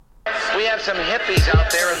We have some hippies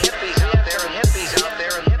out there and hippies out there and hippies out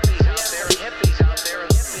there and hippies out there and hippies out there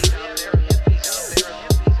and hippies out there and hippies out there and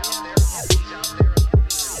hippies out there and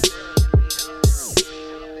hippies out there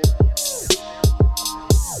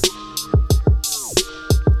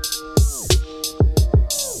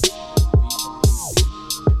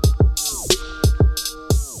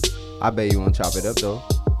and I bet you won't chop it up though.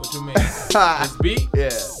 What you mean? This beat? Yeah.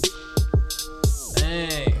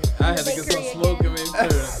 Dang. I had to get some smoke in me too.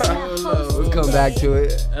 We'll come back to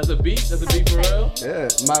it. That's a beat? That's a beat for real? Yeah,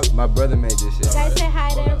 my brother made this shit. Guys, say hi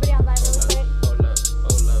to everybody on live really quick. Hold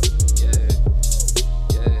up. Yeah.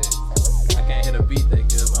 I can't hit a beat that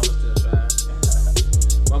good, but I'ma still try.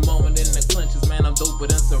 My moment in the clenches, man, I'm doper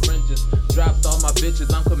than syringes. Dropped all my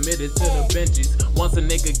bitches, I'm committed to the Benjis. Once a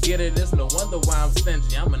nigga get it, it's no wonder why I'm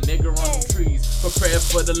stingy. I'm a nigga on the trees, prepared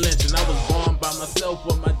for the lynching. I was born by myself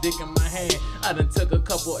with my dick in my hand. I done took a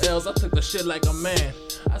couple L's, I took the shit like a man.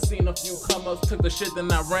 I seen a few come ups, took the shit, then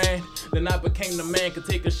I ran. Then I became the man, could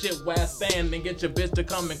take a shit while I stand. Then get your bitch to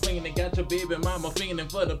come and clean. And got your baby mama fiending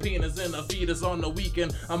for the penis and the fetus on the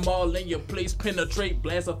weekend. I'm all in your place, penetrate,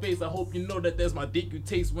 blast her face. I hope you know that that's my dick you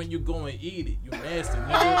taste when you go and eat it. You nasty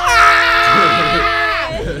nigga.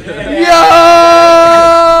 Yo!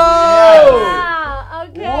 Wow,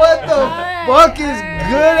 okay. What the fuck is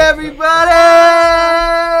good, everybody?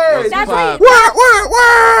 That's how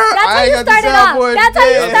you That's started off. That's how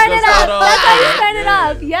you started off. That's how you started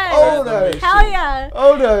off. Yes. Hold up. Hell yeah.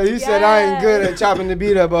 Hold up. He said I ain't Yeah. good at chopping the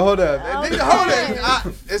beat up, but hold up. Okay. Hold up.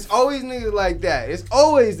 It's always niggas like that. It's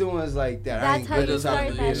always the ones like that. I That's ain't how good you at start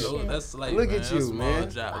chopping the that beat up. shit. That's like, Look man, at you, that's man.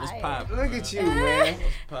 Job. What's poppin'? Look at you, man. What's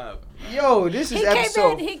poppin'? Yo, this is He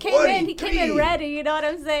episode came in ready, you know what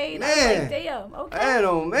I'm saying? Man. I was like, damn, okay. Man,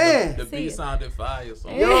 oh man. The beat sounded fire, so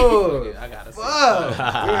Yo, I gotta say. fuck. We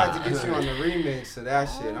have to get you on the remix of that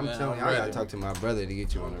shit. I'm Man, telling you, I'm I gotta ready. talk to my brother to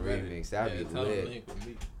get you on the remix. That'd be tell him lit. link with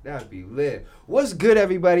me. That'd be lit. What's good,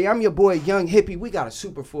 everybody? I'm your boy, Young Hippy. We got a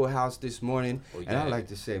super full house this morning. Oh, And yeah. I like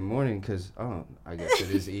to say morning because, I guess it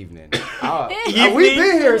is evening. We've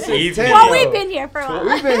been here since Evening. 10. Well, though. we've been here for a while.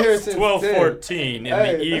 We've been here since 12:14 in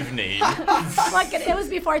Hey. the evening. Fuck it, it was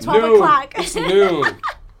before 12 Noon. o'clock. It's noon.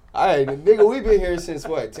 All right, nigga, we've been here since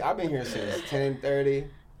what? I've been here since 10:30,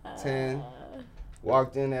 10.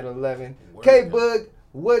 Walked in at 11. K-Bug,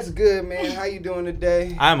 what's good, man? How you doing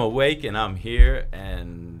today? I'm awake and I'm here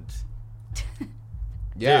and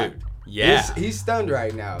dude, yeah. He's stunned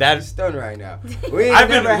right now. That- He's stunned right now. We've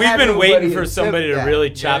been waiting for somebody to really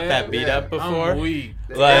chop Yeah, that beat yeah. up before. I'm weak.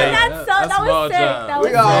 Like That small was sick. job. That We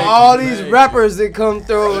was got sick. all these rappers that come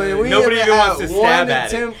through, and we Nobody even wants had to one stab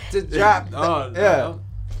at it. attempt to drop. Oh, yeah.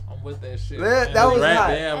 I'm with that shit. That man. was Rap,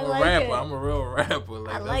 hot. yeah, I'm I a like rapper. it. I'm a real rapper.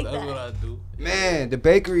 Like, I like that's that. what I do. Man, the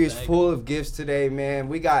bakery is Thank full of gifts today, man.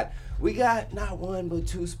 We got not one but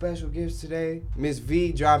two special gifts today. Miss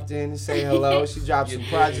V dropped in to say hello. She dropped some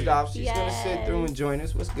project off. She's gonna sit through and join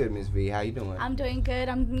us. What's good, Miss V? How you doing? I'm doing good.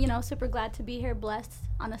 I'm, super glad to be here, blessed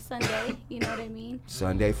on a Sunday. You know what I mean?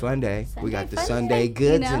 Sunday fun day. We Sunday got the fun Sunday day,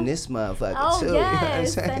 goods you know? in this motherfucker Oh, too. You know what I'm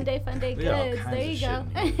yes. saying? Sunday fun day We got all goods. kinds There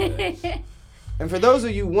of you shit go. And for those of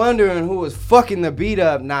you wondering who was fucking the beat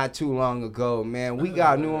up not too long ago, man, we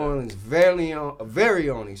got New Orleans' very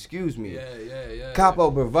own, excuse me. Yeah. Capo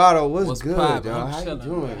Bravado, what's good, poppin'? dog? I'm How you chilling,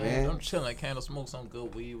 doing, man? I'm chilling. Can't smoke some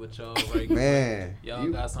good weed with y'all right Man, Y'all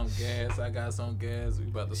got some gas. I got some gas. We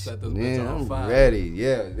about to set this bitch man, on I'm fire. ready.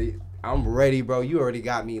 Yeah, I'm ready, bro. You already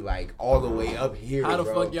got me like all the way up here, How the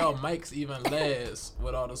bro. fuck y'all mics even last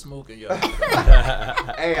with all the smoking, y'all?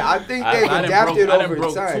 Hey, I think they've adapted I done over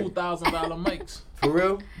broke time. $2,000 mics. For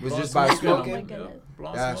real? Was Blowing just by smoke in 'em. Oh my smoking? goodness.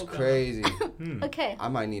 Blowing That's smoke in 'em. crazy. Okay. I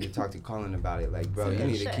might need to talk to Colin about it. Like, bro, Some you good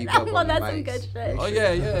need to shit. keep up Well, on the that's some mics. good shit. Make Oh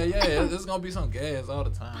sure- yeah. There's gonna be some gas all the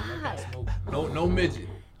time. I can't smoke. No midget.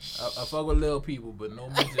 I fuck with little people, but no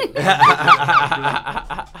midget.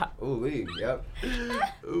 Ooh, yep.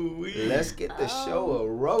 Ooh-wee. Let's get the show a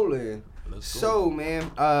rolling. Let's go. So, man,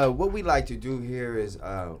 what we like to do here is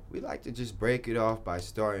we like to just break it off by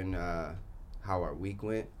starting how our week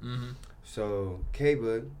went. Mhm. So,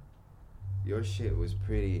 K-Bud, your shit was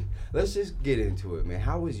pretty. Let's just get into it, man.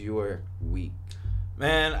 How was your week?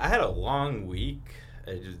 Man, I had a long week.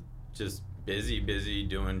 I just busy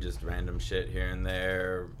doing just random shit here and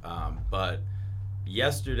there. But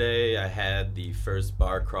yesterday I had the first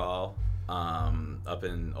bar crawl up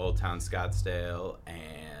in Old Town Scottsdale,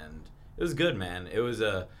 and it was good, man. It was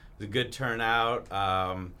a good turnout.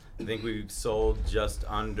 I think we sold just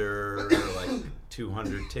under like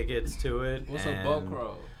 200 tickets to it. What's a bar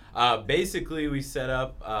crawl? Basically, we set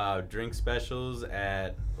up drink specials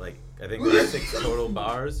at like I think there were 6 total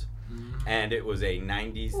bars, and it was a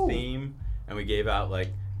 90s theme, and we gave out like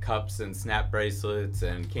cups and snap bracelets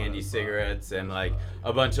and candy cigarettes, and like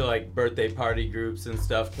a bunch of like birthday party groups and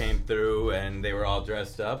stuff came through, and they were all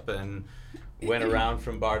dressed up and went around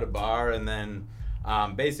from bar to bar. And then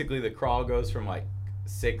basically the crawl goes from like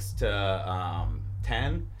 6 to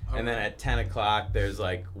 10. And then at 10 o'clock, there's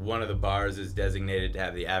like one of the bars is designated to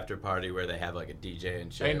have the after party where they have like a DJ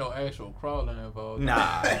and shit. Ain't no actual crawling involved. Nah,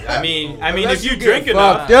 I mean, Unless if you you drink get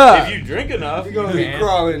enough, fucked up. if you drink enough, You're gonna you be can.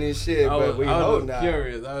 crawling and shit, I but we was hope just not.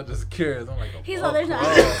 curious. I was just curious. I'm like, He's oh, there's not.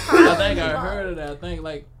 I think I heard of that. I think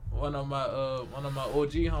like one of my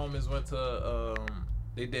OG homies went to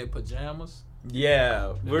they did pajamas.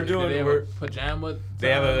 Yeah, we're doing. Pajama.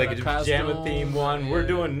 They have like a pajama costume. themed one. We're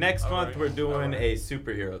doing next month. Alright, We're doing alright. a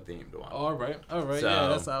superhero themed one. All right. So- Yeah,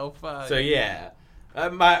 that's how fire. So yeah,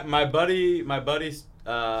 my buddy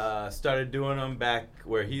started doing them back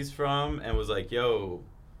where he's from, and was like, "Yo,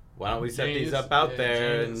 why don't we set these Genius. up out Yeah,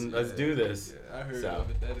 there genius. and let's do this?" Yeah, I heard So- of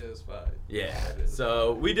it. That is fire. Yeah,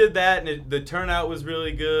 so we did that, and the turnout was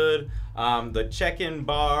really good. The check-in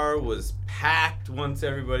bar was packed once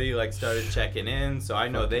everybody like started checking in, so I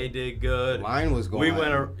know they did good. Line was going. We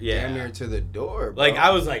went damn near to the door, bro. Like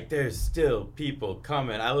I was like, there's still people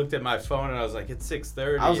coming. I looked at my phone and I was like, it's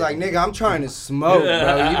 6:30. I was like, nigga, I'm trying to smoke,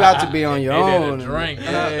 bro. You got to be on your They own. did a drink.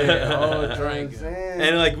 Yeah, all drink.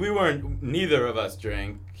 and like neither of us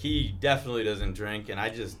drink. He definitely doesn't drink, and I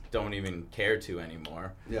just don't even care to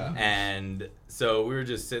anymore. Yeah. And so we were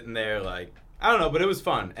just sitting there like, I don't know, but it was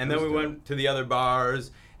fun. And then we went to the other bars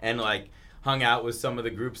and like hung out with some of the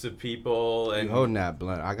groups of people. And You holding that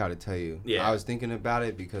blunt? I gotta tell you. Yeah. I was thinking about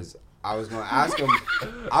it because I was gonna ask him.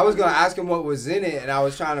 I was gonna ask him what was in it, and I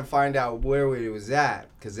was trying to find out where it was at,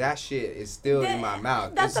 cause that shit is still in my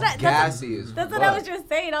mouth. That's It's what I- gassy as That's fuck. what I was just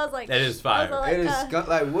saying. I was like, That is I was fire. It is like,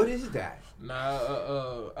 like what is that?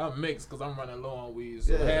 Nah, I'm mixed because I'm running low on weed.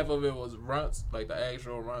 So Yeah. half of it was runts, like the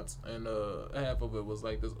actual runts, and half of it was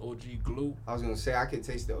like this OG glue. I was gonna say I could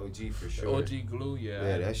taste the OG for sure. OG glue, yeah.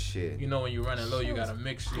 Yeah, that shit. You know when you're running low, you gotta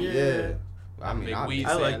mix shit. Yeah. I mean, Make I, weed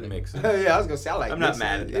I like salad. mixing. yeah, I was gonna say I like. I'm not mixing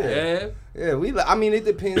mad it, at that. Yeah. Yeah, we. I mean, it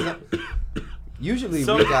depends. Usually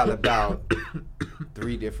we got about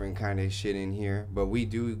 3 different kind of shit in here, but we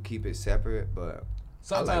do keep it separate. But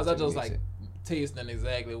Sometimes I to just mix like it. tasting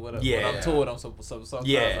exactly what Yeah. I'm told. Sometimes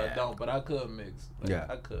Yeah. I don't, but I could mix. Like, Yeah.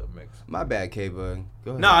 I could mix. My bad, K-Bug.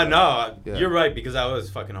 Go ahead. No, Yeah. you're right, because I was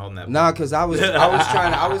fucking holding that. Nah, cause I was gonna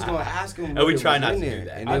ask him. And what we it try was not in to do there,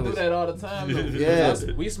 that. and I it do was- that all the time. Though, Yeah.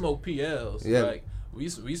 because we smoke PLs. Yeah. Like we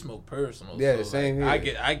smoke personal. Yeah, so, same like,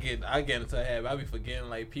 here. I get into a habit. I be forgetting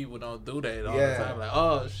like people don't do that all Yeah. the time. Like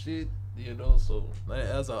oh shit, you know. So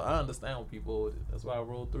that's all. I understand when people with it. That's why I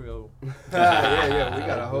rolled 3 of them. yeah, we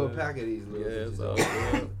got a whole pack of these little. Yeah, bitches so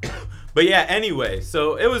over there. But yeah, anyway,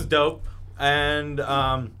 so it was dope, and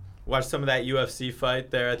watched some of that UFC fight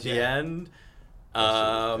there at the end. That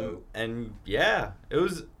shit was dope. And yeah, it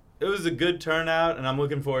was a good turnout, and I'm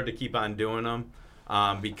looking forward to keep on doing them.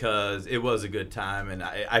 Because it was a good time, and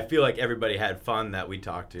I feel like everybody had fun that we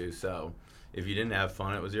talked to. So if you didn't have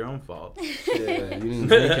fun, it was your own fault. Yeah, you didn't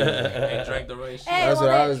drink enough. Ain't drank the right shit. Hey, That's well,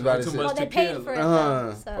 what I they- was about to Too say. much Well, they paid for it,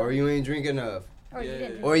 though, so. Or you ain't drink enough. Or you Yeah.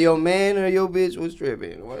 didn't. Or your man or your bitch was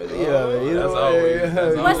tripping. One or the Oh, other. You that's know? always-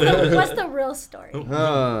 that's What's the real story?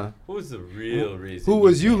 Huh? What was the real reason? Who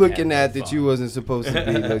was you can't looking have at that fun? you wasn't supposed to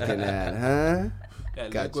be looking at, huh? Got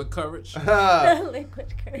Gotcha. liquid courage.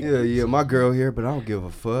 Liquid courage. Yeah, my girl here, but I don't give a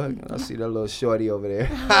fuck. I see that little shorty over there.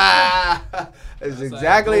 That's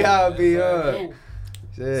exactly how it be, huh?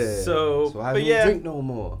 Yeah. So, I but don't yeah. drink no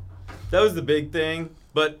more. That was the big thing.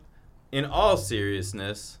 But in all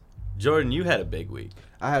seriousness, Jordan, you had a big week.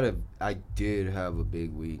 I did have a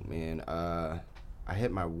big week, man. I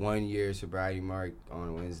hit my 1 year sobriety mark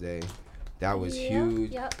on Wednesday. That was Yeah,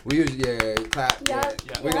 huge. yep. We usually clap. Yep, Yeah.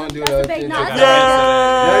 yep. We're gonna do That's the a big thing. nod.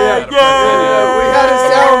 Yeah. We had a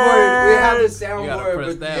soundboard. We had a soundboard, press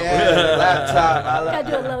but that yeah, the laptop.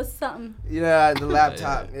 Gotta do a little something. Yeah, the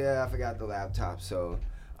laptop. Yeah, I forgot the laptop. So.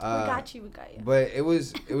 We got you. But it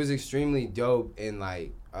was extremely dope in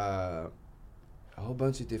like a whole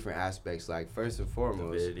bunch of different aspects. Like first and The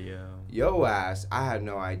foremost, video. yo ass, I had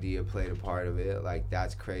no idea played a part of it. Like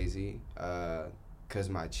that's crazy. Cause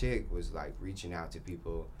my chick was like reaching out to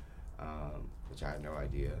people, which I had no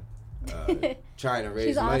idea. Trying to raise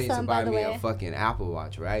She's money to awesome, buy by the me a way. fucking Apple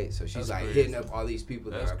Watch, right? So she's That's like crazy. hitting up all these people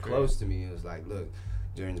that That's are crazy. close to me. It was like, look,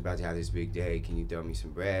 Jordan's about to have this big day. Can you throw me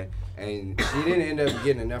some bread? And she didn't end up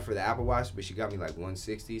getting enough for the Apple Watch, but she got me like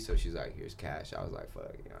 $160. So she's like, here's cash. I was like,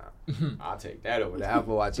 fuck, I'll take that over the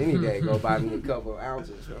Apple Watch any day. Go buy me a couple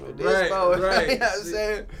ounces from the Right, dispo. right. You know what I'm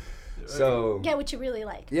saying? So Get what you really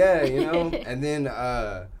like. yeah, you know, and then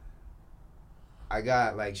I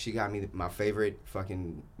got like she got me my favorite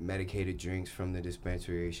fucking medicated drinks from the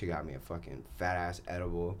dispensary. She got me a fucking fat ass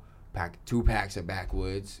edible. 2 packs of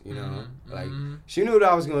backwoods, you know, like she knew what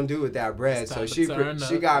I was gonna do with that bread, so she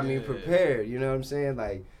got me prepared. You know what I'm saying?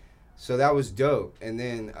 Like, so that was dope. And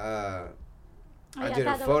then I did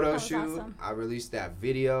a photo shoot. Awesome. I released that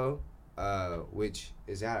video, which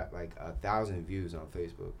is at like 1,000 views on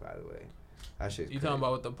Facebook. By the way, that shit's You crazy. talking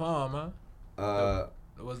about with the palm, huh?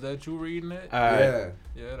 Was that you reading it? Yeah.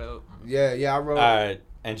 I wrote. All right,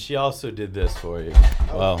 and she also did this for you.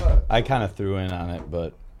 Well, fuck. I kind of threw in on it,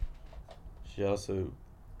 but. She also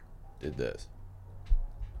did this.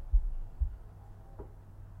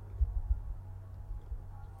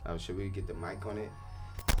 Oh, should we get the mic on it?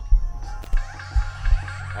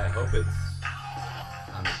 I hope it's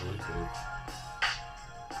on the Bluetooth.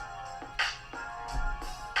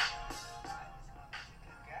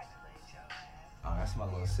 Oh, that's my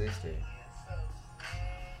little sister.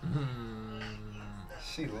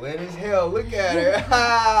 She lit as hell. Look at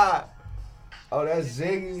her. Oh, that's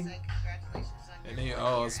Ziggy. And they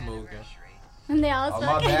all smoking. And they all Oh,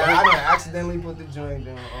 smoking. my bad. I done accidentally put the joint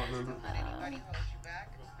down.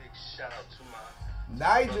 Big shout out to my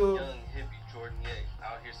Nigel. young hippie Jordan Ye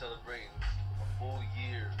out here celebrating a full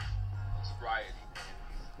year of sobriety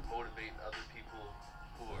and motivating other people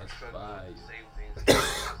who are struggling with the same things.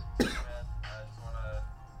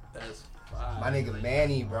 That's fine. My nigga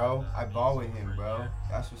Manny, bro. I ball with him, bro.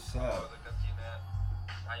 That's what's up. Look up to you, man.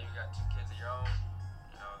 Now you got 2 kids of your own.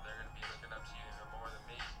 You know, they're going to be looking up to you even more than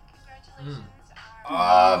me. Congratulations.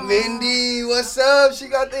 Oh, Mindy, what's up? She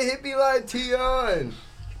got the hippie light tee on.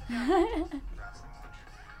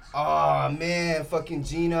 Oh, man, fucking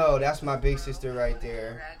Gino. That's my big sister right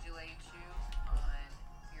there. Congratulate you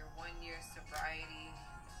on your 1 year sobriety.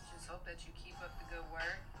 Just hope that you keep up the good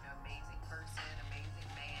work. You're an amazing person,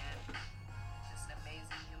 amazing man, just an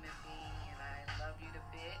amazing human being, and I love you to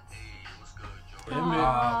bits. Hey, what's good, Jordan?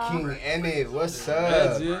 Oh, King Emmett, what's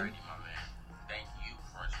up? Legend. Thank you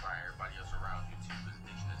for inspiring everybody else around you too, because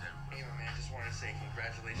addiction is everywhere. Hey, my man, just want to say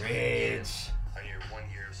congratulations Rich. on your 1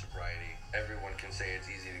 year of sobriety. Everyone can say it's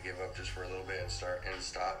easy to give up just for a little bit and start and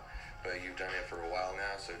stop, but you've done it for a while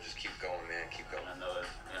now, so just keep going, man. Keep going. I know that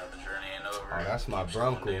the journey ain't over. Oh, that's my Keeps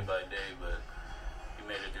going bronco. Day by day, but you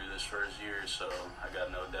made it through this first year, so I got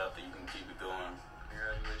no doubt that you can keep it going.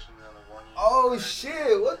 Congratulations on the 1 year. Oh,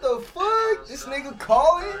 shit. What the fuck? This nigga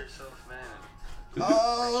calling? Yourself, man.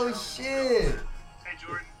 Oh, shit. Hey,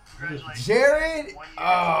 Jordan. Congratulations. Jared? 1 year.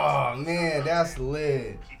 Oh, man, that's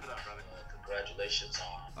lit. Keep it up, brother. Congratulations on.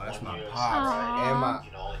 Oh, that's 1 my year of pops. sobriety. And my,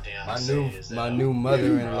 You know, only thing I my can say new is that my I'm new very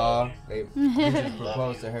mother-in-law. proud of They you. just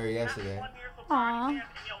proposed to her yesterday. Aw.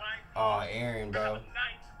 Oh, Aaron, bro.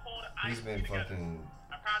 He's been fucking.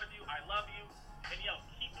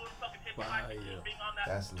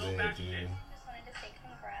 That's lit, dude. Just wanted to say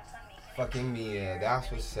congrats on making it Fucking Mia,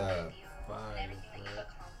 that's what's up. and everything that you've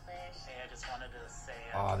accomplished. Hey, I just wanted to say.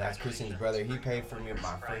 Oh, that's Christian's brother. He paid for me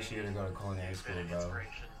my first year to go to culinary school, bro.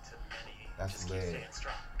 That's lit.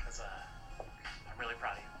 I'm really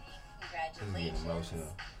proud of you. He's getting Congratulations.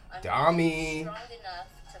 emotional. on Dami. being strong enough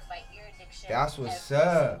to fight your addiction That's what's every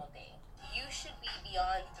up. single day. You should be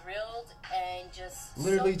beyond thrilled and just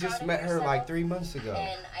Literally so just proud of met her like yourself. 3 months ago.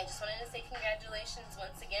 And I just wanted to say congratulations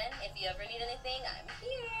once again. If you ever need anything, I'm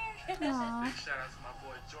here. Aw. Big shout out to my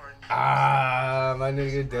boy Jordan. Ah, my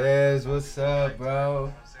nigga Dez, what's up, bro? You know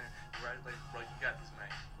what I'm saying? Congratulations, bro. You got this, man.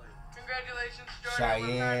 Congratulations, Jordan. We're proud of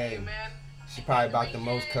you, Cheyenne. man. She probably bought the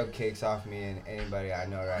most cupcakes off me and anybody I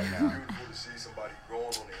know right now. Beautiful to see somebody growing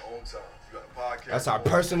on their own time. You got a podcast. That's our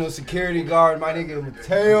personal security guard, my nigga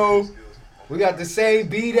Mateo. We got the same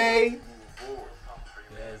B-Day.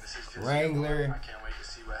 Wrangler. I can't wait to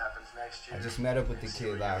see what happens next year. I just met up with the See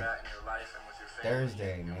kid where like you're at in your life and with your family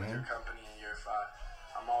Thursday, and with your man. company in year 5.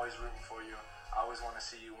 I'm always rooting for you. I always want to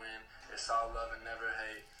see you win. It's all love and never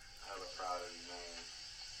hate. Hella proud of you, man.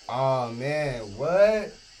 Oh man,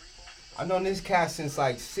 what? I've known this cat since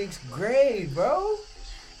like 6th grade, bro.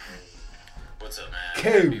 What's up, man?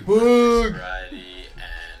 K Happy Boog. sobriety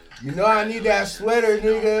and You know I need that sweater,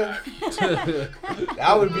 nigga.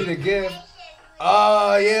 That would be the gift.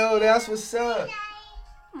 Oh, yo, that's what's up. To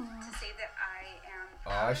say that I am Oh,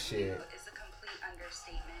 proud of shit. you is a complete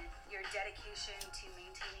understatement. Your dedication to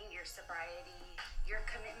maintaining your sobriety, your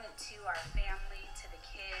commitment to our family, to the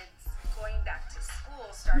kids, going back to school,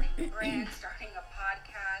 starting a brand, starting a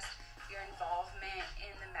podcast, your involvement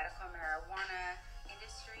in the medical marijuana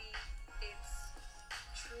industry, it's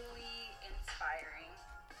truly inspiring.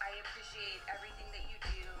 I appreciate everything that you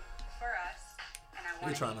do for us, and I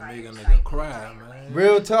They want trying to make a your nigga side cry, enjoy your man. life.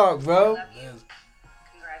 Real talk, I bro. love you.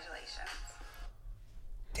 Congratulations.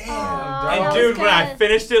 And dude, when I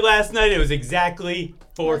finished it last night, it was exactly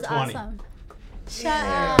 4:20. Awesome. Shut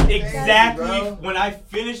Yeah. up. Exactly. Thank you, bro. When I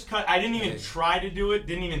finished cut, I didn't even try to do it.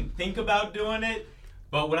 Didn't even think about doing it.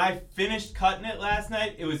 But when I finished cutting it last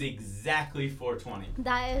night, it was exactly 4:20.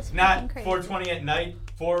 That is Not crazy. 4:20 at night.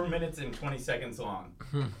 4 minutes and 20 seconds long.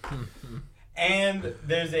 And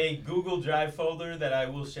there's a Google Drive folder that I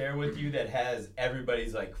will share with you that has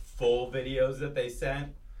everybody's like full videos that they sent.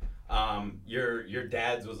 Your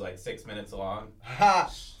dad's was like 6 minutes long.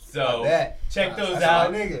 Ha! So check those That's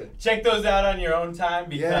out. my nigga. Check those out on your own time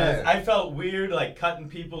because Yeah. I felt weird like cutting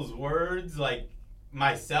people's words like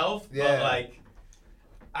myself, but Yeah. like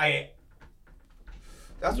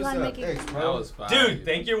That's You what's wanna up. make it- Thanks, That bro. was fire. dude,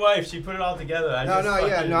 thank your wife. She put it all together. I No,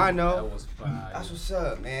 I know. That was fire. That's what's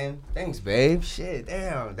up, man. Thanks, babe. Shit,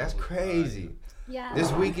 damn, that's crazy. Yeah.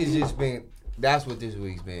 This week has just been. That's what this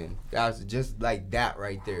week's been. That's just like that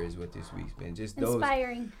right there is what this week's been. Just those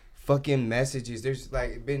Inspiring. fucking messages. There's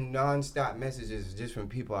like been nonstop messages just from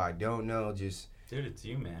people I don't know. Just Dude, it's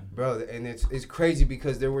you, man. bro, and it's crazy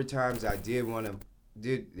because there were times I did want to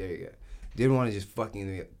did want to just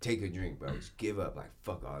fucking take a drink, bro. Just give up, like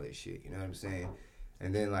fuck all this shit. You know what I'm saying?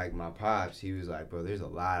 And then like my pops, he was like, bro, there's a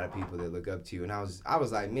lot of people that look up to you, and I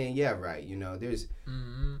was like, man, yeah, right. You know, there's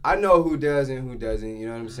I know who does and who doesn't. You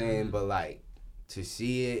know what I'm saying? But like to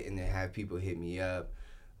see it and then have people hit me up,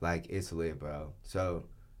 like it's lit, bro. So.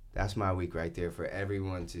 That's my week right there for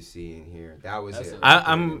everyone to see and hear. That was it.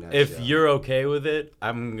 I'm if you're okay with it,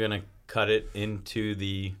 I'm gonna cut it into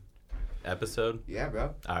the episode. Yeah,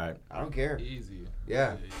 bro. All right. I don't care. Easy.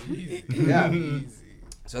 Yeah. Easy. Yeah. Easy.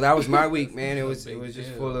 So that was my week, man. It was Big just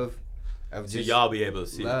deal. full of So just y'all be able to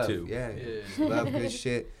see love. it too. Yeah. Yeah. Love good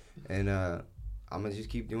shit. And I'm gonna just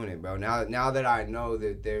keep doing it, bro. Now that I know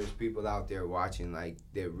that there's people out there watching like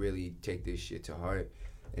that really take this shit to heart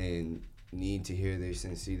and need to hear this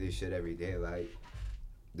and see this shit every day, like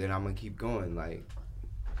then I'm gonna keep going. Like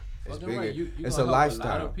it's Well, bigger. right. You It's gonna a help A lot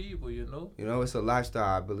lifestyle. of people, you know. You know, it's a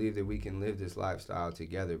lifestyle. I believe that we can live this lifestyle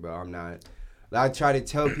together, bro. I try to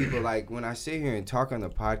tell people, like, when I sit here and talk on the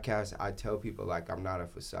podcast, I tell people, like, I'm not a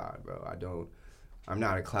facade, bro. I'm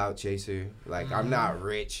not a clout chaser. Like, I'm not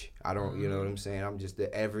rich. I don't, you know what I'm saying? I'm just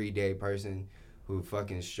the everyday person who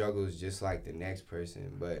fucking struggles just like the next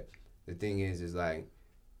person. But the thing is like,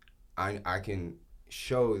 I can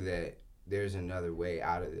show that there's another way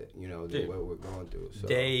out of it, you know, than what we're going through. So.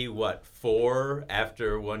 Day 4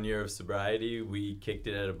 after 1 year of sobriety, we kicked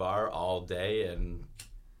it at a bar all day and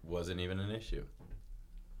wasn't even an issue.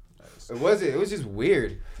 It wasn't. It was just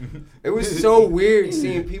weird. It was so weird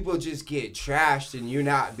seeing people just get trashed and you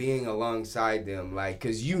not being alongside them, like,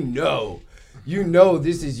 cause you know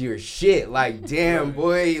this is your shit. Like, damn,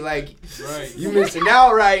 boy, like, you missing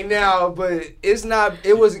out right now. But it's not.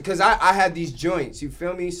 It wasn't, cause I had these joints. You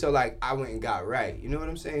feel me? So like, I went and got right. You know what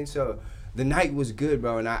I'm saying? So the night was good,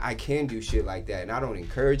 bro, and I can do shit like that. And I don't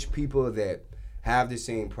encourage people that have the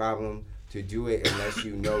same problem to do it unless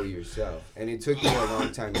you know yourself. And it took me a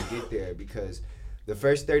long time to get there because the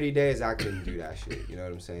first 30 days I couldn't do that shit. You know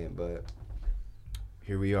what I'm saying? But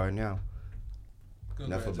here we are now.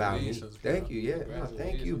 Enough about me. Thank you. Yeah. No,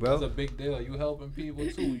 thank you, bro. It's a big deal. You helping people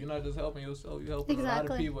too. You're not just helping yourself. You helping a lot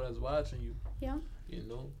of people that's watching you. Yeah. You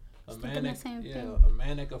know, a Thinking man the that same yeah, thing. a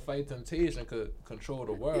man that could fight temptation could control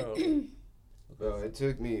the world. Bro, it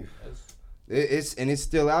took me. It's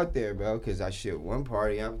still out there, bro. Cause I shit one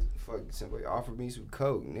party. I'm fucking somebody offered me some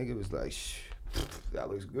coke. Nigga was like, shh, that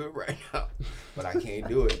looks good right now, but I can't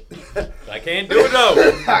do it. I can't do it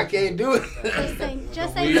though. I can't do it.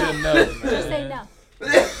 Just say no. Just say no.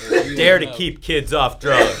 Dare to keep kids off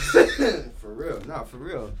drugs. For real, no, for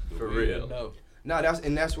real. For real. No,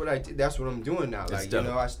 that's what I did. That's what I'm doing now. That's Like, dope. you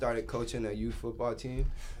know, I started coaching a youth football team.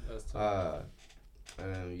 That's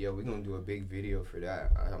Yeah, we're gonna do a big video for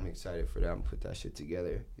that. I'm excited for that. I'm gonna put that shit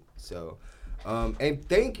together. So, and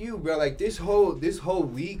thank you, bro. Like this whole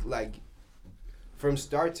week, like from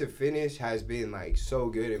start to finish, has been like so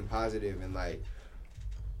good and positive. And like,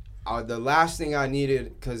 the last thing I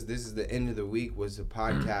needed, cause this is the end of the week, was the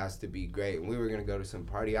podcast to be great. And we were gonna go to some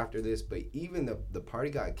party after this, but even the party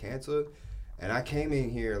got canceled, and I came in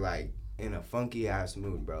here like in a funky ass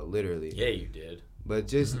mood, bro. Literally. Yeah, you did. But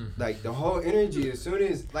just like the whole energy, as soon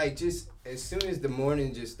as the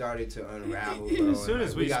morning just started to unravel, bro. As soon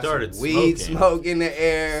as we got started some weed smoking. smoke in the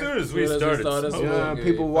air. As soon as we started smoking.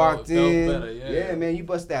 People walked in. Better, yeah, man, you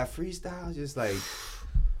bust that freestyle, just like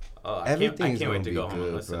I can't wait to go home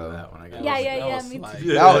and listen to that when I get Yeah, me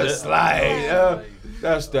too. That was slide.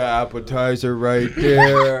 That's the appetizer right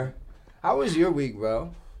there. How was your week,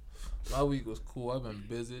 bro? My week was cool. I've been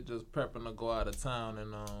busy, just prepping to go out of town,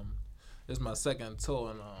 and this is my second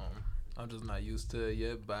tour, and I'm just not used to it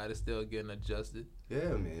yet. Body's still getting adjusted. Yeah,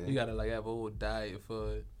 man. You gotta like have a whole diet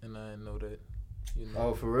for it, and I didn't know that. You know.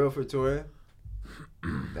 Oh, for real, for touring?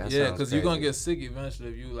 Yeah, because you're gonna get sick eventually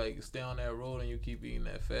if you like stay on that road and you keep eating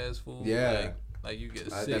that fast food. Yeah. Like you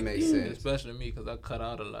get sick. That makes sense. Especially me, because I cut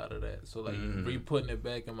out a lot of that. So like re-putting it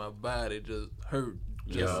back in my body just hurt.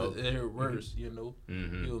 It hurt worse. You know,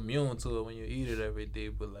 you're immune to it when you eat it every day,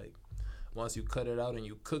 but like. Once you cut it out and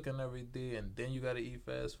you cooking every day and then you gotta eat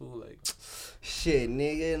fast food, like shit,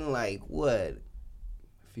 nigga, in like what?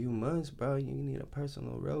 A few months, bro. You need a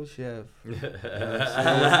personal road chef. What's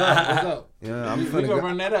up? Yeah, we gonna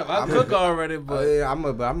run that up. I cook already, but I'm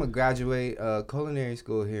gonna graduate culinary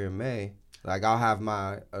school here in May. Like I'll have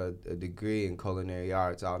my a degree in culinary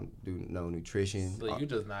arts. I'll do nutrition. So you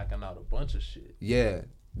just knocking out a bunch of shit. Yeah,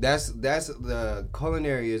 that's the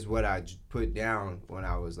culinary is what I put down when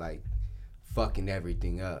I was like fucking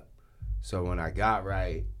everything up. So when I got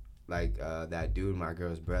right, like that dude, my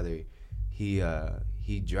girl's brother, he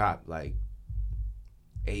dropped like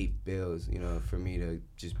 8 bills, you know, for me to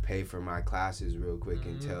just pay for my classes real quick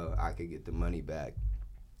until I could get the money back.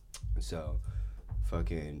 So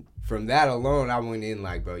fucking from that alone, I went in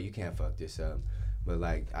like, bro, you can't fuck this up. But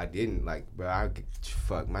like I didn't, like, bro,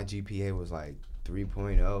 my GPA was like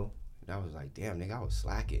 3.0. And I was like, damn, nigga, I was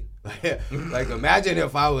slacking. Like, imagine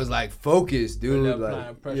if I was, like, focused, dude.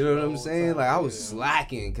 Like, you know what I'm saying? Like, I was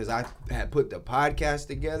slacking because I had put the podcast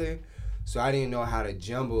together. So I didn't know how to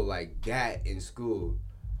jumble, like, that in school.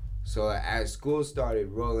 So as school started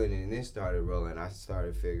rolling and it started rolling, I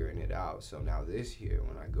started figuring it out. So now this year,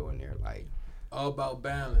 when I go in there, like... all about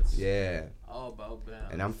balance. Yeah. All about balance.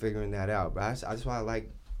 And I'm figuring that out. But that's why I like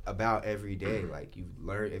about every day. Like, you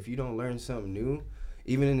learn... If you don't learn something new...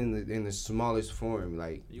 Even in the smallest form,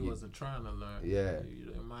 like you wasn't trying to learn. Yeah,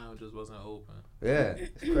 your mind just wasn't open. Yeah,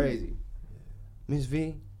 it's crazy. Miss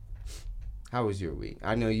V, how was your week?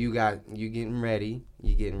 I know you getting ready.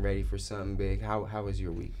 You getting ready for something big. How was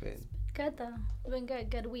your week been? Good though. It's been good.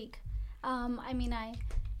 Good week. I mean, I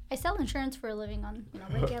sell insurance for a living on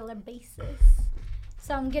regular basis.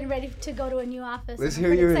 So I'm getting ready to go to a new office. Let's I'm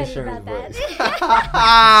hear your excited insurance about voice.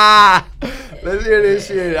 that. Let's hear this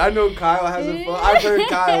shit. I know Kyle has a phone. I've heard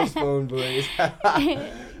Kyle's phone voice.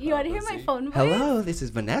 You want to hear my phone voice? Hello, this is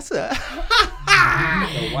Vanessa.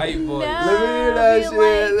 The white voice. No, Let me hear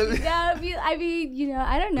that shit. I mean, you know,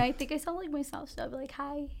 I don't know. I think I sound like myself. So I'll be like,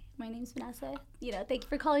 hi. My name's Vanessa. You know, thank you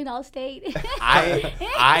for calling Allstate.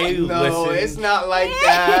 I no, listen. It's not like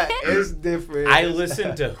that. It's different. I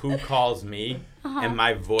listen to who calls me, and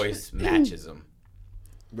my voice matches them.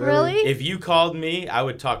 Really? If you called me, I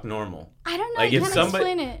would talk normal. I don't know. Like you if can't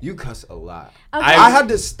explain it. You cuss a lot. Okay. I had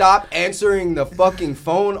to stop answering the fucking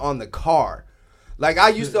phone on the car. Like I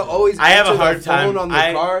used to always I have answer a hard the phone time on the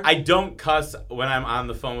car. I don't cuss when I'm on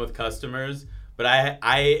the phone with customers, but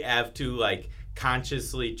I have to like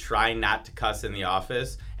consciously try not to cuss in the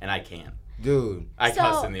office, and I can't. Dude, I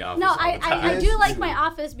cuss in the office. No, all the time. I do like my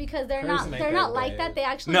office because they're not like that. They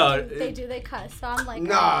actually they cuss. So I'm like,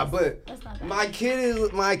 nah, oh, but that's not bad. my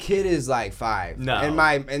kid is like 5. No.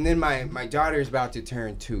 And then my daughter's about to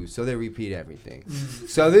turn 2, so they repeat everything.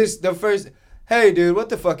 So the first, hey dude, what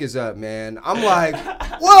the fuck is up, man? I'm like,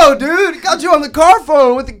 whoa, dude, got you on the car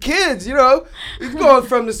phone with the kids, you know? It's going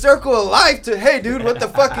from the circle of life to, hey dude, what the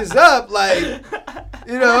fuck is up? Like,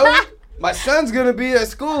 you know? My son's gonna be at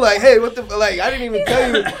school like, hey, what the, like, I didn't even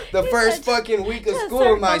tell you the first fucking week of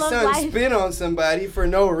school, my son spit on somebody for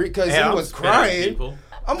no reason, because he was crying.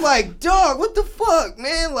 I'm like, dog, what the fuck,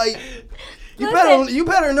 man? Like, you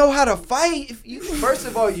better know how to fight. First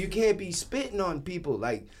of all, you can't be spitting on people.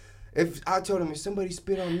 Like, if I told him if somebody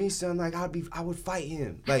spit on me, son, like I would fight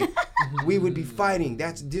him. Like, we would be fighting.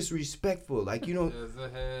 That's disrespectful. Like, you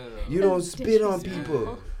don't spit on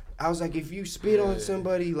people. I was like, if you spit on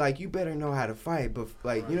somebody, like, you better know how to fight. But,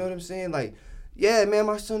 like, you know what I'm saying? Like, yeah, man,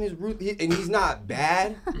 my son is rude. And he's not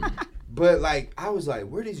bad. But, like, I was like,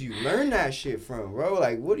 where did you learn that shit from, bro?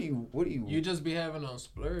 Like, what do you... You just be having on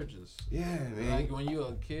splurges. Yeah, man. Like, when you're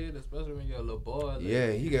a kid, especially when you're a little boy. Like,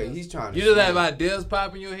 yeah, he's trying to... You just have ideas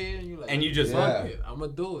pop in your head, and you like... And you just... Fuck it. I'm going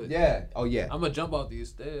to do it. Yeah. Oh, yeah. I'm going to jump off these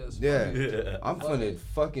stairs. Yeah. I'm finna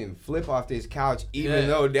fucking flip off this couch, even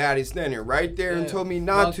though daddy's standing right there and told me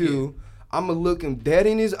not to. I'm going to look him dead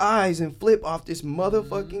in his eyes and flip off this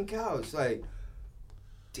motherfucking couch. Like,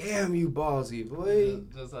 damn, you ballsy, boy.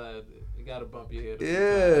 Just you gotta bump your head.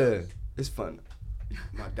 Yeah, it's fun.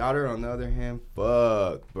 My daughter, on the other hand,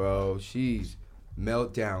 fuck, bro. She's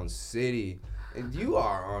meltdown city. And you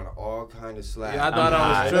are on all kind of slack. Yeah, I thought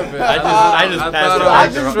I was tripping. I just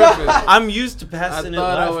passed it tripping. I'm used to passing it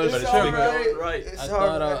left, was but it's tripping. going right.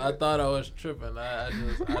 I thought I was tripping. I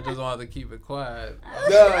just wanted to keep it quiet.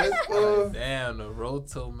 No, it's cool. Damn, the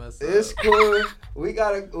roto mess up. It's cool. We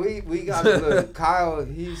gotta look. Kyle,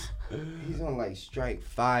 he's on like strike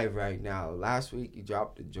 5 right now. Last week he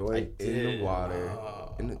dropped the joint in the water,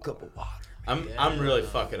 in a cup of water. I'm really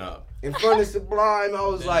fucking up. In front of Sublime, I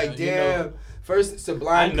was like, damn. First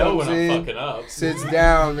Sublime comes in, fucking up. sits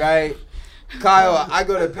down, right? Kyle, I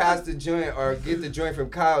go to pass the joint or get the joint from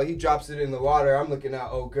Kyle. He drops it in the water. I'm looking at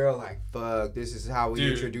old girl like, fuck, this is how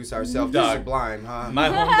we introduce ourselves to Sublime, huh? My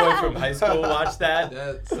homeboy from high school watched that.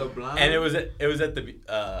 That's Sublime. And it was at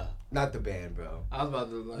the not the band, bro. I was about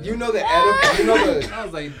to like. You know the edible. You know the. I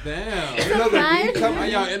was like, damn. You know the weed Why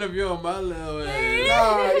company. y'all interviewing my little ass?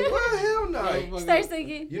 Nah, well, hell no. Start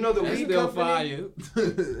singing. You know the That's weed still company. fire.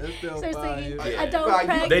 That's still Start fire. singing. Yeah. I don't Nah,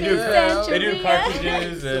 practice they do Santeria.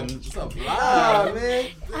 cartridges and Nah, man.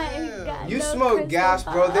 I ain't got You no smoke crystal gas,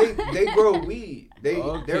 bro. ball. They grow weed. They're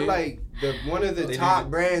Okay. like one of the They top do.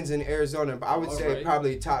 brands in Arizona. I would say Alright.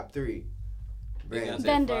 probably top 3 brands.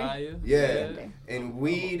 Bender. Yeah. And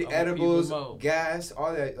weed, I'ma edibles, peep 'em out. gas,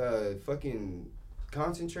 all that fucking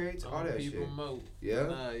concentrates, all that shit. Yeah.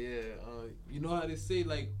 Nah, yeah. You know how they say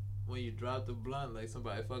like when you drop the blunt, like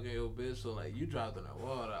somebody fucking your bitch, so like you dropped in the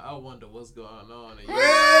water. I wonder what's going on. And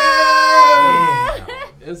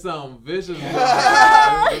it's something vicious.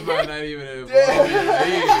 It might not even involve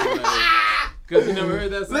you. Cause you never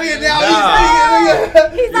heard that song. Look at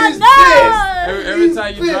that. He's He's like, no. Every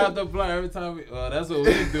time you drop the blunt, every time that's what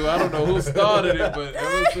we do. I don't know who started it, but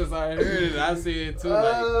ever since I heard it, I see it too.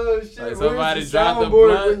 Oh shit! like somebody Where's dropped the soundboard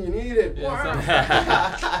blunt. when you need it.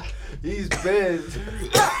 Yeah, He's pissed.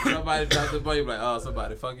 somebody dropped the blunt. You be like, oh,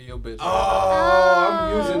 somebody fucking your bitch. Oh,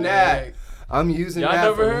 I'm using that. I'm using Y'all that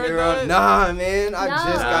never from heard here that? on. Nah, man. I No.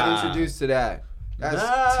 just got Nah. introduced to that. That's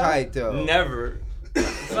Nah. tight though. never.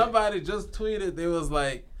 Somebody just tweeted. They was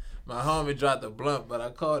like, my homie dropped the blunt, but I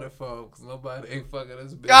called it for him because nobody ain't fucking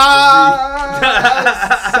this bitch. Ah,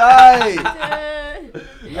 that's tight.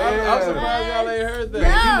 I'm surprised y'all ain't heard that.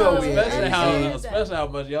 Man, you know we Especially how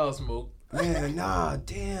much y'all smoke. Man, nah,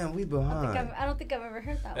 damn, we behind. I don't think I've ever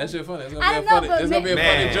heard that That one. shit funny. It's I gonna be don't a know, funny. but It's gonna be a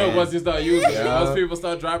Man. funny joke once you start using it. Yeah. Once people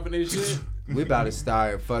start dropping their shit. We about to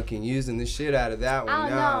start fucking using the shit out of that one I don't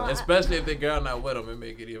now. know. Especially if the girl not with them, it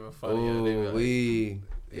make it even funnier. They be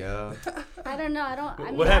like, Yeah. I don't know. I don't. I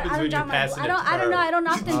mean, What happens I don't when drop you my, pass it I don't. to I don't know. her? I don't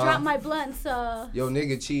often drop my blunt, so. Yo,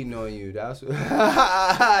 nigga cheating on you. That's what,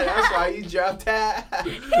 that's why you dropped that.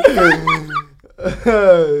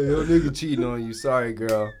 Yo, nigga cheating on you. Sorry,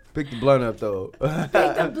 girl. Pick the blunt up though. Pick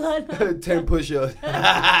the blunt up. 10 push-ups.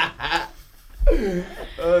 Oh yeah.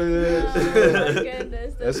 Oh my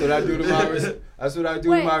goodness. That's what I do to my. That's what I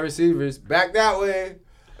do to my receivers. Back that way.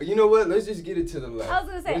 You know what? Let's just get it to the left. I was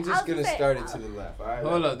gonna say. We're just gonna start it to the left. All right.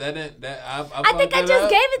 hold up, that didn't. That I think I just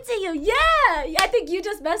gave it to you. Yeah. I think you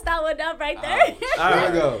just messed that one up right there. Here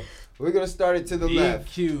we go. We're gonna start it to the left.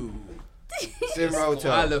 EQ. Simroto.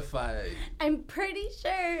 Qualified. I'm pretty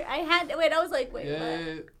sure I had. Wait, I was like, wait. Yeah.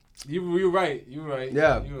 What? You right. You right.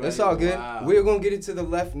 Yeah, You right. it's all good. Wow. We're gonna get it to the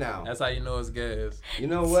left now. That's how you know it's gas. You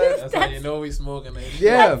know what? That's how you know we smoking that shit.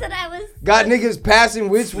 Yeah. That's what I was. Got niggas passing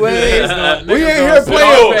which way? Niggas We don't- ain't niggas here don't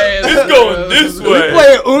playing. sit It's going this We way.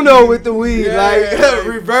 playing Uno with the weed, Yeah. like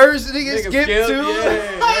reverse niggas skip skip, two.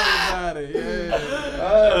 yeah, everybody, yeah.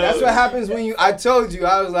 That's what happens when you. I told you,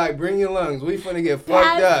 I was like, bring your lungs. We finna get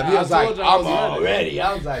fucked Yeah. up. He was I like, told you I I'm was all ready. ready.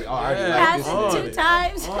 I was like, oh, I already Yeah. like this Passed nigga. two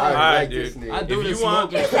times. I already Alright, like this dude. nigga. I do If this you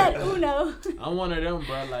want- smoking. He said Uno. I'm one of them,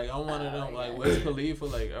 bro. Like I'm one of them. Like Wiz Khalifa.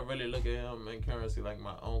 Like I really look at him in currency like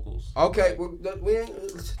my uncles. Okay, Like, well, we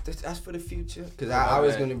ain't, that's for the future. Cause I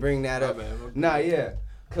was gonna bring that up. My bad. Nah, yeah.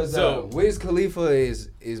 Cause So- Wiz Khalifa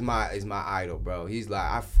is my idol, bro. He's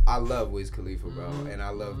like I love Wiz Khalifa, bro, and I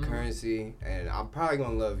love Currency, and I'm probably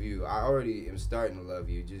gonna love you. I already am starting to love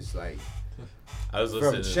you, just like I was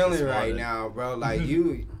listening from to this chilling this right morning. now, bro. Like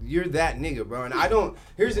you're that nigga, bro. And I don't.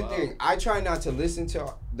 Here's the thing. I try not to listen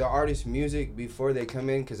to the artist's music before they come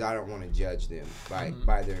in, cause I don't want to judge them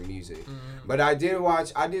by their music. But I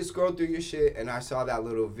did scroll through your shit, and I saw that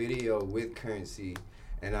little video with Currency.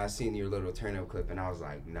 And I seen your little turn up clip, and I was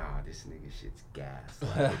like, nah, this nigga shit's gas.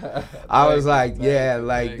 Like, I was like, yeah,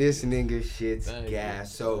 like this nigga shit's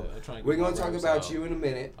gas. So we're gonna talk about you in a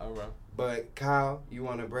minute. All right. But Kyle, you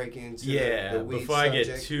want to break into Yeah, the weed before I get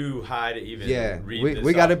subject? too high to even read we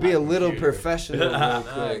this got to off be my a little computer. professional real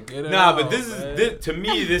quick. Get it Nah, out, but man. to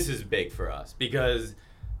me, this is big for us because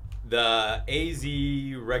the AZ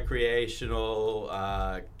recreational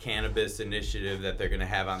cannabis initiative that they're going to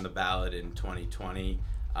have on the ballot in 2020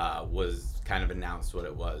 was kind of announced what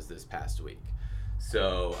it was this past week.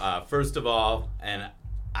 So first of all, and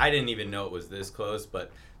I didn't even know it was this close, but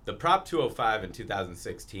the Prop 205 in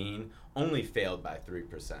 2016 only failed by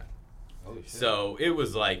 3%. Holy shit. So it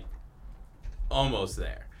was like almost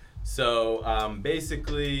there. So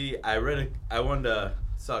basically,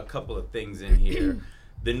 saw a couple of things in here.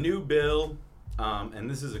 The new bill, and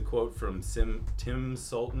this is a quote from Tim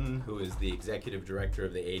Sultan, who is the executive director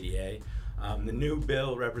of the ADA. The new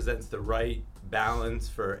bill represents the right balance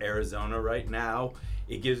for Arizona right now.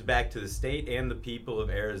 It gives back to the state and the people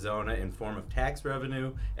of Arizona in form of tax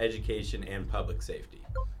revenue, education, and public safety.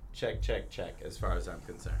 Check, check, check, as far as I'm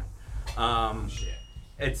concerned.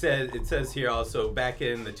 It says here also, back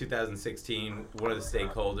in the 2016, one of the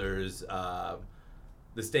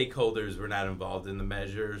stakeholders were not involved in the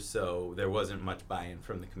measure, so there wasn't much buy-in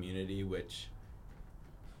from the community, which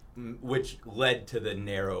led to the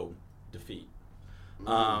narrow defeat.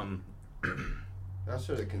 That's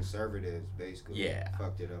where the conservatives basically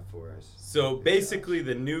fucked it up for us. So basically,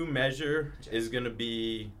 the new measure is going to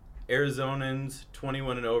be Arizonans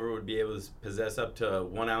 21 and over would be able to possess up to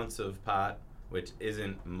 1 ounce of pot, which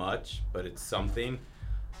isn't much, but it's something.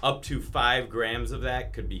 Up to 5 grams of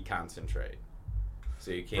that could be concentrate.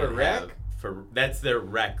 So you can't For rec? That's their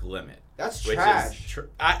rec limit. That's which trash.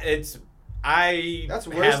 That's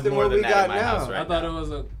worse have than more what than we that got in my now. house right I thought now. it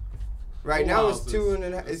was a. Right now it's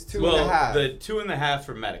 2.5. It's 2.5. Well, the 2.5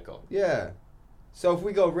 for medical. Yeah. So if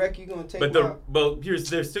we go rec, you gonna take. But my-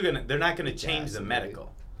 they're not gonna change the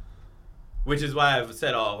medical. Which is why I've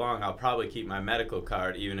said all along I'll probably keep my medical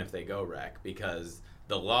card even if they go rec, because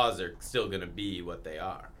the laws are still gonna be what they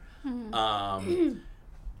are.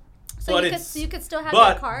 So you could still have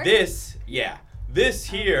but your card? this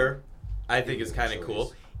here, I think is kind of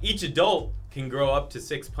cool. Each adult can grow up to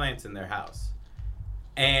 6 plants in their house.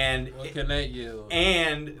 And What can that yield?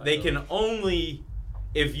 And they can only,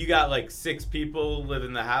 if you got like 6 people live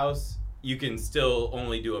in the house, you can still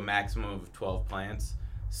only do a maximum of 12 plants.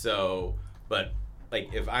 So, but like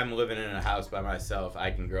if I'm living in a house by myself,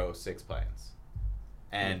 I can grow 6 plants.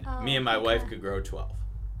 And me and my wife could grow 12.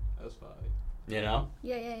 That's fine. You know?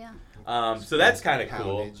 Yeah. So that's kind of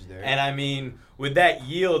cool. And I mean, with that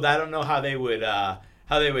yield, I don't know how they would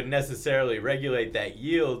necessarily regulate that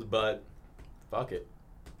yield, but fuck it.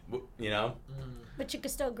 You know? But you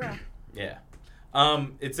could still grow. Yeah.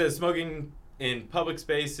 It says smoking in public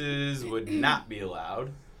spaces would not be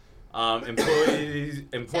allowed. Employers.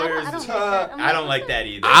 I don't like that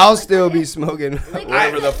either. I'll still be smoking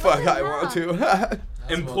wherever the fuck I want to.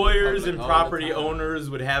 Employers and property owners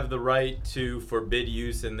would have the right to forbid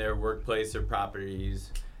use in their workplace or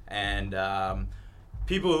properties, and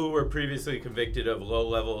people who were previously convicted of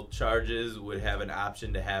low-level charges would have an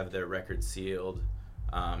option to have their records sealed,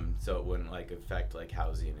 so it wouldn't like affect like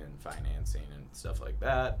housing and financing and stuff like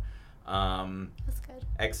that. That's good.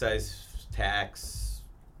 Excise tax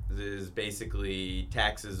is basically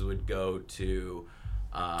taxes would go to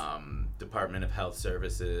Department of Health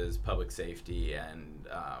Services, Public Safety, and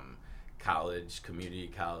community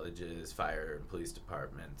colleges, fire and police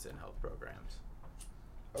departments, and health programs.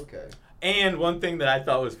 Okay. And one thing that I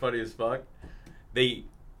thought was funny as fuck, they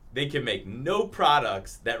can make no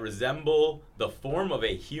products that resemble the form of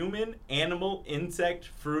a human, animal, insect,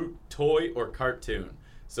 fruit, toy, or cartoon.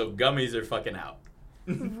 So gummies are fucking out.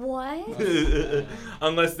 What?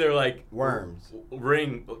 Unless they're like worms.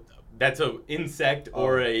 That's a insect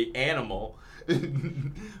or a animal.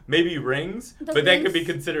 Maybe rings, The but that could rings. be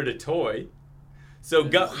considered a toy. So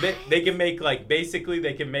they can make like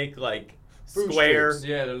Fruit square, strips.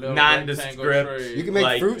 Yeah, the little nondescript. rectangle tray. You can make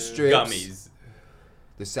like, fruit strips. Gummies.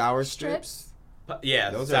 The sour strips. Yeah,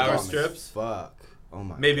 Those sour are dumb as strips. Fuck. Oh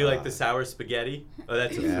my. Maybe God. like the sour spaghetti. Oh,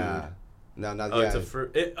 that's a Yeah. food. No, not Oh, yeah. it's a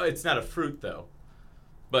fruit. It's not a fruit though.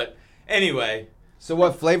 But anyway. So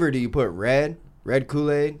what flavor do you put? Red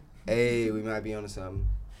Kool-Aid. Hey, we might be onto something.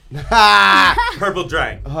 Purple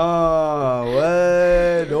drink. Oh,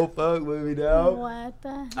 what? Don't fuck with me now. What the?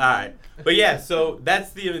 All right. But yeah, so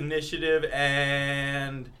that's the initiative,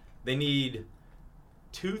 and they need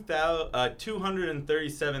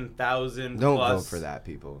 237,000 Don't plus vote for that,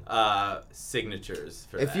 people. signatures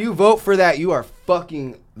for If that. you vote for that, you are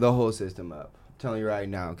fucking the whole system up. I'm telling you right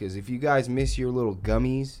now, because if you guys miss your little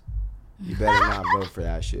gummies, you better not vote for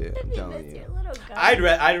that shit. I'm telling you. I'd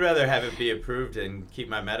rather have it be approved and keep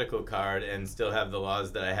my medical card and still have the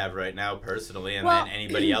laws that I have right now personally, and Well- then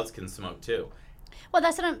anybody else can smoke too. Well,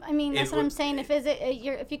 that's what I'm saying. It That's what I'm would- saying.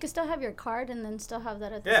 If you could still have your card and then still have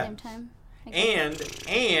that at the Yeah. same time.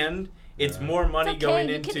 And it's more money It's okay. going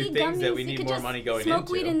You into can eat things that gummies. we You need could more just money going smoke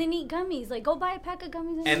into. weed and then eat gummies. Like, go buy a pack of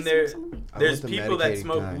gummies And smoke some weed. there's the people that medicated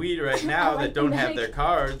smoke kind. weed right now like that don't the have their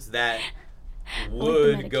cards that the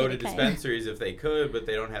would go to medicated kind. dispensaries if they could, but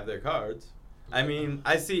they don't have their cards. I mean,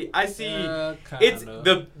 I see. It's kinda.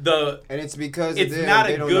 And it's because it's of them, not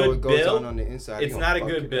they a don't know good what goes bill. on the inside. It's They not a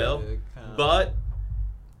gonna fuck good it bill, up. but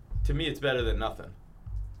to me, it's better than nothing.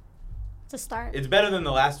 It's a start. It's better than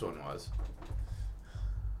the last one was.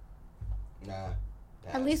 Nah.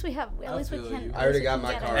 At least we have. At least we feel can. you. I already got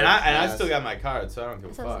my card. And I Pass. still got my card, so I don't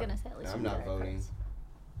give a So I was fuck. gonna say at least I'm we not get our voting. cards.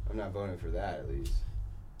 I'm not voting for that, at least.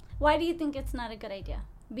 Why do you think it's not a good idea?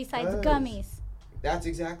 Besides 'Cause gummies. That's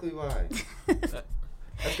exactly why.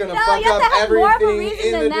 That's gonna No, fuck you have up to have more of a everything reason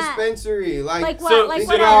in the than that. dispensary. Like what? So, Like think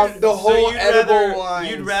what about else? the whole you'd edible rather,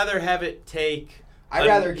 lines. You'd rather have it take. I'd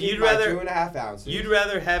rather keep you'd my rather 2.5 ounces. You'd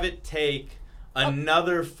rather have it take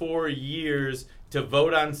another 4 years to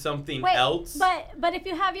vote on something Wait, else. but if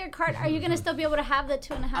you have your card, are you gonna still be able to have the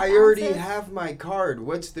 2.5 I already ounces? have my card.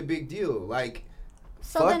 What's the big deal? Like,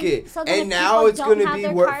 So fuck then- it. so then And if now people it's don't gonna have be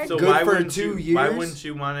their worth card- So good why for wouldn't 2 you, years. Why wouldn't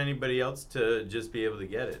you want anybody else to just be able to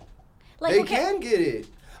get it? Like, They okay, can get it.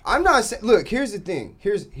 I'm not saying. Look, here's the thing.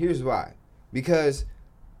 Here's why. Because,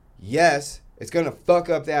 yes, it's gonna fuck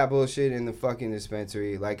up that bullshit in the fucking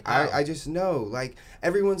dispensary. Like, I just know. Like,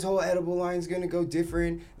 everyone's whole edible line's gonna go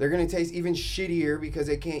different. They're gonna taste even shittier because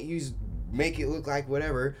they can't make it look like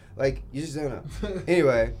whatever. Like, you just don't know.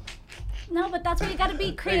 Anyway. No, but that's where you gotta be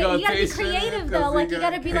gonna creative. You gotta be taste it creative 'cause though. they Like you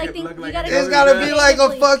gotta gotta be like, look you like gotta. it It's Really gotta good. be like a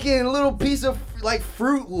creatively. fucking little piece of like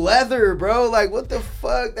fruit leather, bro. Like what the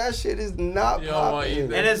fuck? That shit is not You don't want to eat popping.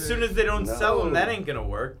 that. And as soon as they don't sell them, No. that ain't gonna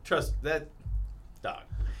work. Trust that, dog.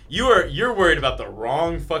 You're worried about the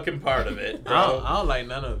wrong fucking part of it, I don't, bro. I don't like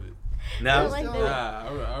none of it. No, like that.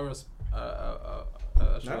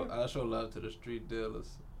 I show love to the street dealers.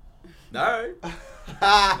 all right,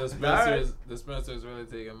 Dispensers really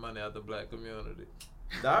taking money out the black community.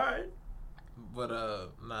 all right. But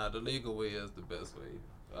the legal way is the best way.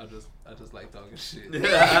 I just like talking shit.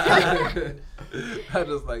 I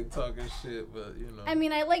just like talking shit, but you know. I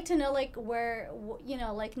mean, I like to know like where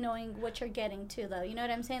like knowing what you're getting to though. You know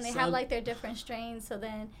what I'm saying? They have like their different strains, so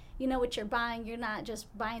then you know what you're buying. You're not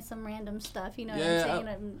just buying some random stuff. You know what I'm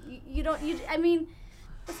saying? You don't. I mean,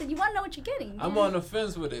 listen, you want to know what you're getting. I'm on the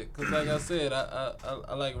fence with it, cause like I said,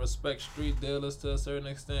 I like respect street dealers to a certain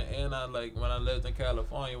extent, and I like when I lived in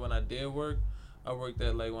California when I did work. I worked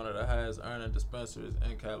at like one of the highest earning dispensaries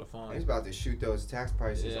in California. He's about to shoot those tax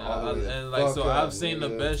prices all the way the and like fuck so up, I've seen the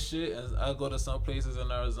nigga. best shit, and I go to some places in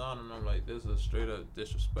Arizona, and I'm like, this is straight up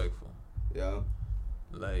disrespectful. Yeah.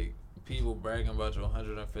 Like people bragging about your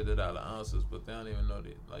 $150 ounces, but they don't even know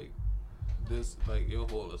that like this, like your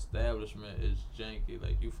whole establishment is janky.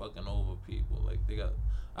 Like you fucking over people. Like they got.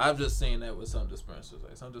 I've just seen that with some dispensers.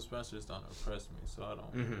 Like some dispensers don't impress me, so I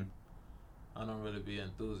don't. Mm-hmm. I don't really be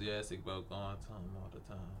enthusiastic about going to them all the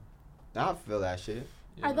time. I feel that shit.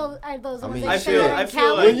 You Are know? those the I ones mean, that I you feel- said are I in feel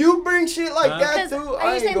Cali? like- When you bring shit like that Because through, are I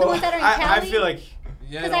you ain't saying the gonna. ones that are in I Cali? feel like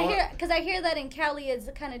Yeah, Because I hear that in Cali it's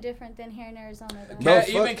kind of different than here in Arizona. Though. No, fuck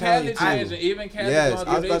even Cali Cali too. changing. Even Cali Yes, going I was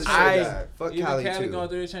through about to their say change. that. Fuck Even Cali Cali too. going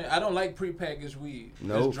through their change. I don't like prepackaged weed.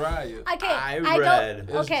 Nope. It's drier. Okay, I don't. read.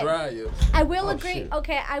 It's Okay, drier. I will Oh, agree. shit.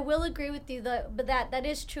 Okay, I will agree with you. But that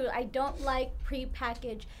is true. I don't like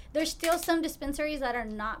prepackaged. There's still some dispensaries that are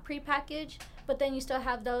not prepackaged, but then you still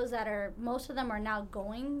have those that are. Most of them are now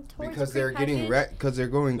going towards Because they're getting prepackaged. wrecked. Because they're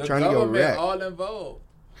going The trying to go government wreck. all involved.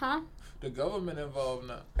 Huh? The government involved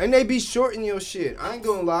now. And they be shorting your shit. I ain't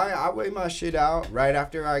gonna lie. I weigh my shit out right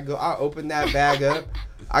after I go. I open that bag up.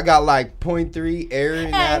 I got like 0.3 air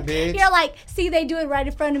in that bitch. You're like, see, they do it right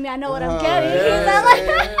in front of me. I know what I'm getting. yeah, Is that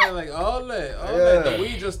like- Yeah, like all that. Yeah. The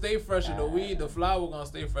weed just stay fresher. The flower gonna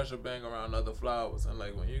stay fresher, bang around other flowers. And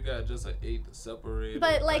like when you got just an 8 to separate.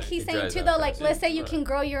 But like he's it saying dries too out though, fast. like let's say you Right. can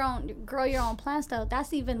grow your own plants though.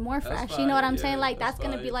 That's even more That's fresh. You know what I'm fire, saying? yeah, Like that's that's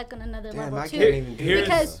gonna be fire. like on another Damn, level I too. can't even do Here's-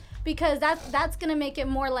 this. Because that's gonna make it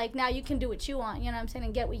more like now you can do what you want, you know what I'm saying,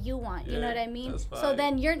 and get what you want, you know Yeah, what I mean? that's So fire.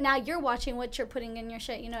 then you're watching what you're putting in your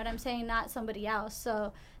shit, you know what I'm saying, not somebody else.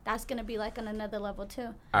 So that's gonna be like on another level too.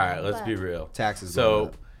 All right, let's But- be real. Taxes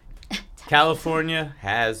going So, up. California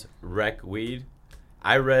has rec weed.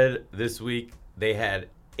 I read this week they had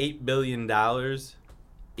 $8 billion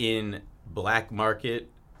in black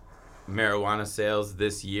market marijuana sales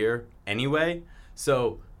this year anyway.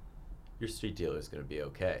 So, your street dealer is going to be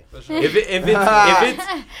okay. For sure. If it's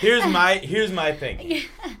here's my thing.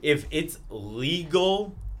 If it's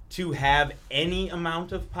legal to have any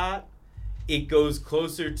amount of pot, it goes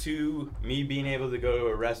closer to me being able to go to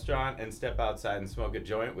a restaurant and step outside and smoke a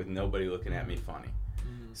joint with nobody looking at me funny.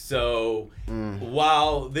 So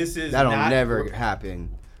while this is that'll not never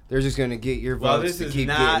happen. They're just gonna get your votes to keep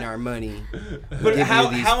getting our money. But how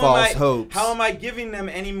hopes. How am I giving them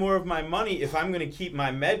any more of my money if I'm gonna keep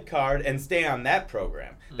my med card and stay on that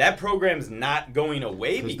program? That program's not going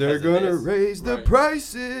away because they're gonna raise the Right.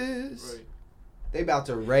 prices. Right. They about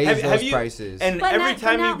to raise those prices. And But every now-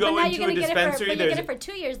 time but now- you go but now into you're a gonna get it dispensary, but you there's get it for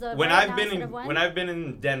 2 years though. when right? I've Now been instead in of one? when I've been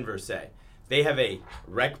in Denver, say they have a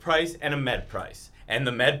rec price and a med price, and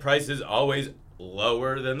the med price is always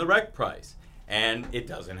lower than the rec price, and it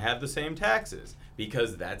doesn't have the same taxes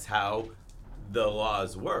because that's how the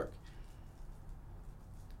laws work.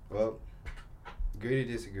 Well, agree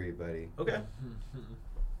to disagree, buddy. Okay.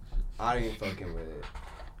 I ain't fucking with it.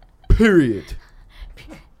 Period.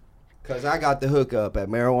 Cause I got the hookup at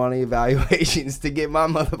marijuana evaluations to get my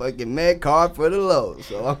motherfucking med card for the low.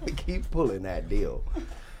 So I'm gonna keep pulling that deal.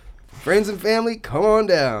 Friends and family, come on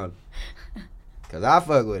down. Cause I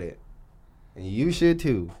fuck with it. And you should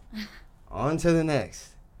too. On to the next.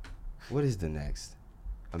 What is the next?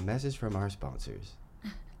 A message from our sponsors.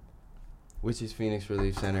 Which is Phoenix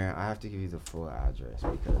Relief Center. I have to give you the full address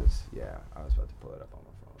because, yeah, I was about to pull it up on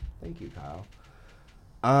my phone. Thank you, Kyle.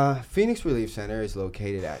 Phoenix Relief Center is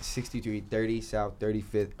located at 6330 South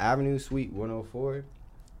 35th Avenue, Suite 104.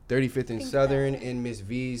 35th and Southern in Miss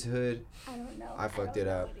V's hood. I don't know. I fucked it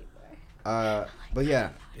up. But yeah,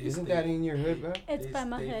 isn't that in your hood, bro? It's by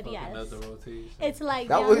my hood, yes. Rotation. It's like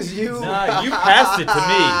That was you. Nah, you passed it to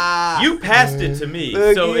me. You passed it to me.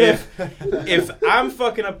 Look, So yeah. if I'm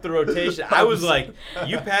fucking up the rotation, I was like,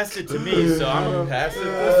 you passed it to me, so I'm gonna pass it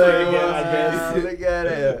this way again, I guess. Look at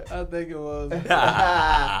it. I think it was.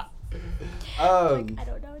 I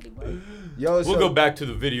don't know anymore. Yo, We'll go back to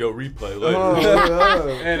the video replay later.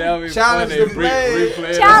 And that'll be Challenge funny. the play.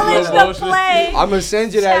 Replay Challenge slow the motion. play. I'm gonna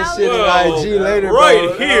send you that shit Well, on IG later, right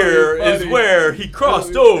bro. here That'll be is funny. where he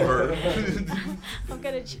crossed over. I'm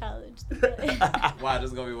gonna challenge the play. Wow, this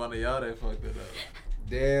is gonna be one of y'all that fucked it up.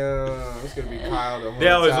 Damn, it's gonna be Kyle the whole They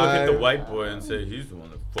always time. look at the white boy and say he's the one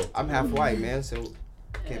that fucked. I'm half white, man, so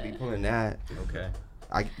can't be pulling that. Okay,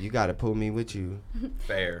 You gotta pull me with you.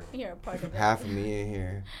 fair. You're a part of it. Half of me in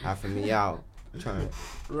here, half of me out. Trying.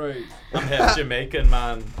 Right. I'm half Jamaican,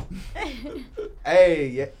 man. Hey,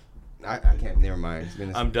 yeah. I can't. Never mind.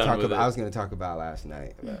 I'm done with it. I was gonna talk about last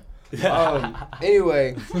night.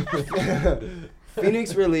 Anyway,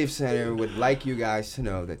 Phoenix Relief Center would like you guys to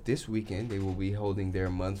know that this weekend they will be holding their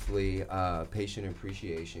monthly patient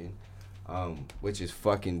appreciation, which is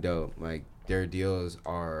fucking dope. Like their deals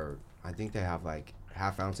are, I think they have like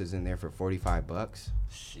half ounces in there for $45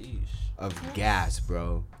 Sheesh. of gas,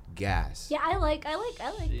 bro. Gas. Yeah, I like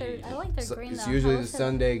their So green it's though. usually I the love it.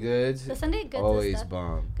 Sunday goods. The Sunday goods always stuff.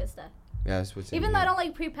 bomb. Good stuff. Yeah, that's what's in Even though I there. don't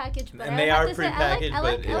like prepackaged, but And I they have are to say, I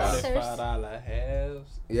like prepackaged, but theirs. $5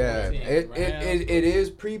 halves. Yeah, 14 it grams.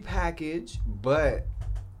 is prepackaged, but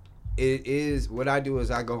it is what I do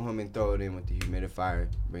is I go home and throw it in with the humidifier,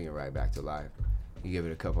 bring it right back to life. You give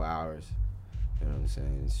it a couple hours. You know what I'm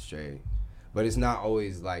saying? It's straight. But it's not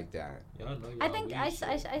always like that. Y'all know y'all I think weed I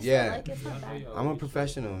shit. still Yeah. like it. It's not bad. I'm a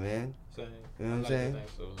professional, man. Same. You know what I'm I like saying? to think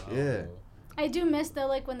so. Yeah. I do miss though,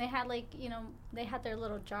 like when they had they had their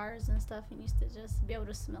little jars and stuff, and you used to just be able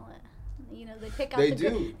to smell it. You know, they pick out. They the do.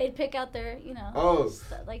 Good, they'd pick out their,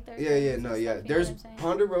 like their. Yeah, goods no, and yeah. stuff, you know There's what I'm saying?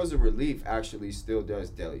 Ponderosa Relief actually still does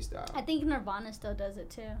deli style. I think Nirvana still does it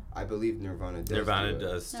too. I believe Nirvana does. Nirvana do it.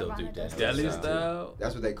 does still do Nirvana does deli Deli style. style.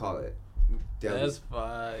 That's what they call it. Deli. That's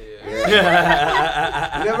fire.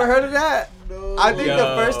 Yeah. You never heard of that? No. I think the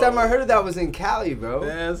Yo. first time I heard of that was in Cali, bro.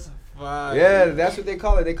 That's fire. Yeah, that's what they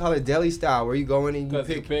call it. They call it deli style, where you go in and you Because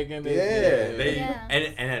you're pick. picking it. Yeah. They Yeah.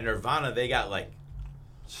 and at Nirvana they got like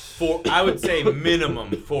I would say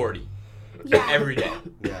minimum 40 Yeah. every day.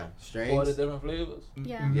 Yeah, All strains. the different flavors.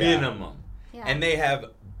 Yeah. Minimum. Yeah. And they have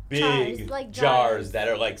big Jars, like jars jars. that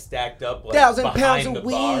are like stacked up like 1,000 pounds behind of the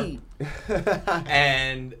bar. weed.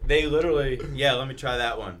 And they literally, let me try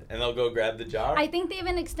that one. And they'll go grab the jar. I think they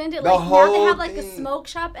even extended The like now they whole have like a thing. smoke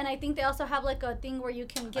shop, and I think they also have like a thing where you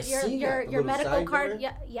can get I your seen your, that, the your little medical side card. door.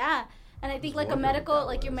 Yeah, yeah. And I think like a wondering what medical, that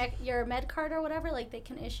like was. your med card or whatever, like they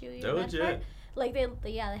can issue you. They're med legit. card. Like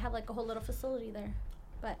they have like a whole little facility there.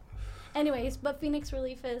 But anyways, but Phoenix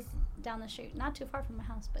Relief is down the street, not too far from my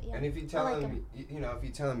house. But yeah. And if you I telling like me, if you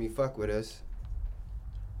telling me fuck with us,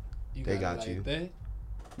 They got like you. They?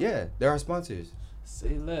 yeah, they're our sponsors.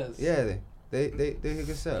 Say less. Yeah, they hook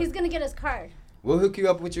us up. He's gonna get his card. We'll hook you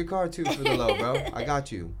up with your car too for the low, bro. I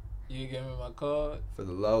got you You give me my card. for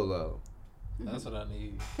the low. That's what I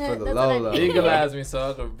need. For the That's what I Lolo. need. Legalize me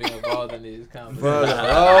so I can be involved in these For conversations. the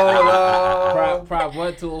Lolo. Prop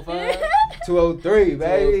what, 205? 203,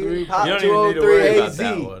 baby. 203. Pop You don't even need to worry 203 about AZ.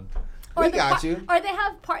 that one. We the got you. Or they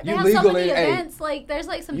have they You have so legal many in- hey, events. Like there's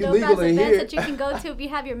like some you dope ass legal in events here. that you can go to if you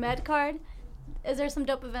have your med card. Is there some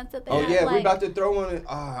dope events that they Oh have? yeah, like, we about to throw one. In.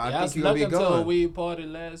 Oh, I Yeah, I think you gonna be snuck into a going. weed party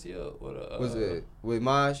last year with a Was it with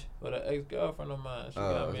Maj? with an ex-girlfriend of mine. She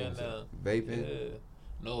got me in there. Vaping. Yeah.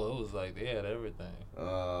 No, it was like they had everything.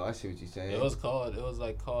 I see what you're saying. It was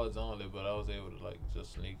like cards only, but I was able to like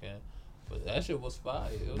just sneak in. But that shit was fire.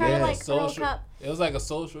 It was Probably like like a social. Girl Cup. It was like a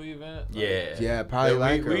social event. Yeah. Yeah, probably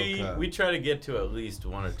like Girl we Cup. we try to get to at least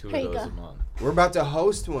one or two Here of you those go. a month. We're about to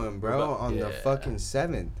host one, bro, We're about- on the yeah. fucking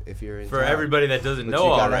 7th. If you're in For town. everybody that doesn't But know you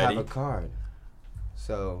gotta already, have a card.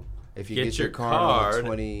 So if you Get get your your card on card. the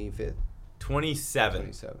 25th, 27.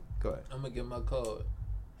 27th. Go ahead. I'm gonna get my card.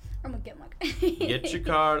 I'm gonna get my. Get your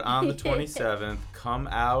card on the 27th. Come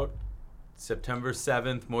out September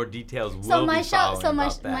 7th. More details will So my be show, following so my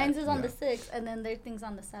about that. mine's is on Yeah. the 6th, and then their thing's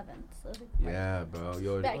on the 7th. So Yeah, bro.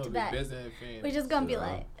 You're, Back to back. Busy in Phoenix, we're just gonna be so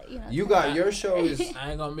like, you know. you got your show is. I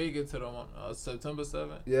ain't gonna make it to the one September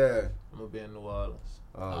 7th. Yeah. I'm gonna be in New Orleans.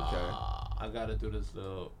 Oh, okay. I gotta do this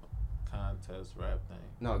little contest rap thing.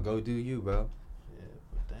 No, go do you, bro. Yeah,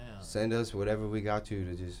 but damn. Send us whatever we got you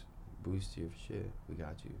to just boost your shit. We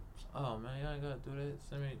got you. Oh man, y'all ain't gotta do that.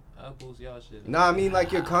 Send me. I'll boost y'all shit. No, I mean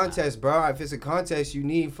like your contest, bro. If it's a contest, you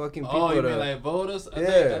need fucking people Oh, you to. mean like voters? I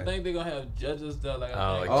Yeah. think they're gonna have judges that like. Oh,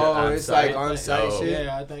 I think, like Oh, on it's site? like on site Oh. shit.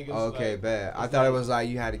 Yeah, I think it's Okay, like, bad. I it's thought it like- was like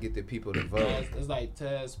you had to get the people to vote. It's like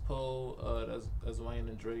Taz Poe, that's Wayne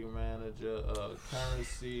and Drake manager.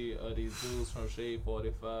 Currency, these dudes from Shade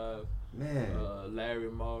 45. Man, Larry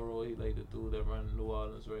Morrow, he like the dude that run New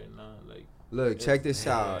Orleans right now. Like, look, check it's- this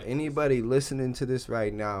out. Anybody listening to this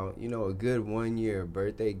right now, you know, a good 1 year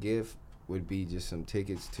birthday gift would be just some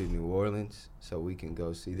tickets to New Orleans so we can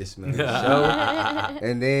go see this man's show.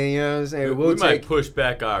 And then, you know what I'm saying? we might push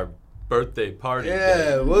back our birthday party.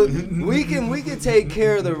 Yeah, day. well, we can take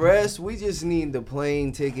care of the rest. We just need the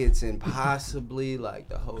plane tickets and possibly like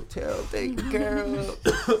the hotel taken care of.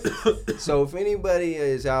 So if anybody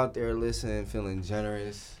is out there listening, feeling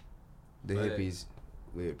generous, the Right. hippies,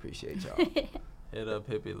 we appreciate y'all. hit up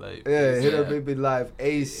Hippy Life. Yeah, hit up Hippy Life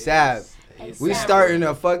ASAP. We starting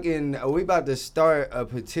we about to start a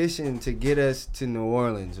petition to get us to New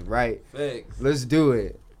Orleans, right? Facts. Let's do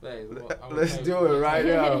it. Facts. Let's do it right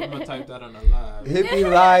now. I'm gonna type that on the live.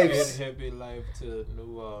 Hippie Lives. Hippy Life to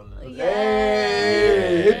New Orleans.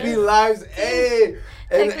 Hey, Yes. Hippie Lives, hey,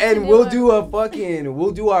 Take us to and New we'll do a fucking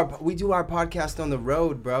we do our podcast on the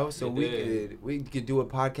road, bro. So We we could do a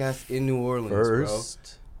podcast in New Orleans, First.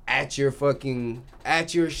 bro.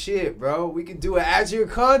 At your shit, bro. We could do it at your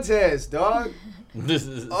contest, dog. This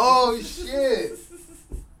is. Oh shit.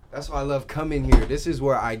 That's why I love coming here. This is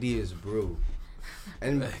where ideas brew.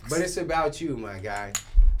 But it's about you, my guy.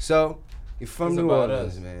 So you're from It's New about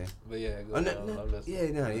Orleans, us. man. But yeah, go Oh, on, no, I'm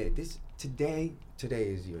listening. yeah. Today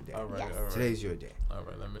is your day. All right, Yes. all right. Today's your day. All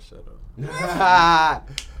right, let me shut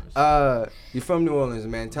up. You're from New Orleans,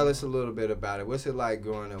 man. Tell us a little bit about it. What's it like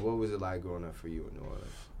growing up? What was it like growing up for you in New Orleans?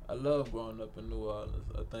 I love growing up in New Orleans.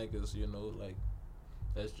 I think it's, like,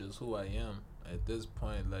 that's just who I am. At this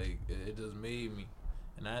point, like, it just made me.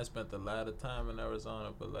 And I spent a lot of time in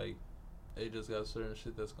Arizona, but, like, they just got certain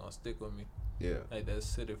shit that's gonna stick with me. Yeah. Like, that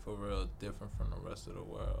city for real different from the rest of the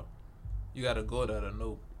world. You gotta go there to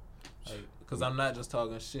know. Like, cause I'm not just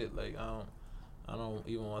talking shit. Like, I don't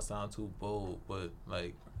even want to sound too bold, but,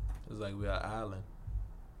 like, it's like we are island.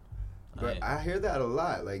 But I hear that a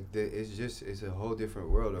lot. Like, it's a whole different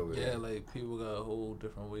world over there. Yeah, like, people got a whole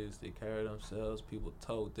different ways they carry themselves. People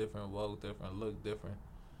talk different, walk different, look different.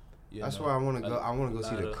 That's why I want to go. I want to go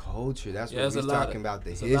see the culture. That's what we're talking about.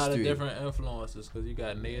 The history. A lot of different influences because you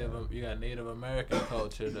got Native American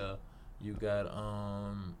culture there. You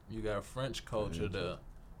got French culture there.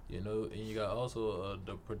 And you got also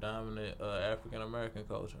the predominant African American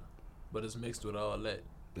culture, but it's mixed with all that.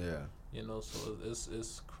 Yeah. So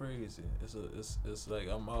it's crazy. It's like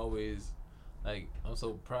I'm always. Like, I'm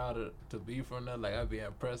so proud to be from there. Like, I be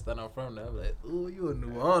impressed that I'm from there. I'm like, ooh, you a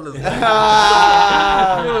New Orleans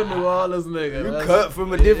nigga. You a New Orleans nigga. You cut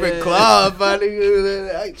from a different club, my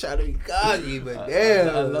nigga. I ain't trying to be cocky, but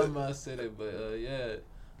damn. I love my city, but, yeah.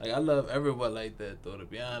 Like, I love everyone like that, though, to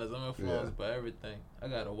be honest. I'm influenced by everything. I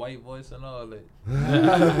got a white voice and all that.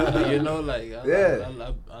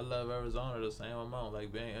 I love Arizona the same amount.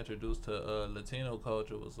 Like, being introduced to Latino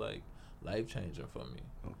culture was, like, life-changing for me.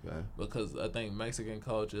 Okay. Because I think Mexican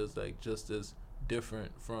culture is, like, just as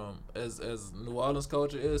different from, as New Orleans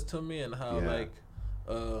culture is to me, and how, like,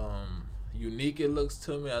 unique it looks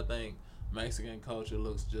to me, I think Mexican culture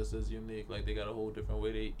looks just as unique. Like, they got a whole different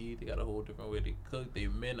way they eat. They got a whole different way they cook. They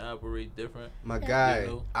men operate different. My guy, you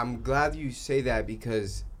know? I'm glad you say that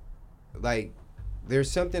because, like, there's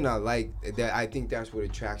something I like that I think that's what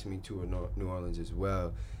attracts me to New Orleans as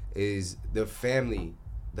well, is the family,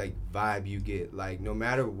 like, vibe you get. Like, no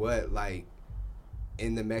matter what, like,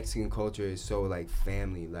 in the Mexican culture is so, like,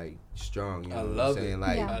 family, like, strong. You know what I'm saying?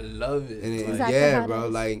 Like, I love it. And exactly yeah, bro.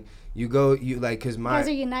 Like, you like, cause you guys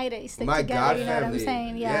are united. You stick my together. God You know family, what I'm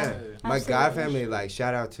saying? Yeah. My God family, like,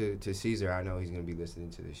 shout out to Caesar. I know he's gonna be listening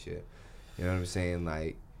to this shit. You know what I'm saying?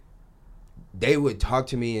 Like, they would talk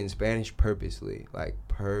to me in Spanish purposely. And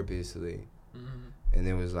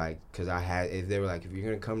it was like, cause if they were like, if you're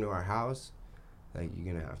gonna come to our house, like,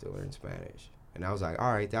 you're gonna have to learn Spanish. And I was like,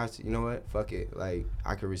 all right, you know what? Fuck it. Like,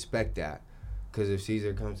 I could respect that. Because if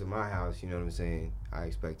Caesar comes to my house, you know what I'm saying, I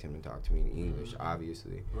expect him to talk to me in English,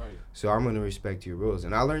 obviously. Right. So I'm going to respect your rules.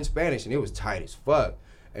 And I learned Spanish, and it was tight as fuck.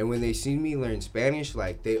 And when they see me learn Spanish,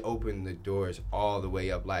 like, they open the doors all the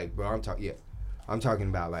way up. Like, bro, I'm talking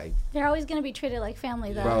about, like... They're always going to be treated like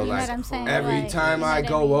family, though. Bro, you know like, what I'm saying? Every time I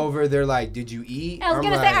go over, they're like, did you eat? I was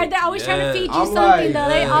going to say, they're always trying to feed you I'm something, like, though.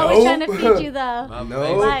 They're always trying to feed you, though.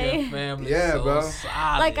 No. Like, yeah, so bro.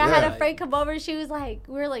 solid. Like, I had a friend come over, she was like,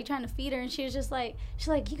 we were, like, trying to feed her, and she was just like,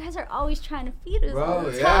 you guys are always trying to feed us all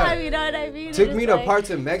the time, you know what I mean? Took me to parts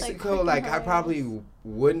of Mexico, like, I probably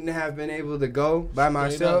wouldn't have been able to go by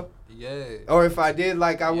myself. Yeah. Or if I did,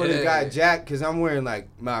 like, I would have got jacked, because I'm wearing, like,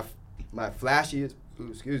 my flashiest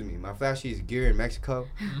gear in Mexico.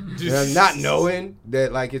 Not knowing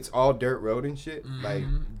that, like, it's all dirt road and shit. Like,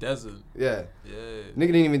 desert. Yeah. Nigga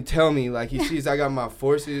didn't even tell me. Like, he sees I got my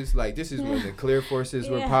forces. Like, this is when the clear forces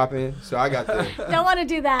were popping. So I got the... Don't want to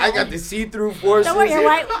do that. I got the see-through forces. Don't wear your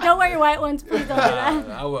white ones. Please don't do that.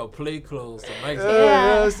 I wear play clothes to Mexico. You know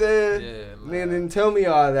what I'm saying? Nigga didn't tell me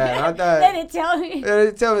all that. I thought... They didn't tell me. They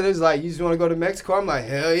didn't tell me. They was like, you just want to go to Mexico? I'm like,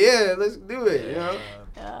 hell yeah, let's do it, you know?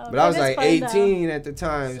 But I was like 18 at the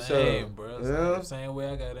time, Same way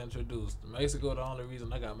I got introduced. Mexico, the only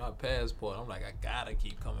reason I got my passport, I'm like, I gotta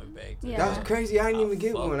keep coming back. That was crazy. I didn't even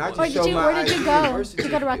get one. I just where did you go? Did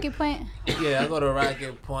you go to Rocky Point? Yeah, I go to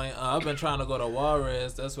Rocky Point. I've been trying to go to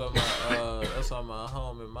Juarez. That's where my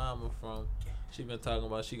home and mama from. She been talking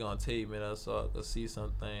about she gonna take me there so I could see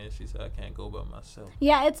something. She said I can't go by myself.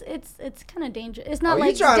 Yeah, it's kind of dangerous. It's not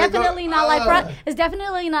like definitely not like it's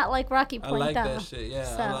definitely not like Rocky Point. I like though. that shit. Yeah,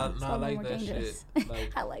 So, I like that dangerous. shit.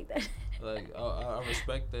 Like, I like that. Like I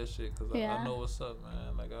respect that shit because I know what's up,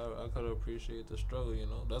 man. Like I could appreciate the struggle, you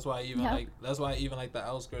know. That's why I even like the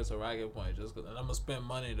outskirts of Rocket Point. Just cause, and I'm gonna spend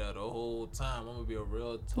money there the whole time. I'm gonna be a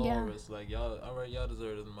real tourist. Like y'all, alright, y'all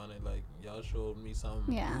deserve this money. Like y'all showed me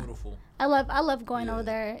something beautiful. I love going over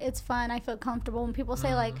there. It's fun. I feel comfortable. When people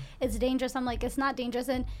say like it's dangerous, I'm like it's not dangerous.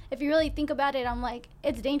 And if you really think about it, I'm like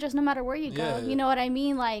it's dangerous no matter where you go. You know what I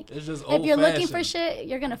mean? Like it's just if you're looking for shit,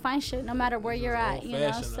 you're gonna find shit no matter where you're at. You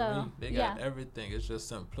know, so they got everything. It's just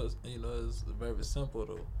simple. You know, it's very simple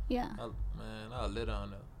though. Yeah. I'll live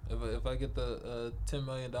down there. If I get the $10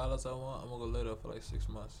 million I want, I'm gonna go live there for like 6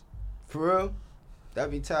 months. For real?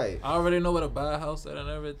 That'd be tight. I already know where to buy a house at and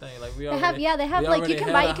everything. Like they have like you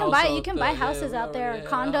can buy houses out there, or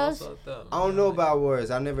condos. I don't know about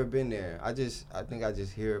Juarez. I've never been there. I think I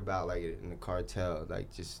just hear about like it in the cartel,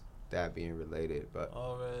 like just that being related. But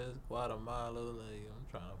Juarez, Guatemala, like I'm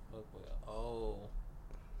trying to fuck with.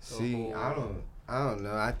 See, I don't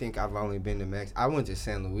know. I think I've only been to Mexico. I went to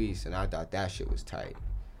San Luis and I thought that shit was tight.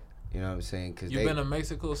 You know what I'm saying? Cause you been to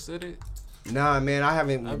Mexico City? Nah, man, I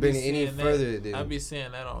haven't been any further than. I be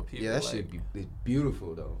seeing that on people. Yeah, that shit it's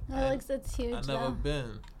beautiful though. It's huge. I've never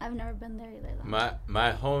been. I've never been there either.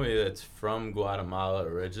 My homie that's from Guatemala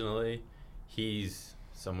originally, he's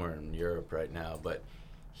somewhere in Europe right now, but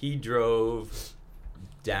he drove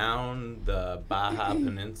down the Baja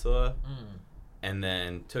Peninsula. And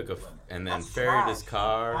then ferried his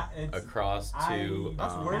car across to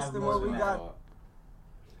that's worse than what we got.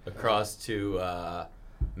 Across to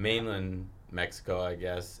mainland Mexico, I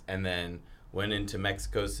guess, and then went into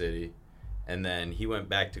Mexico City, and then he went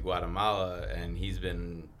back to Guatemala, and he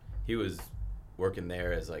was working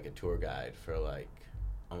there as like a tour guide for like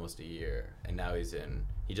almost a year, and now he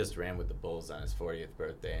just ran with the Bulls on his 40th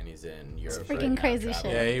birthday, and he's in Europe. It's freaking crazy shit.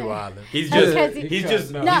 Yeah, he wildin'. He's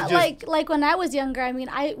just like when I was younger. I mean,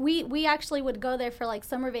 we actually would go there for like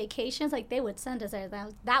summer vacations. Like they would send us there.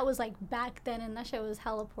 That was like back then, and that shit was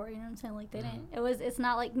hella poor. You know what I'm saying? Like they didn't. It's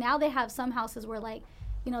not like now they have some houses where like,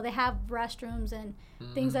 you know, they have restrooms and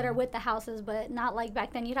things that are with the houses, but not like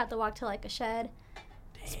back then. You'd have to walk to like a shed.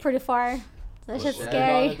 Damn. It's pretty far. That shit's What,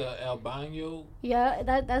 scary. The albino? Yeah,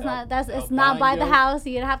 it's not by the house.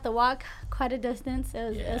 You'd have to walk quite a distance.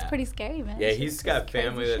 It was pretty scary, man. Yeah, he's got crazy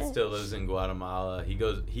family that shit. still lives in Guatemala.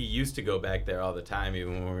 He used to go back there all the time,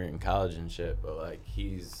 even when we were in college and shit. But like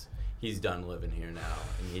he's done living here now,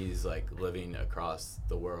 and he's like living across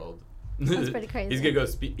the world. That's pretty crazy.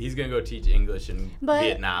 He's gonna go teach English in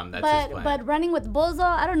Vietnam. That's his plan. But running with Bozo,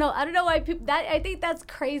 I don't know why people. I think that's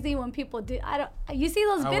crazy when people do. You see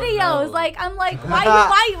those videos? Like I'm like,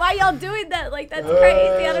 why y'all doing that? Like that's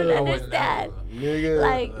crazy. I don't understand. Nigga,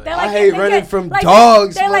 like I hate running from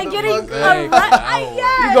dogs. They're like getting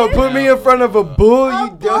you gonna put me in front of a bull?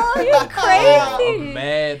 You dog? You crazy? A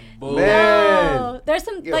mad bull. Man, no. There's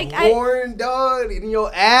some your like horn dog in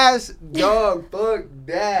your ass, dog. Fuck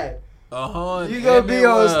that. You gonna be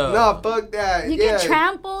on? Nah, fuck that. You get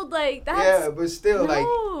trampled like that. Yeah, but still, like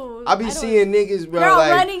I be seeing niggas, bro. They're all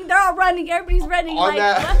like, running. They're all running. Everybody's running. On like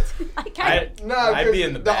that, what? I'd be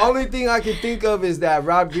in the back. The only thing I can think of is that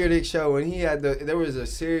Rob Dyrdek show when he had there was a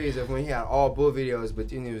series of when he had all bull videos, but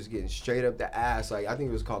then he was getting straight up the ass. Like I think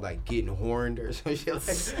it was called like getting horned or some shit like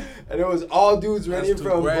that. And it was all dudes running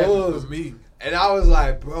from bulls. And I was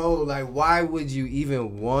like, bro, like why would you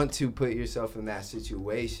even want to put yourself in that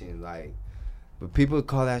situation? Like, but people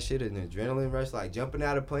call that shit an adrenaline rush, like jumping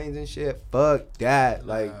out of planes and shit. Fuck that.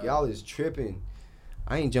 Like y'all is tripping.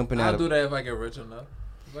 I ain't jumping out I'll of. do that if I get rich enough.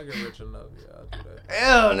 If I get rich enough, yeah, I'll do that.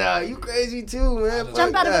 Hell no, you crazy too, man.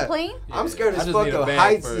 Jump out of a plane? Yeah. I'm scared as I just fuck need a of bag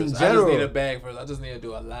heights first. in general. I just need a bag first. I just need to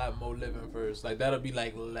do a lot more living first. Like that'll be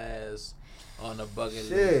like last on the bucket Shit.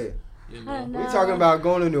 list. You know? We talking about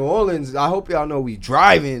going to New Orleans. I hope y'all know we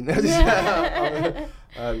driving.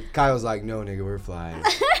 Kyle's like, no, nigga, we're flying.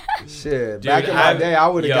 Shit, Dude, back in my day, I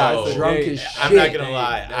would have got drunk as shit. I'm not gonna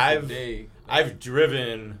lie. I've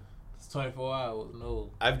driven. It's 24 hours. No.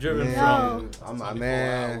 I've driven from.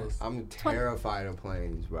 Hours. I'm terrified of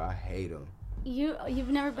planes, bro. I hate them. You've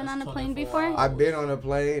never been on a plane before? I've been on a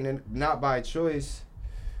plane and not by choice.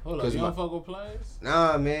 Hold on, you don't fuck with planes?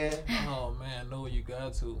 Nah, man. Oh man, no, you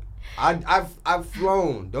got to. I've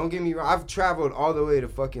flown. Don't get me wrong. I've traveled all the way to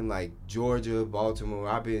fucking like Georgia, Baltimore.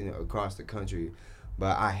 I've been across the country,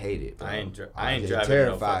 but I hate it. Bro. I ain't driving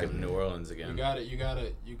no fucking New Orleans again.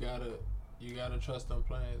 You gotta trust them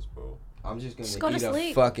planes, bro. I'm just gonna go eat to a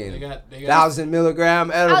sleep. fucking they got 1,000 milligram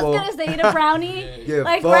edible. I was gonna say eat a brownie, Get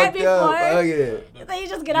like fucked right before. up. Okay. Then you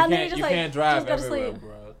just get on there, you just you like can't drive just go to everywhere, sleep.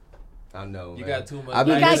 bro. I know, You man. got too much. I've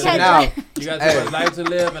been You missing can't out. You got too much life to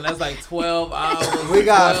live, and that's like 12 hours. We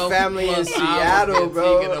got family in Seattle,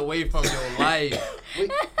 bro. Taken away from your life.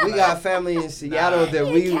 We got family in Seattle that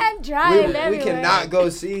You we can't drive we everywhere. cannot go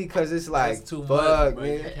see because it's like That's too fuck, much,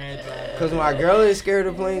 man. You man. can't drive. Because my girl is scared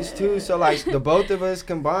of planes too, so like the both of us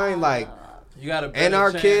combined, like You got a better and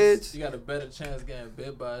our chance, kids. You got a better chance getting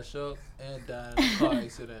bit by a shark and dying in a car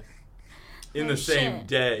accident. In the same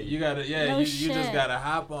day. You gotta, No you shit. just gotta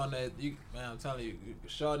hop on that. Man, I'm telling you,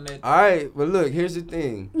 shorten that. All right, but look, here's the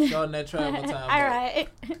thing. Shorten that travel time. All right.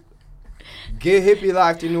 Get Hippy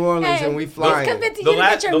life to New Orleans Hey, and we he's flying. convincing you to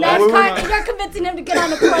get your last- med card, and you're convincing him to get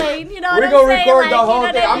on a plane. You know what We're I'm gonna saying? record Like, the whole you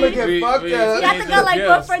know thing. what I I'm gonna mean? get fucked You up. have to go like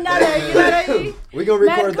one for another. You know what I mean? We're gonna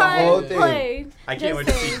record the whole thing. Plane. I can't wait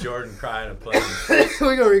to see Jordan cry in a plane.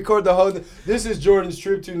 We're gonna record the whole thing. This is Jordan's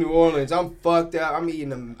trip to New Orleans. I'm fucked up. I'm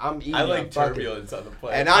eating. I like a fucking- turbulence on the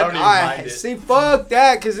plane. And I don't even mind it. see, fuck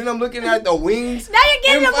that, cause then I'm looking at the wings. Now you're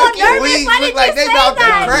getting Them a little fucking nervous. wings Why look did like you they say about to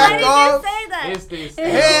that? crack Why off. did you say that? It's this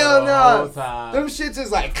Hell the whole no. time. Them shits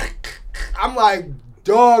is like, I'm like,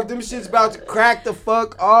 dog, them shit's about to crack the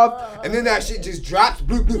fuck off. And then that shit just drops,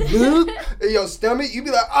 bloop, bloop, bloop, in your stomach. You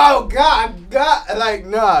be like, oh, God. Like,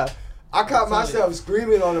 nah. I caught myself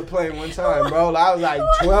screaming on a plane one time, bro. I was like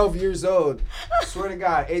 12 years old. Swear to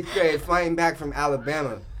God, 8th grade, flying back from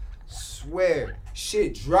Alabama. Swear.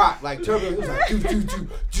 Shit dropped. Like, turbulence. It was like,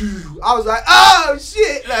 doo. I was like, oh,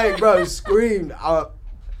 shit. Like, bro, screamed.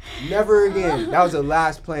 Never again. That was the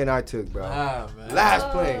last plane I took, bro. Ah, man. Last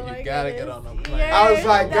plane. You gotta get on the plane. I was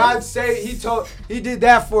like, God say he did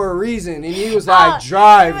that for a reason, and he was like,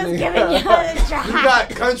 drive, he was nigga. giving you a drive. You got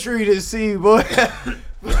country to see, boy.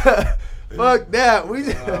 Fuck that.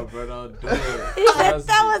 Oh, bro, don't do it. He said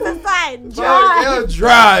that was a sign. Fuck, Drive. yeah,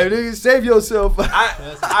 drive, nigga. Save yourself.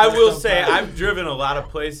 I will say I've driven a lot of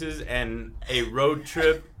places, and a road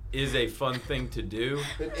trip is a fun thing to do.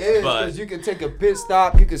 It is, but because you can take a pit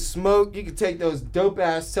stop, you can smoke, you can take those dope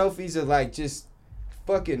ass selfies of like just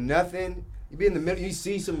fucking nothing. You be in the middle, you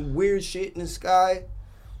see some weird shit in the sky.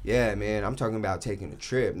 Yeah, man, I'm talking about taking a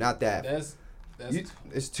trip, not that.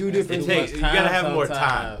 It's two different. You gotta have more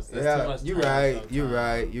time. Yeah, you're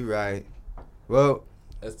right. Well,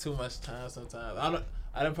 that's too much time sometimes.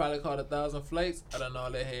 I done probably caught 1,000 flights. I done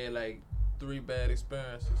only had like 3 bad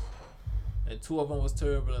experiences. And 2 of them was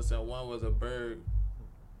turbulence and 1 was a bird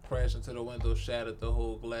crashed into the window, shattered the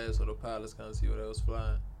whole glass so the pilots couldn't see where they was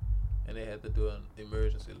flying. And they had to do an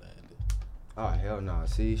emergency landing. Oh, hell no.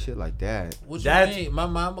 See, shit like that. What you mean? My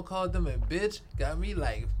mama called them a bitch, got me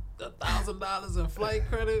like $1,000 in flight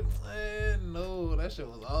credit. Man, no, that shit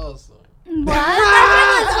was awesome. What?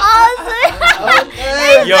 That was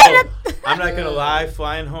awesome. Yo, I'm not gonna lie.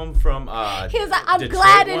 Flying home from he was like, I'm Detroit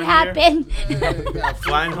glad it happened.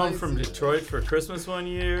 Flying home from Detroit for Christmas one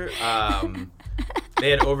year,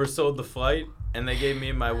 they had oversold the flight, and they gave me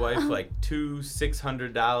and my wife like 2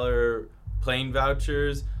 $600 plane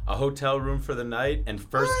vouchers, a hotel room for the night, and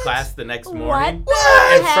first class the next morning.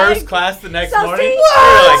 And first class the next morning.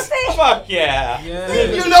 See, Like, fuck yeah.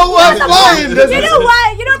 You know what? Flying doesn't. You know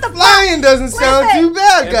what? You know what the flying doesn't sound too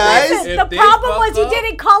bad, guys. Listen, the problem was you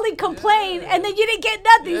didn't call and complain, and then you didn't get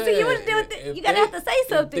nothing. So you would do it. You gotta have to say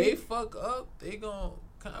something. If they fuck up, they gonna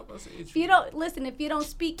compensate you. If you don't listen, if you don't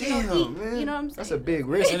speak, you don't eat. Man. You know what I'm saying? That's a big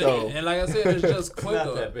risk, though. And like I said, it's just quicker.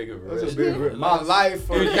 Not that big of a risk. That's a big risk. My life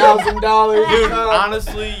for $1,000. Dude,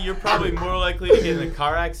 honestly, you're probably more likely to get in a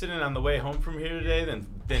car accident on the way home from here today than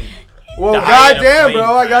well, die in a goddamn, plane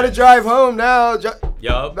bro, I gotta drive home now.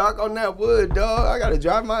 Yup. Knock on that wood, dog. I gotta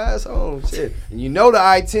drive my ass home. Shit. And you know the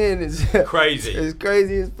I-10 is crazy. It's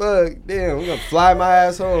crazy as fuck. Damn, I'm gonna fly my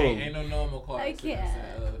ass home. Ain't no normal car. I can't.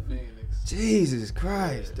 Jesus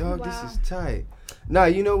Christ, dog, Wow. this is tight. Nah,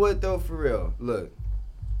 you know what though, for real. Look,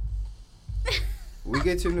 we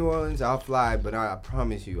get to New Orleans, I'll fly, but I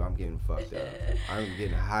promise you, I'm getting fucked up. I'm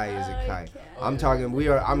getting high as a kite. I'm talking.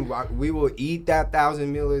 We will eat that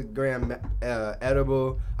 1,000 milligram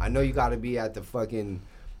edible. I know you got to be at the fucking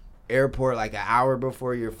airport like an hour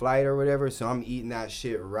before your flight or whatever. So I'm eating that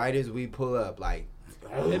shit right as we pull up. Like,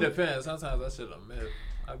 it depends. Sometimes that shit a myth.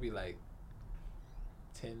 I'd be like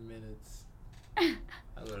 10 minutes.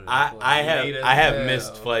 I have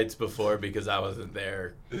missed flights before because I wasn't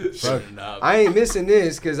there soon enough. I ain't missing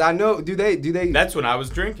this because I know. Do they? That's when I was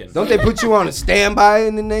drinking. Don't they put you on a standby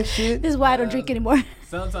and the next shit? This is why I don't drink anymore.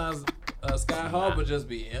 Sometimes Sky Harbor just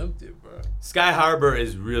be empty, bro. Sky Harbor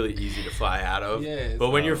is really easy to fly out of. Yeah,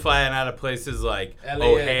 but when you're flying out of places like LAX.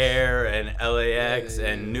 O'Hare and LAX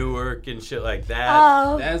and Newark and shit like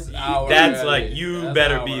that, that's like you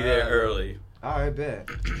better be there early. All right, bet.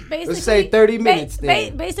 Basically, let's say 30 minutes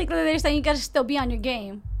then. Basically, they're saying you gotta still be on your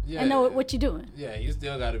game and know what you're doing. Yeah, you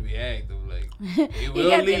still gotta be active. Like, you will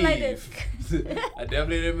can't leave. be like this. I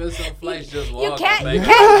definitely didn't miss some flights just walking. You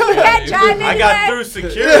can't drive anywhere. I got through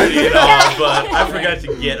security and all, but I forgot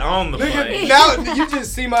to get on the plane. Now you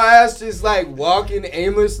just see my ass just like walking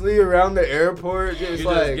aimlessly around the airport, just you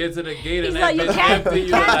like just get to the gate and like, that you can't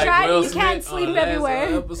like drive, Will you Smith can't on sleep the last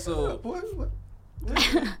everywhere. Episode. What?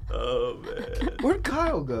 Oh man, Where'd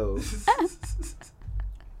Kyle go?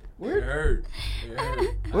 It hurt.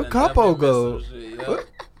 Where'd Kapo go? What?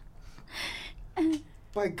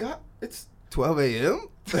 My God, it's 12 a.m.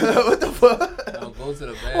 What the fuck? I'll go to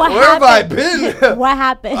the bathroom. Where have I been? What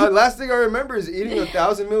happened? Last thing I remember is eating a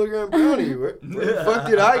 1,000 milligram brownie. Where the fuck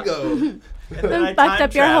did I go? You fucked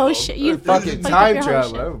up your whole shit. You fucking time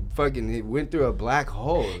travel. I fucking went through a black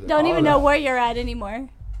hole. Don't even know where you're at anymore.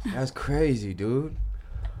 That's crazy, dude.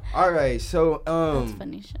 All right, so That's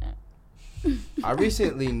funny shit. I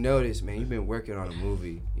recently noticed, man, you've been working on a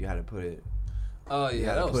movie. You had to put it. Oh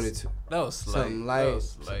yeah, that was something light. That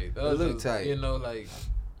was light. That was look just, tight. You know, like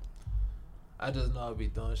I just know I be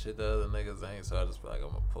doing shit the other niggas ain't, so I just feel like I'm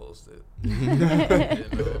gonna post it. You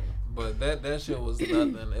know? But that shit was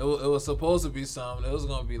nothing. It was supposed to be something. It was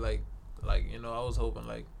gonna be like you know, I was hoping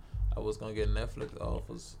like I was gonna get Netflix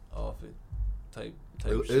offers off it. Type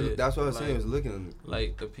shit. That's what I was saying. It was looking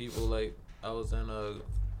like the people. Like I was in a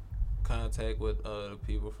contact with the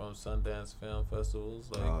people from Sundance Film Festivals.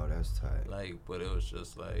 Like, oh, that's tight. Like, but it was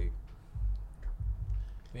just like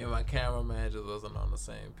me and my cameraman just wasn't on the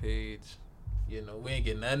same page. You know, we ain't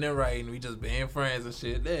getting nothing in writing. We just being friends and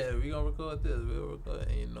shit. Yeah, we gonna record this. We'll record.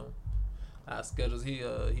 And, you know, our schedules. He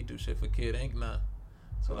do shit for Kid Ink now.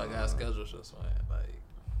 So like our schedules just went like.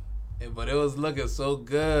 But it was looking so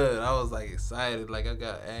good. I was like excited. Like I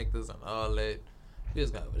got actors and all that. We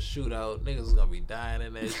just gonna have a shootout. Niggas was gonna be dying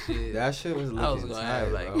in that shit. That shit was looking I was gonna tight,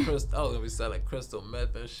 have like bro. I was gonna be selling crystal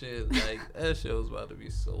meth and shit. Like that shit was about to be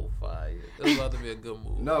so fire. It was about to be a good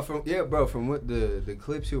movie. No, from what the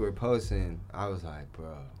clips you were posting, I was like,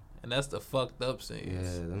 bro. And that's the fucked up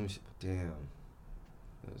scenes. Yeah, damn.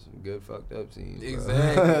 There's some good fucked up scenes.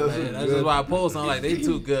 Exactly. Man. That's just why I post. I'm like, they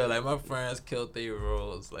too good. Like my friends killed their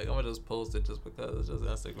roles. Like I'm gonna just post it just because it's just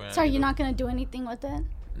Instagram. So are you not gonna do anything with it?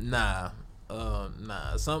 Nah.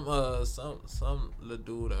 Nah. Some little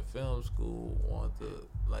dude in film school want to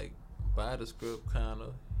like buy the script kinda.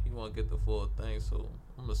 He want to get the full thing, so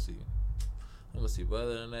I'm gonna see. But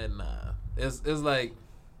other than that, nah. It's like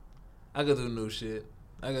I could do new shit.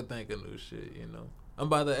 I could think of new shit, you know. I'm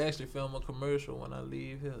about to actually film a commercial when I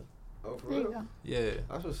leave here. Oh, for There you real? go. Yeah.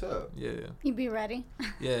 That's what's up. Yeah. You be ready.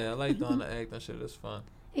 Yeah, I like doing the acting shit. It's fun.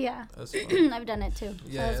 Yeah. That's fun. I've done it too.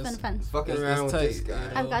 Yeah, So it's been fun. Fucking It's around with tight, this guy.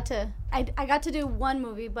 you know? I've got to. I got to do one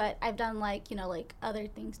movie, but I've done like like other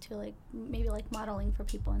things too, like maybe like modeling for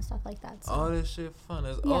people and stuff like that. So. All this shit fun.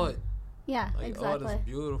 It's Yeah. art. Yeah, Like exactly. art is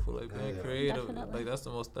beautiful. Like being Yeah. creative. Definitely. Like that's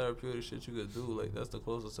the most therapeutic shit you could do. Like that's the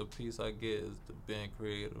closest to peace I get is to being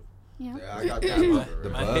creative. Yeah. Yeah, I got that. The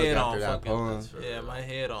My bug head after on that fucking. poem. Yeah, my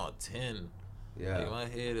head on 10. Yeah. Like my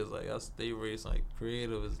head is like I stay racing. Like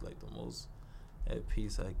creative is like the most at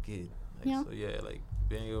peace I get. Like, Yeah. So yeah, like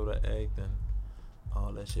being able to act and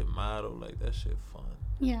all that shit model, like that shit fun.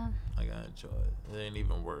 Yeah. Like I enjoy it. It ain't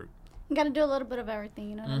even work. You got to do a little bit of everything,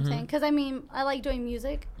 you know what I'm Mhm. saying? Because, I mean, I like doing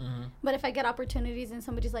music, Mm-hmm. but if I get opportunities and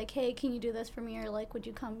somebody's like, hey, can you do this for me? Or, like, would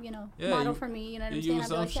you come, Yeah, model you- for me? You know what I'm You saying?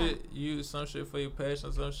 use I'd be some like, shit. You use some shit for your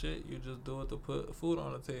passion. Some shit you just do it to put food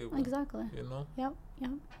on the table. yeah. Exactly. You know. Yep.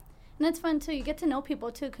 And it's fun, too. You get to know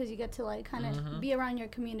people, too, because you get to, like, kind of Mhm. be around your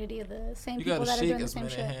community of the same You people gotta that are shake doing the as same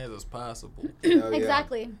many shit. hands as possible. Hell yeah.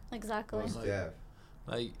 Exactly. Most def.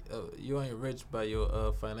 Like you ain't rich by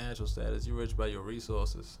your financial status. You rich by your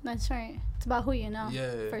resources. That's right. It's about who you know.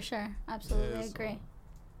 Yeah. For sure. Absolutely. I Yeah, so- agree.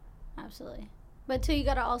 Absolutely. But, too, you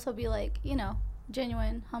got to also be, like,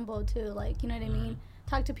 genuine, humble, too. Like, you know what I mean?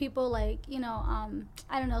 Talk to people like,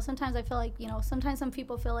 I don't know. Sometimes I feel like, sometimes some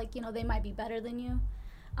people feel like, they might be better than you.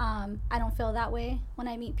 I don't feel that way when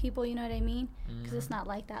I meet people, you know what I mean? Because it's not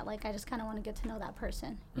like that. Like, I just kind of want to get to know that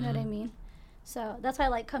person. You know what I mean? So that's why I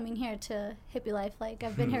like coming here to Hippie Life. Like,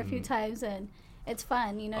 I've been here a few times, and it's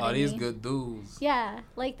fun, you know what I mean? These good dudes. Yeah.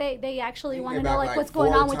 Like, they actually You want to came know, back like, what's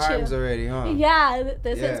going on with you. 4 times already, huh? Yeah.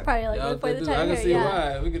 This is Yeah. probably, like, Y'all before the good time dudes. I here. can see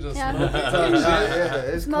Yeah. why. We could just Yeah. smoke and talk Yeah,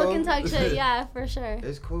 shit. it's Smoke cool. and talk shit, yeah, for sure.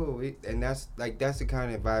 It's cool. And that's the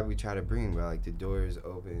kind of vibe we try to bring, bro. Like, the door is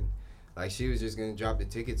open. Like, she was just gonna drop the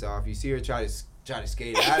tickets off. You see her try to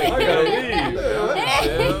skate out of here. I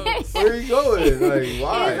gotta leave. Where are you going? Like,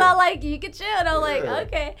 why? He's all like, you can chill. And I'm like, Yeah.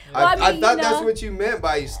 okay. Well, I mean, thought that's what you meant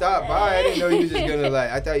by you stopped by. I didn't know you were just gonna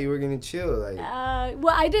I thought you were gonna chill. Like,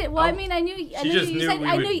 well, I did. Well, I mean, I knew. I She knew just you knew said, we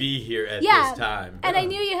I would knew, be here at yeah, this time. and I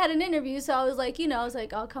knew you had an interview, so I was like, I was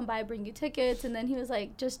like, I'll come by, bring you tickets, and then he was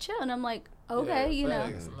like, just chill, and I'm like, okay, Yeah,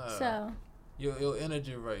 facts. Nah. So. Your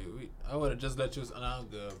energy right. I would have just let you. And I'm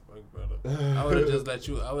good, brother. I would have just let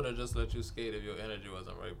you. I would have just let you skate if your energy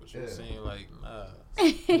wasn't right. But you seem like nah.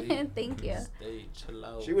 Thank you. Stay chill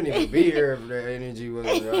out. she wouldn't even be here if the energy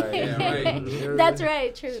wasn't right. Yeah, right. That's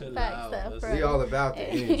right. True. Chill Facts, out. though. That's For We real. all about the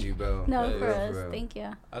energy, bro. No, Yeah, for yeah, us. for real. Thank you.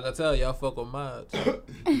 I can tell y'all fuck with Maj.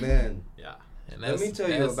 Man, Yeah. And let me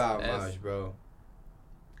tell you about Maj, bro.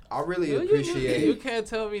 I really appreciate. You can't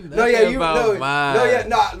tell me nothing No, yeah, you about no, Maj. no, yeah,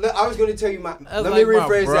 no. I was gonna tell you my. That's Let me like my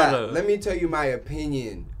rephrase brother. that. Let me tell you my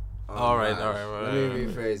opinion. On All right, Maj. all right. Let me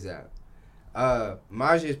rephrase that.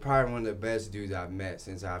 Maj is probably one of the best dudes I've met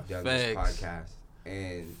since I've done this Facts. podcast,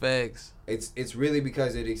 and Facts. it's really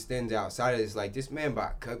because it extends outside of this. Like, this man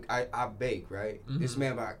bought I bake, right? Mm-hmm. This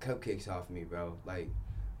man bought cupcakes off me, bro. Like,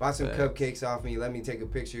 bought some Facts. cupcakes off me. Let me take a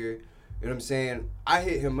picture. You know what I'm saying? I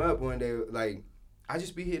hit him up one day, like, I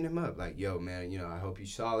just be hitting him up, like, yo, man, I hope you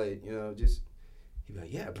solid, just, he be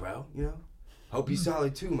like, yeah, bro, hope you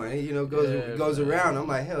solid too, man, goes man. around. I'm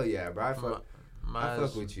like, hell yeah, bro, I fuck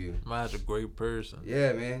Maj with you. Maj's a great person.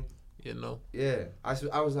 Yeah, man. Yeah.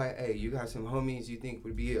 I was like, hey, you got some homies you think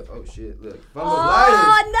would be oh shit, look. Another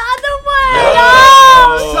one!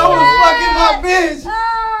 Oh, someone's fucking my bitch!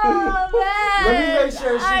 Oh, man. Let me make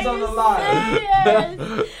sure she's on the line.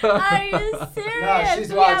 Are you serious? Nah, she's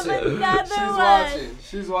We watching. have another She's one. watching.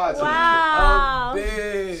 She's watching. Wow. Oh,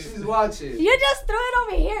 bitch. She's watching. You just threw it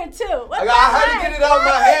over here, too. What I the had to heck? get it out of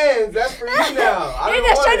my hands. That's for you now. You're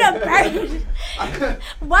just trying to burn.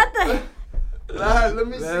 What the? Let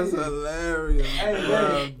me That's see. hilarious. Hey, bro.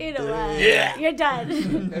 man. You know what? Yeah. You're done.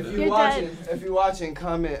 If you're watching,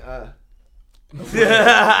 comment. I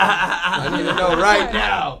need to know right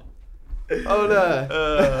now. Hold up.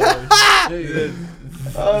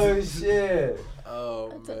 Oh shit.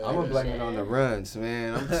 Oh man. I'm gonna blame it on the runs,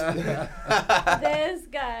 man. This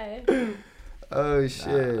guy. Oh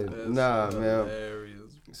shit. Nah, man. Hilarious.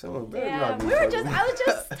 Someone better Yeah, not be we were fucking- just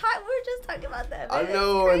talking about that. I Man.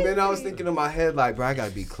 know, It's and then I was crazy. thinking in my head, like, bro, I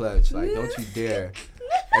gotta be clutch. Like, don't you dare.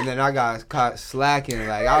 And then I got caught slacking.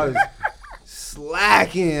 Like, I was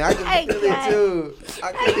slacking. I could feel it too.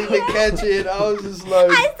 I couldn't even catch it. I was just like,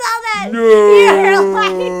 I saw that.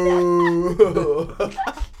 no.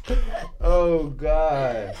 Oh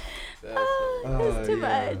God. That's too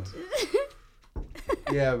much.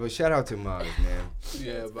 Yeah, but shout out to Maj, man.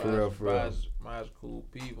 Yeah, for real. Maj cool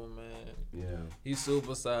people, man. Yeah. He's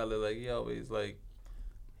super solid. Like, he always, like,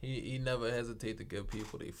 he never hesitate to give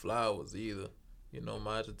people their flowers either. You know,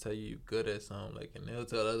 Maj will tell you good at something, like, and he'll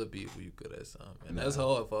tell other people you good at something. And that's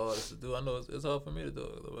hard for artists to do. I know it's hard for me to do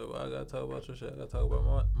it. Like, well, I gotta talk about your shit. I gotta talk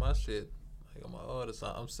about my shit. Like, I'm an artist.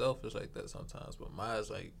 I'm selfish like that sometimes. But Maj,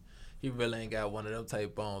 like, he really ain't got one of them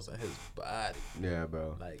type bones in his body. Yeah,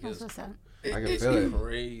 bro. Like, That's what's up. I can feel it.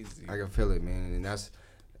 Crazy. I can feel it, man. And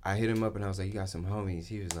I hit him up and I was like, you got some homies?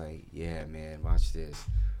 He was like, yeah, man, watch this.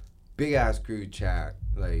 Big ass group chat.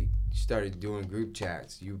 Like, started doing group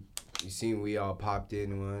chats. You seen we all popped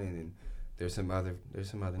in one, and then there's some other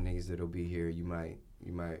niggas that'll be here you might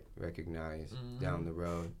recognize down the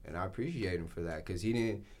road. And I appreciate him for that, because he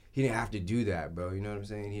didn't have to do that, bro. You know what I'm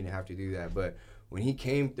saying? He didn't have to do that. But when he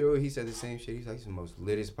came through, he said the same shit. He's like, it's the most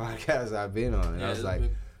littest podcast I've been on. And I was like,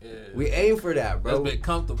 we aim for that, bro. That's a bit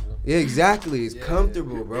comfortable. Yeah, exactly. It's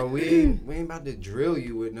comfortable, bro. We ain't about to drill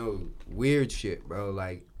you with no weird shit, bro.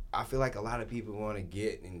 Like, I feel like a lot of people want to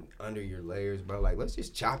get under your layers, bro. Like, let's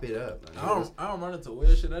just chop it up. I don't run into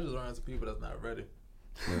weird shit. I just run into people that's not ready.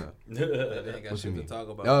 Yeah. They ain't got shit to talk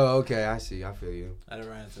about. Oh, okay. I see. I feel you. I done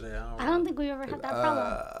ran into that. I don't think we ever had that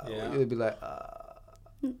problem. Yeah. You'd be like, I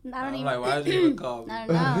don't even. Like, why'd you even call me? I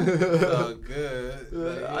don't know. It's all good.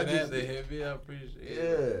 Like, I just to hit me. I appreciate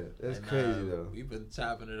it. Yeah, that's crazy though. We've been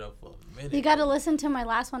chopping it up for a minute. You got to listen to my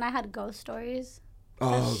last one. I had ghost stories.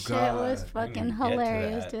 Oh, that God. shit was fucking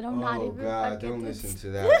hilarious, dude. I'm not even. Oh God, fucking don't listen to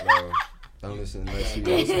that, bro. Don't listen unless you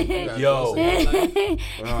Yo.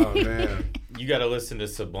 Oh man. You gotta listen to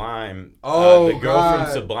Sublime. Oh, the girl God.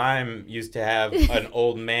 from Sublime used to have an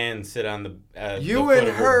old man sit on the You the foot and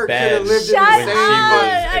of her bed could have lived in when the she same was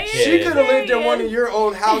house. a kid. She could have lived in one of your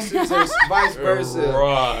old houses or vice versa.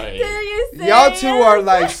 Right. Y'all two are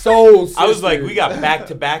like soul sisters. I was like, we got back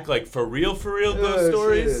to back, like for real ghost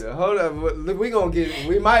stories. Shit. Hold up, we gonna get.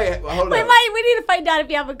 We might. Hold up. We need to find out if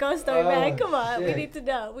you have a ghost story, man. Come on, shit. we need to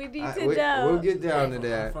know. We need to know. We'll get down to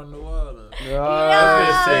that. From New Orleans. I was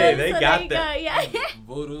gonna say they got that. Yeah.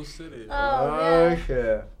 Voodoo City. Oh,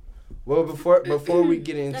 yeah. Well, before we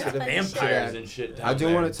get into the vampires and shit, I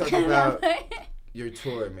do want to talk about your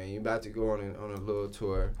tour, man. You about to go on a little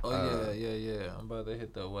tour. Oh yeah. I'm about to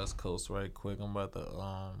hit the West Coast right quick. I'm about to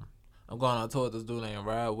I'm going on tour with this dude named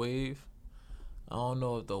Ride Wave. I don't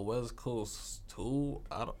know if the West Coast too.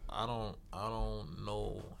 I don't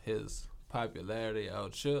know his popularity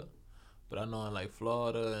out here, but I know in like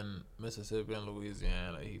Florida and Mississippi and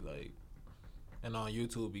Louisiana, he like, and on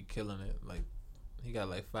YouTube he killing it. Like, he got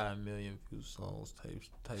like 5 million view songs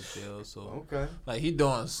type deal. So okay, like he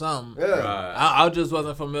doing something. Yeah. Right. I just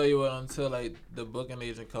wasn't familiar with him until like the booking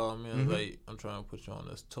agent called me and was like, I'm trying to put you on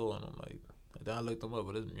this tour, and I'm like, then I looked him up,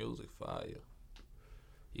 but his music fire.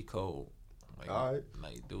 He cold. Like, all right.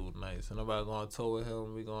 Like, dude, nice. And nobody going to tour with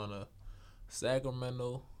him. We going to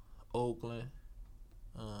Sacramento, Oakland,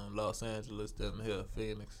 Los Angeles, then here,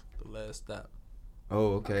 Phoenix, the last stop.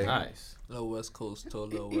 Oh, okay. Nice. Little West Coast tour,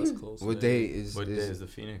 little West Coast. What day is the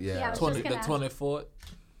Phoenix? Yeah, I was 24th.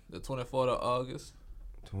 The 24th of August.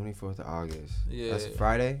 24th of August. Yeah. That's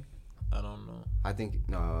Friday? I don't know. I think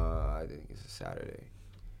it's a Saturday.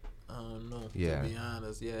 I don't know. Yeah. To be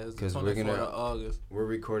honest, yeah, it's the 'Cause 24th of August. We're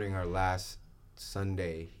recording our last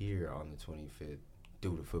Sunday here on the 25th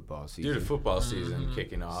due to football season. Due to football season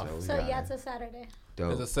kicking off. So yeah, it's a Saturday.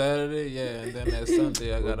 Dope. It's a Saturday, yeah, and then that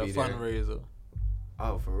Sunday I got a be there. fundraiser.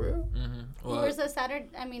 Oh, for real? Mm-hmm. Well, Where's the Saturday?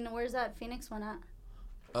 I mean, where's that Phoenix one at?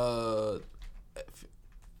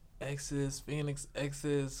 Phoenix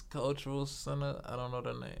Exodus Cultural Center. I don't know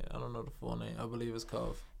the name. I don't know the full name. I believe it's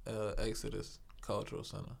called Exodus Cultural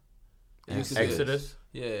Center. It used to be Exodus?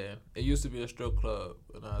 It used to be a strip club,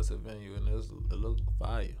 but now it's a venue, and it looked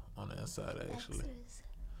fire on the inside, actually.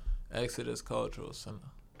 Exodus Cultural Center.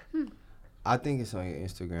 I think it's on your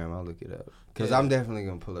Instagram. I'll look it up. Because I'm definitely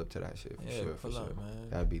going to pull up to that shit for sure. Pull up, man.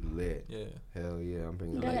 That'd be lit. Yeah. Hell yeah, I'm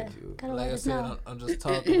bringing that to you. Like I said, I'm just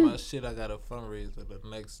talking my shit. I got a fundraiser the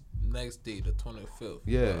next day, the 25th.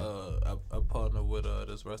 Yeah. I partner with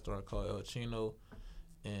this restaurant called El Chino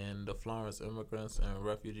and the Florence Immigrants and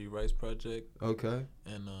Refugee Rights Project. Okay.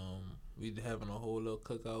 And we having a whole little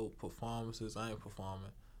cookout, performances. I ain't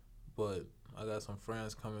performing, but I got some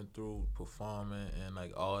friends coming through performing, and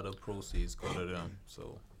like all the proceeds go to them.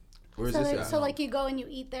 So Where's So, this like, at? so like you go and you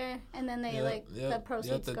eat there, and then they the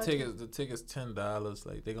proceeds the go tickets. The tickets $10.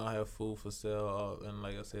 Like they gonna have food for sale, and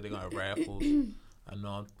like I said, they gonna have raffles. I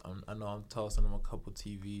know I'm tossing them a couple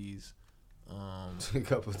TVs. A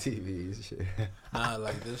couple TVs, shit. Nah,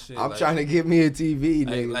 like this shit. I'm like, trying to get me a TV,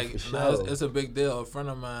 nigga. like for sure. nah, it's a big deal. A friend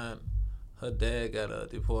of mine, her dad got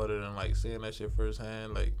deported, and like seeing that shit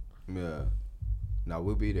firsthand, like yeah. No,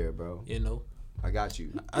 we'll be there, bro. you know. I got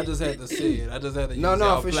you. I just had to see it. I just had to use No,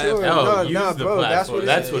 y'all for platform. sure. No, No, use the bro, that's platform. what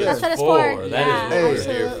That's it what is. it's That's for. what it's for. That Yeah, is what it's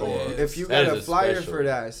here absolutely. for. If you That got a is flyer special. for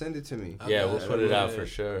that, send it to me. Yeah, we'll put it out Yeah. for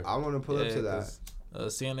sure. I want to pull up to that.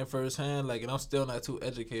 'Cause, seeing it firsthand, like, and I'm still not too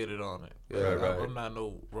educated on it. Yeah, Like, right. I'm not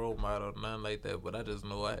no role model, nothing like that. But I just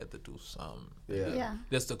know I had to do something. Yeah. Yeah.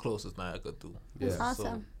 That's the closest thing I could do. That's Yeah.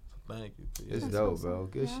 awesome. So thank you. It's Yeah, dope, bro.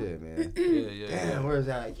 Good shit, man. yeah. Damn, where's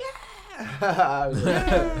that? Yeah.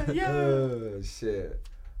 Oh, shit.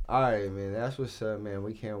 All right, man. That's what's up, man.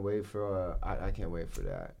 We can't wait for. I can't wait for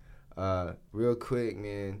that. Real quick,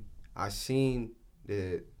 man. I seen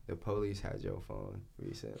that the police had your phone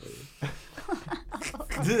recently.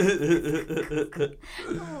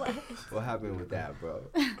 What happened with that, bro?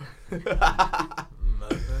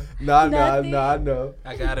 No, I know.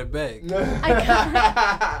 I got it back.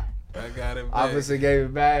 I I got it back. Officer gave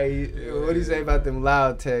it back. What do you say about them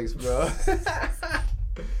loud texts, bro?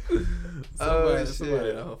 Somebody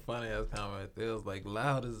a funny ass comment. It was like,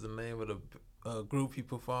 "Loud is the name of the group he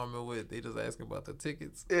performing with." They just asking about the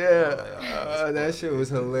tickets. Yeah, Like, that shit was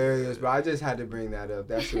hilarious, bro. I just had to bring that up.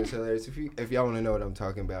 That shit was hilarious. If y'all want to know what I'm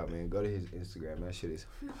talking about, man, go to his Instagram. That shit is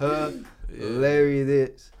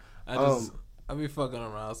hilarious. I be fucking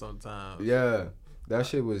around sometimes. Yeah, that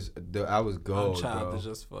shit was. I was gold, I'm childish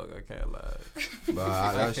bro. as fuck. I can't lie. Bro,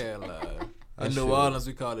 I can't lie. In that New shit- Orleans,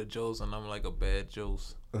 we call it Jose, and I'm like a bad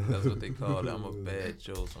Jose. That's what they call it. I'm a bad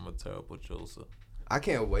Jose. I'm a terrible Jose. I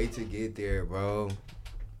can't wait to get there, bro.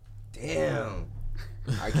 Damn,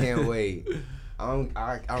 I can't wait. I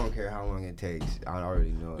don't care how long it takes. I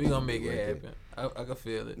already know. We gonna make it happen. I can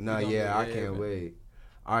feel it. No, yeah, I can't wait.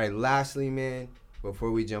 All right, lastly, man,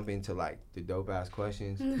 before we jump into like the dope ass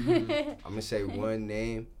questions, I'm gonna say one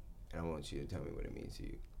name, and I want you to tell me what it means to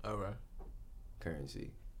you. All right.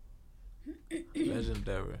 Currency.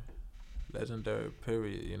 Legendary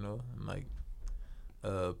period, you know, and like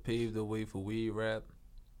paved the way for weed rap,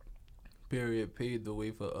 period, paved the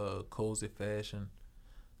way for cozy fashion,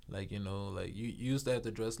 like, you know, like you used to have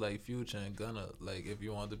to dress like Future and Gunna, like if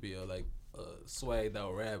you wanted to be a swagged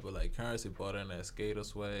out rapper. Like Currency bought in that skater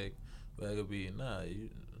swag, but it could be you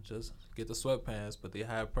just get the sweatpants, but they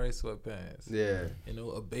high price sweatpants. Yeah. You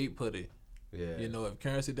know, a bait putty. Yeah. You know, if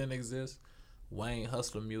Currency didn't exist, Wayne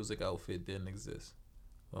Hustler music outfit didn't exist.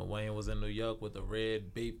 When Wayne was in New York with the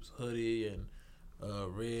red Bapes hoodie and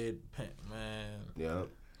red pant, man. Yep.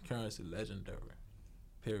 Currency legendary.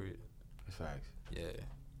 Period. That's facts. Yeah.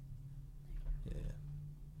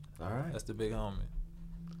 All right. That's the big homie.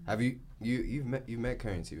 Have you've met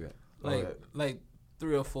Currency, right? Like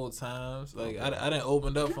 3 or 4 times. Like I didn't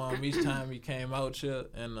open up for him each time he came out here,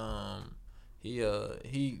 and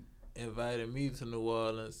he invited me to New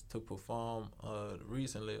Orleans to perform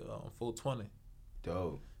recently on 420.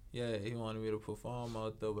 Dope. Yeah, he wanted me to perform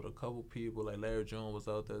out there with a couple people. Like Larry June was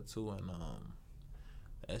out there too, and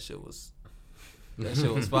that shit was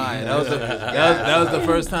fire. That was the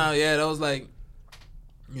first time. Yeah, that was like,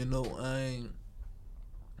 you know,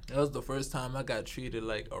 that was the first time I got treated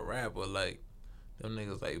like a rapper. Like them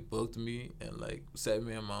niggas like booked me and like sat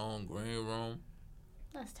me in my own green room.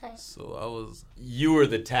 That's tight. So I was. You were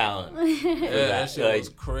the talent. Yeah, that shit was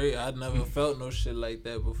crazy. I'd never felt no shit like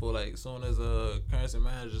that before. Like, soon as a Currency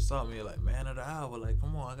manager saw me, like, man of the hour, like,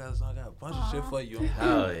 come on, I got a bunch of shit for you.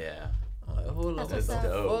 Hell yeah. I'm like, hold up, That's what the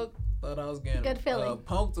dope. fuck? Thought I was getting Good feeling.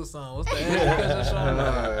 punked or something. What's the application showing?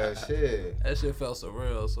 Like, Shit. that shit felt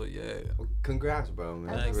surreal. So yeah. Well, congrats, bro,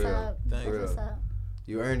 man. That's For what's real. up. Thank That's you. what's up.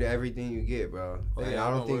 You earned everything you get, bro. Oh, And yeah,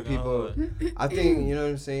 I don't I've think been people. working I think, you know what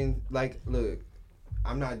I'm saying. Like, look,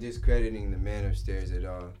 I'm not discrediting the man upstairs at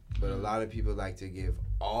all, but a lot of people like to give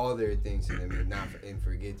all their things to them and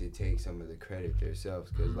forget to take some of the credit themselves.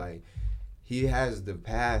 Cause like, he has the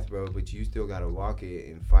path, bro, but you still gotta walk it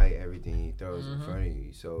and fight everything he throws in front of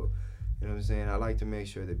you. So, you know what I'm saying? I like to make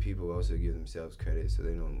sure that people also give themselves credit so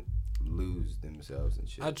they don't lose themselves and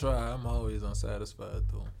shit. I try. I'm always unsatisfied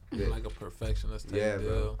though. Yeah. I'm like a perfectionist type Yeah,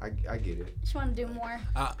 deal. bro. I get it. Just want to do more.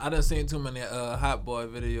 I done seen too many hot boy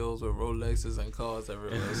videos with Rolexes and cars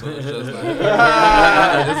everywhere. So it's just like,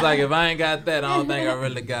 it's like if I ain't got that, I don't think I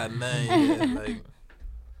really got nothing yet. Like,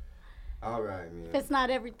 All right, man. If it's not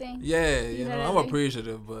everything. Yeah, You know what I'm I mean?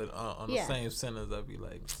 appreciative, but on the Yeah. same sentence, I'd be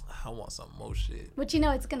like, I want some more shit. But you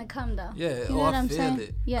know it's gonna come though. Yeah, You know what I I'm feel saying?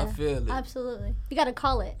 it. Yeah. I feel it. Absolutely. You gotta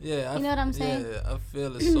call it. Yeah, You know what I'm saying? Yeah, I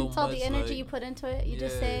feel it so much. It's all the energy like, you put into it. You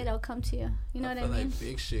just say it, it'll come to you. You know what I feel mean? like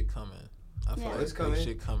big shit coming. I feel Yeah. like It's big coming.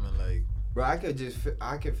 shit coming. Like, Bro, I could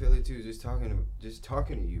feel it too. Just talking to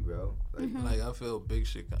you, bro. Like, Mm-hmm. like I feel big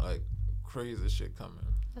shit, like crazy shit coming.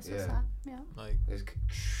 That's what's yeah. up. Yeah. Like, it's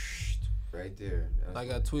right there. That's like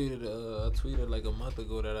I tweeted like a month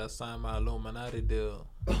ago that I signed my Illuminati deal,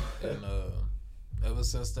 and ever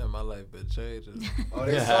since then my life been changing. Oh,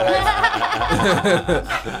 they saw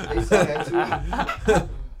that. They saw that too.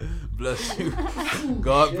 Bless you.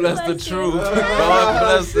 God bless the Bless you. truth. God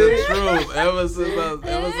bless the truth. Ever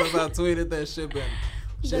since I tweeted that shit been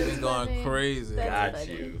That's going funny. crazy. That's Got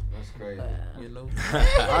funny. you. That's crazy. You know.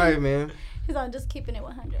 All right, man. He's on just keeping it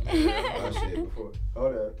 100. Oh shit. Before,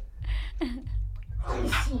 hold up.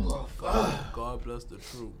 God bless the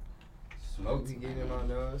truth. Smoke be getting in my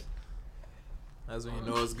nose. That's when you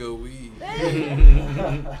know it's good weed.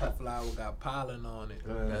 Flower got pollen on it.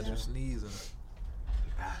 Got you sneezing.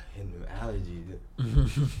 Hitting them allergies.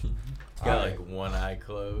 Got like one eye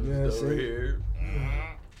closed Yeah, over see? here.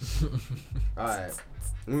 All right.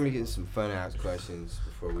 Let me get some fun ass questions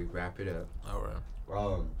before we wrap it up. All right.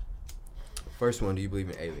 First one, do you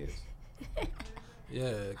believe in aliens?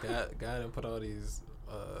 Yeah, God didn't put all these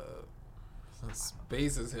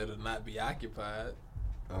spaces here to not be occupied.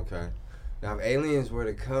 Okay. Now, if aliens were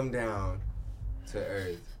to come down to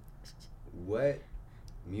Earth, what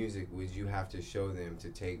music would you have to show them to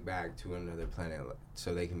take back to another planet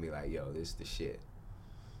so they can be like, yo, this is the shit?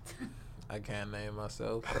 I can't name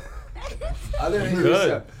myself. Other than You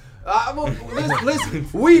yourself. Well, listen,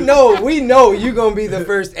 we know you're going to be the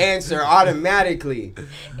first answer automatically.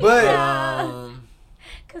 But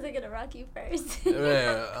Because they're going to rock you first.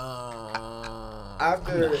 Yeah, I'm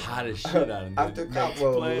after the hottest shit on after the next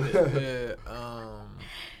Kapo. planet.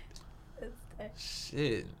 yeah,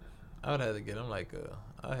 shit. I would have to get them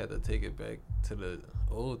I had to take it back to the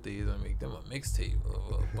old days and make them a mixtape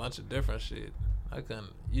of a bunch of different shit. I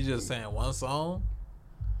couldn't. You just saying one song?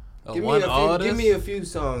 Give me a few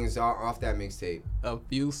songs off that mixtape. A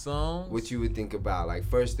few songs? What you would think about, like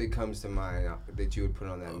first that comes to mind that you would put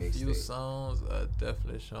on that A few mixtape. songs,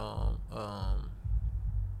 definitely show 'em,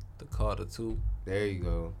 the Carter 2. There you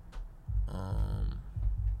go.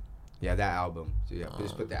 Yeah, that album. So yeah,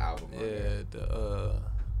 just put the album on there. Yeah, the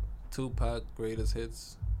Tupac greatest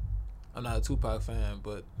hits. I'm not a Tupac fan,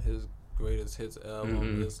 but his greatest hits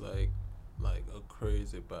album is like a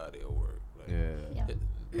crazy body of work. Like, Yeah.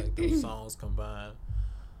 like the songs combined,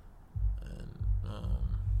 and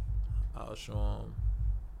I'll show him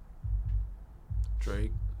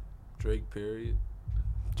Drake period.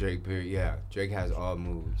 Drake period. Yeah, Drake has all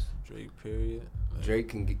moves. Drake period. Like, Drake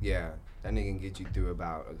can get that nigga can get you through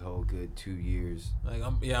about a whole good 2 years. Like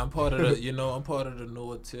I'm part of the I'm part of the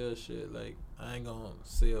Noah Till shit. Like I ain't gonna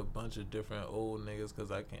say a bunch of different old niggas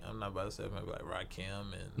because I'm not about to say maybe like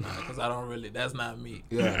Rakim and because I don't really, that's not me.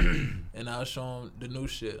 Yeah. And I'll show him the new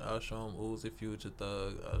shit. I'll show him Uzi, Future,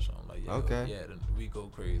 Thug. I'll show him like, then we go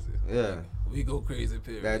crazy. Yeah. Like, we go crazy.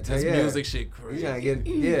 Period. That This music shit crazy. You gotta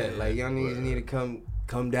get like y'all niggas need to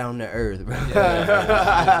come down to earth, bro.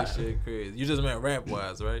 Yeah, music shit crazy. You just meant rap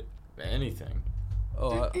wise, right? Anything.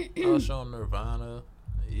 Oh, I'll show him Nirvana,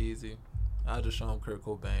 Easy. I'll just show him Kurt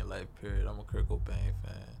Cobain life period. I'm a Kurt Cobain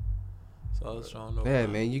fan. So I'll show him Yeah,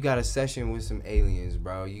 man, you got a session with some aliens,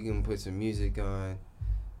 bro. You can put some music on.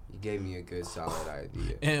 You gave me a good solid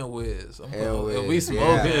idea. And Wiz. Wiz, We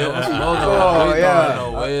smoking. yeah. I'm smoking. Oh, we yeah.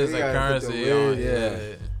 throwing no Wiz You and gotta put the currency on.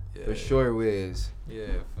 Wiz, Yeah. For sure, Wiz. Yeah,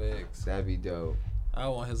 facts. That'd be dope. I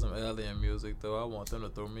want to hear some alien music though. I want them to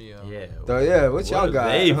throw me on. Yeah. So yeah, what y'all are got?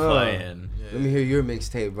 they playing? Yeah. Let me hear your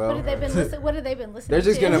mixtape, bro. What have they been listening? They're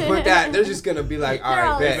just to? gonna put that. They're just gonna be like, all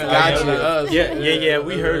right, bet, got you. Yeah.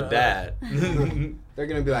 We heard that. They're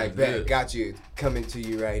gonna be like, bet, got you. Coming to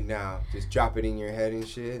you right now. Just drop it in your head and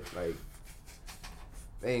shit. Like,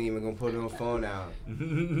 they ain't even gonna put no phone out.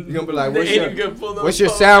 You gonna be like, what's your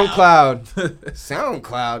SoundCloud?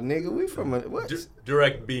 SoundCloud, nigga. We from a what?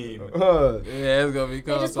 Direct beam. Yeah, it's gonna be They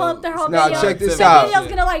called. just pull up their whole Nah, video. check this The out. video's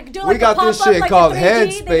gonna like do We like got a this pop-up, shit like called a 3G. They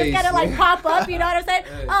just Headspace, gotta like man. pop up. You know what I'm saying?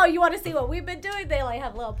 Oh, you want to see what we've been doing? They like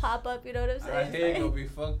have a little pop up. You know what I'm Our saying? head gonna be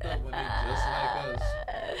fucked up when they just like us.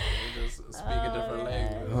 They just speak a different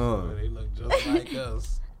language. Huh. They look just like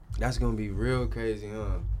us. That's gonna be real crazy,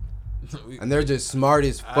 huh? And they're just smart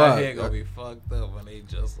as Our fuck. head gonna be fucked up when they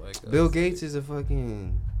just like us. Bill Gates is a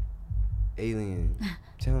fucking alien. I'm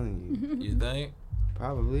telling you. You think?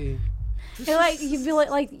 Probably. Like you feel like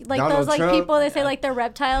Donald those like Trump? people they say like they're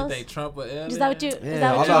reptiles. You think Trump or alien? Is that what you? Yeah, Is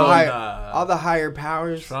that all what the you mean? higher, all the higher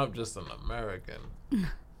powers. Trump just an American.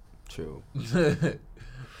 True.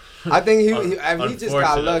 I think he just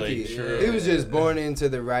got lucky. True. He was just born into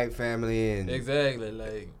the right family and Exactly,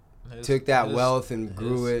 like took that wealth and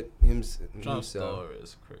grew it Trump's himself. story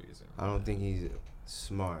is crazy. I don't think he's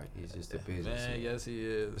smart. He's just a businessman. Man, yes he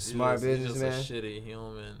is. A smart businessman. He's just a shitty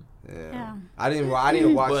human. Yeah. I didn't watch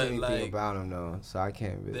But, anything like, about him though, so I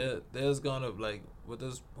can't really. There's gonna like with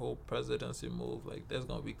this whole presidency move, like there's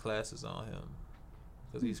gonna be classes on him,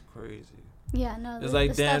 cause he's crazy. Yeah, no. It's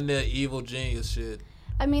like damn near evil genius shit.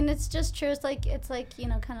 I mean, it's just true. It's like you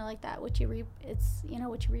know, kind of like that. What you reap, it's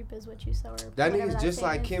what you reap is what you sow. Or That nigga's just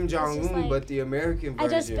like Kim Jong-un, but the American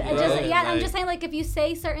version. I'm just saying, like, if you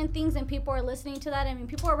say certain things and people are listening to that, I mean,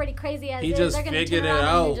 people are already crazy as he is. just They're gonna figured turn it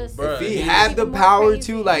around out, bro. If he had the power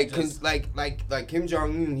crazy. to, like Kim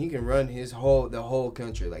Jong-un, he can run the whole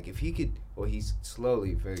country. Like, if he could, well, he's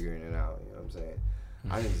slowly figuring it out. You know what I'm saying?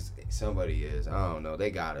 I think somebody is. I don't know.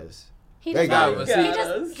 They got us. They got us.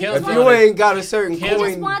 If you ain't got a certain coin, he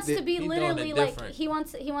just wants to be literally like he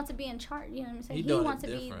wants to be in charge. You know what I'm saying? He wants to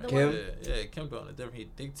be the Kim? one. Yeah, Kim doing it different. He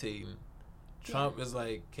dictating. Trump is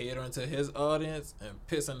like catering to his audience and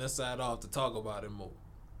pissing this side off to talk about it more.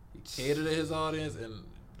 He catered to his audience and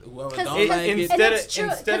whoever don't like it.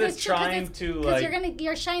 Instead of trying to like,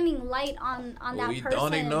 you're shining light on that we person.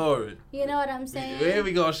 don't ignore it. You know what I'm saying? Where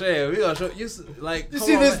we gonna share? We gonna show you like. You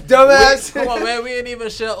see this dumbass? Come on, man. We ain't even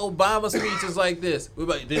share Obama speeches like this. We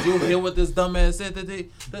like, did you hear what this dumbass said today?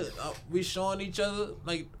 We showing each other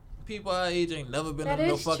like people our age ain't never been in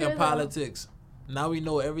no fucking politics. Now we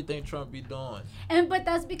know everything Trump be doing. But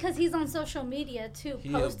that's because he's on social media too, he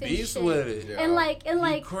posting a beast shit. with it. And like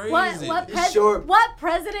crazy. what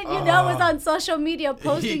president you know is on social media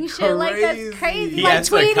posting shit like that's crazy. He like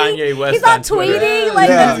acts like tweeting. Kanye West He's on on Twitter. tweeting like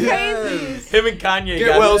that's crazy. Him and Kanye get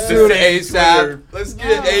got well the soon, same ASAP. Twitter. Let's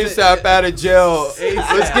get ASAP out of jail.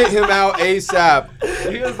 Let's get him out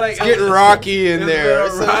ASAP. He was like, it's getting rocky in there.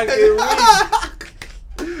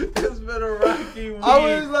 It's been a rocky week. I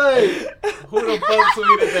was like, who the fuck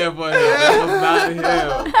tweeted that for him? That was not him. That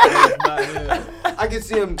was not him. I can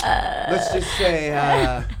see him. Let's just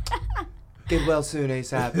say, get well soon,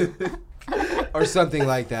 ASAP, or something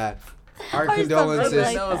like that. Our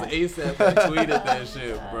condolences. That was ASAP that tweeted that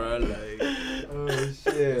shit, bro. Like, oh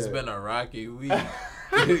shit. It's been a rocky week.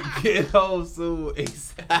 Get home soon,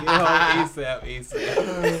 ASAP. Get home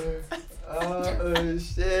ASAP. Oh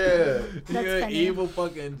shit! You're an evil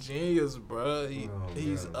fucking genius, bro.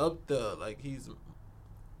 He's up there, like he's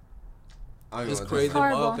crazy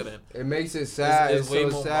marketing. It makes it sad. It's so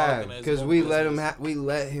sad because we let business. we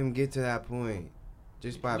let him get to that point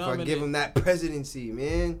just by fucking give it. him that presidency,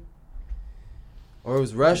 man. Or it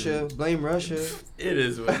was Russia. Blame Russia. It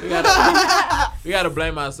is. We gotta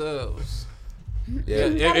blame ourselves. Yeah.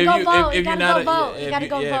 If you're not vote.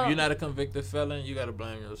 if you're not a convicted felon, you gotta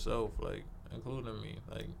blame yourself, like including me,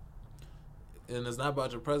 like. And it's not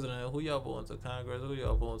about your president. Who y'all voting to Congress? Who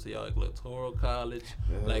y'all voting to y'all electoral college?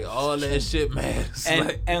 Like all that shit matters.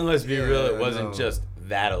 And let's be real, it wasn't just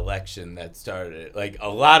that election that started it. Like a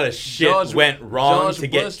lot of shit went wrong to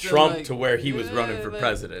get Trump to where he was running for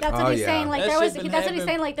president. That's what he's saying. Like that's what he's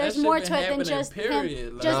saying. Like there's more to it than just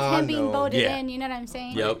him being voted in. You know what I'm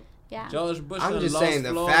saying? Yep. Yeah. George Bush. I'm just saying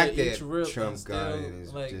the fact that Trump still, got in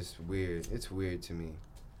is like, just weird. It's weird to me.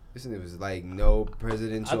 Listen, it was like no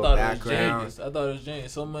presidential background. I thought it was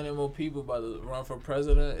genius. So many more people about to run for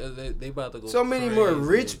president. They about to go. So many more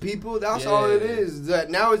rich people. That's all it is. That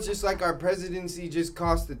now it's just like our presidency just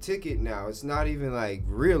cost a ticket. Now it's not even like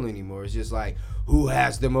real anymore. It's just like who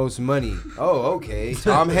has the most money. Oh, okay,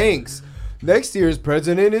 Tom Hanks. Next year's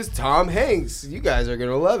president is Tom Hanks. You guys are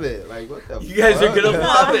gonna love it. Like what the? You guys are gonna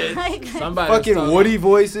love it. Somebody fucking Woody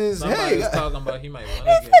voices. Somebody's Hey, talking about he might want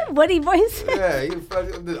He said Woody voices. yeah, you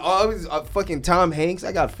fucking Tom Hanks.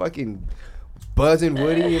 I got fucking Buzz and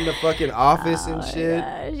Woody in the fucking office and shit.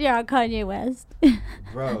 Gosh, yeah, Kanye West.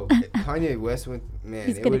 Bro, Kanye West went. Man,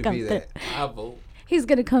 He's it gonna would come be that. I vote. He's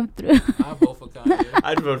gonna come through. I vote for Kanye.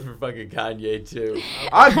 I'd vote for fucking Kanye too.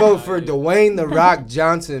 I'd vote for Dwayne the Rock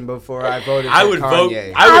Johnson before I voted for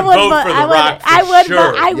Kanye. I would vote for The Rock for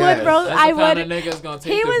sure. I would vote. That's the kind of nigga's gonna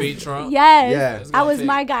take to beat Trump. Yes. That was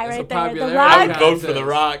my guy right there. The Rock. I would vote for The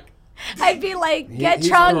Rock. I'd be like, get he's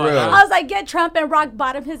Trump. for real. I was like, get Trump and Rock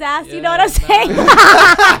bottom his ass. You know what I'm saying?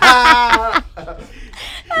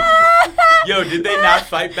 Yo, did they not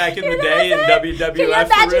fight back in the day in WWF Can you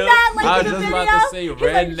imagine for real? that? Like I in was the just video? about to say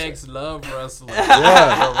rednecks love wrestling. The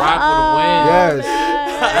Rock would win.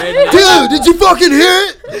 Yes. Dude, did you fucking hear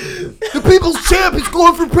it? The people's champ is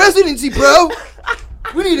going for presidency, bro.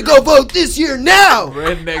 We need to go vote this year now.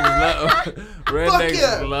 Rednecks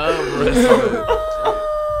love wrestling.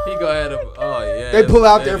 He go ahead and They pull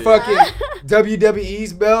out their fucking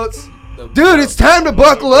WWE's belts. Dude, it's time to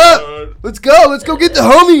buckle up. Let's go get the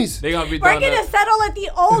homies. They gonna be We're gonna settle it the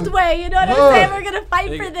old way. You know what I'm saying? We're gonna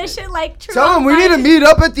fight for this shit like true. Tell them we need to meet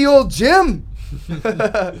up at the old gym.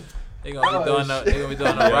 They gonna be doing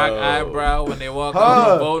a rock eyebrow when they walk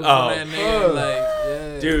out voting for that nigga. Like,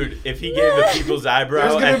 yeah. Dude, if he gave the people's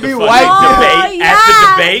eyebrow gonna at be the white debate, at the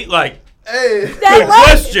debate, like, hey, good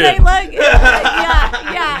question. They look,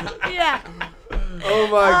 yeah. Oh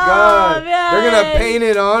my God! Man. They're gonna paint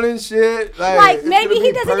it on and shit. Like maybe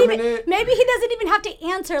he doesn't permanent. even have to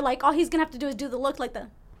answer. Like all he's gonna have to do is do the look like the.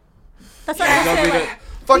 That's what I'm saying. Like,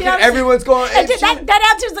 fucking everyone's going.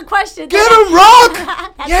 That answers the question. Get him, Rock.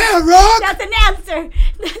 Rock. That's an answer.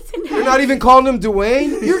 You're not even calling him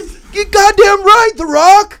Dwayne. You're goddamn right, The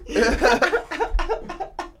Rock.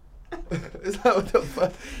 Is that what the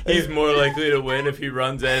fuck? He's more likely to win if he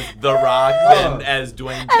runs as The Rock than as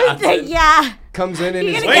Dwayne Johnson. Yeah. Comes in and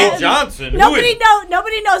is Dwayne Johnson. Nobody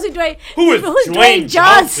knows who Dwayne. Who's Dwayne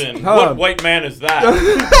Johnson? What white man is that?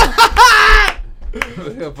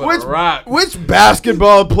 Which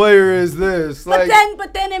basketball player is this? But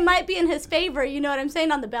then it might be in his favor. You know what I'm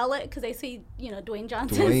saying, on the ballot, because they see Dwayne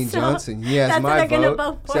Johnson. Dwayne Johnson. He has my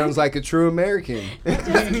vote. Sounds like a true American.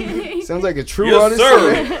 Sounds like a true honest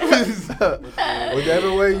American.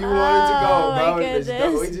 Whatever way you want it to go,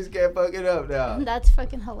 bro. We just can't fuck it up now. That's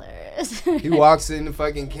fucking hilarious. He walks in the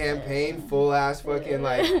fucking campaign, full ass fucking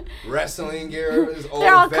like wrestling gear, his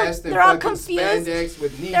old vest and fucking spandex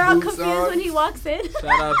with knee boots on. They're all confused when he walks in.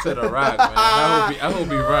 Shout out to The Rock, man. I hope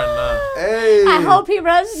he run now. Hey. I hope he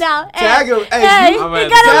runs now. Tag him. Hey, you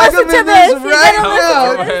gotta listen to this. I'm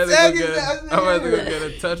about to go get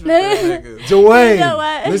in touch with that nigga. Dwayne, You know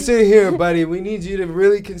what? listen here, buddy. We need you to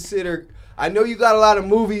really consider. I know you got a lot of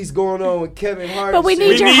movies going on with Kevin Hart. But we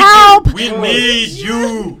need your help. We need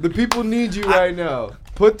you. The people need you right now.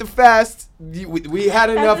 Put the fast. We had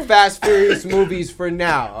enough Fast Furious movies for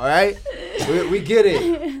now, all right? We get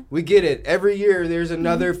it. We get it. Every year there's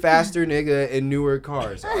another faster nigga in newer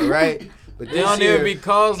cars, all right? But they don't even be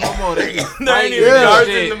cars no more. They there ain't even cars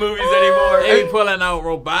in the movies anymore. They be pulling out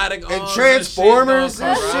robotic and Transformers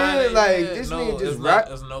and shit. Like, this nigga just rap.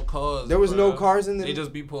 There's no cars. There was no cars in the. They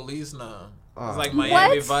just be police now. It's like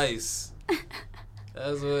Miami Vice.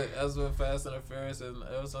 That's what Fast and the Furious is.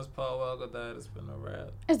 Ever since Paul Walker died, it's been a wrap.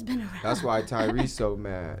 It's been a wrap. That's why Tyree's so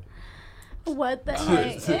mad. What the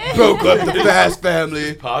heck? Broke up the Fast family.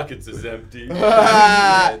 His pockets is empty.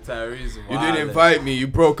 Yeah, Tyrese you didn't invite me. You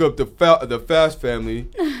broke up the Fast family.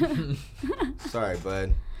 Sorry,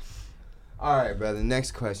 bud. All right, brother.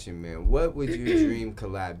 Next question, man. What would your dream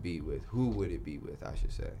collab be with? Who would it be with, I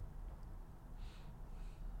should say?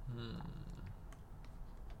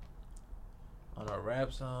 On a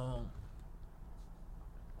rap song,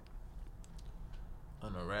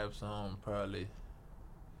 probably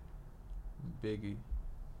Biggie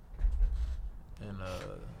and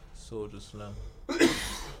Soulja Slim.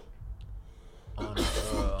 on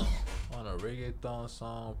a reggaeton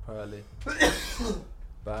song, probably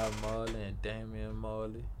Bob Marley and Damian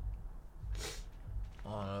Marley.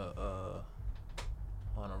 On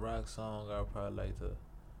a rock song, I'd probably like to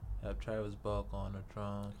have Travis Barker on the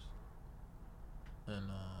drums.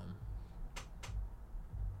 And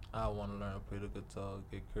I want to learn to play the guitar,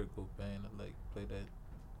 get Kurt Cobain to like play that.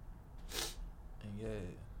 And yeah,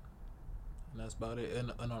 and that's about it.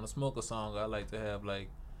 And on a smoker song, I like to have like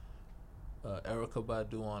Erykah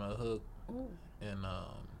Badu on a hook. Ooh. And a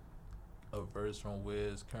verse from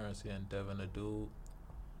Wiz, Currency, and Devin the Dude.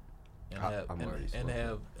 And have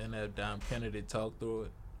Dom Kennedy talk through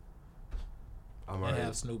it. And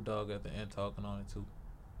have Snoop Dogg at the end talking on it too.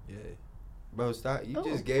 Yeah. Bro, stop. You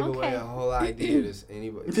just gave away a whole idea to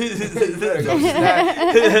anybody. You better go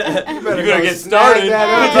snag. You better get started.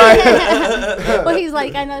 Well, he's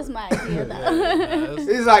like, I know it's my idea, though.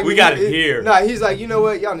 He's like, we got it here. Nah, he's like, you know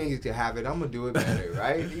what? Y'all niggas can have it. I'm going to do it better,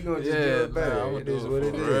 right? You going to just do it better. It is what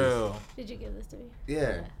it is. Did you give this to me?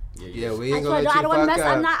 Yeah. Yeah, we ain't gonna let you I don't fuck mess,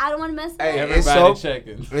 up. I don't want to mess Hey, up. Everybody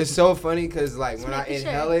checking. It's so funny because like when I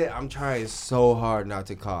inhale it, I'm trying so hard not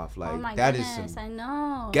to cough. Like that is some I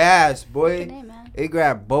know. gas, boy. Name, man. It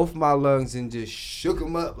grabbed both my lungs and just shook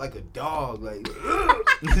them up like a dog. Like,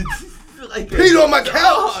 like peed on my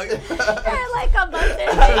couch. Like a buster.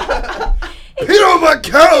 Peed on my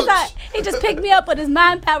couch. He just picked me up with his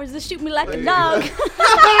mind powers to shoot me like a dog.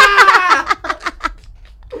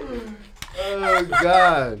 Oh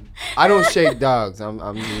God! I don't shake dogs. I'm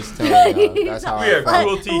just telling you. That's how We are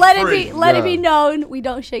cruelty free. Let it be known, we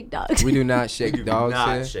don't shake dogs. We do not shake We do dogs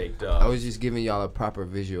not here. shake dogs. I was just giving y'all a proper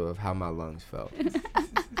visual of how my lungs felt.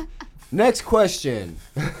 Next question.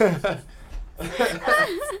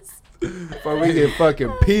 Before we get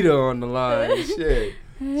fucking Peter on the line and shit.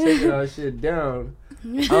 Shaking our shit down.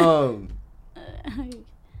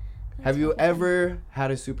 Have you ever had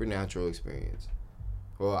a supernatural experience?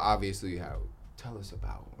 Well, obviously you have. Tell us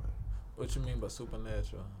about one. What you mean by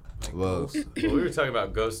supernatural? Like Well, ghosts? Well, we were talking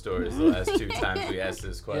about ghost stories the last 2 times we asked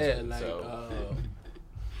this question. Yeah, like So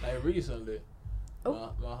like recently, my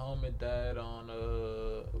homie died on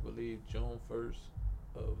I believe June 1st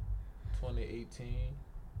of 2018.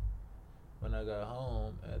 When I got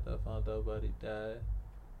home, after I found out about he died,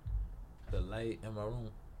 the light in my room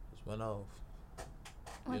just went off.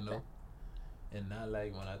 You know, and not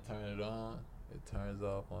like when I turn it on, it turns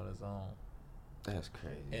off on its own. That's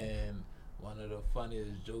crazy. And one of the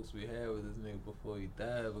funniest jokes we had with this nigga before he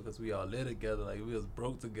died, because we all lived together, like we was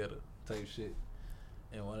broke together type shit.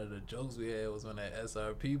 And one of the jokes we had was when that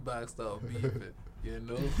SRP box started beefing, you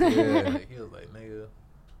know? Yeah. Like, he was like, nigga,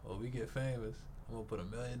 when we get famous, I'm gonna put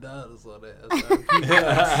 $1 million on that SRP box.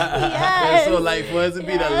 Yes. And so like for us to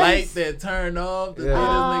be the light that turned off, to Yeah. see this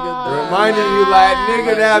nigga die. Reminding you like,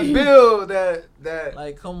 nigga, that bill, that.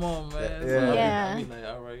 Like, come on, man. Yeah. So Yeah. I be like,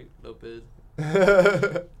 all right, little bitch.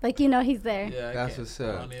 Like, you know he's there. Yeah, That's what's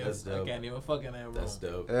up. That's I dope. can't even fuck in that room. that's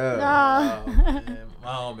dope. Yeah. Oh. Man, my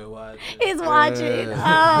homie watching. He's watching.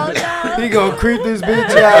 Oh, no. He gonna creep this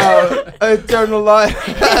bitch out and turn the light.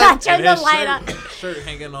 Turn the light on. Shirt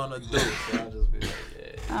hanging on the door. So I just be like,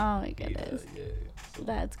 yeah. Oh, my goodness. Yeah. So,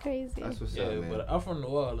 That's crazy. That's what's yeah, up, man. but I'm from New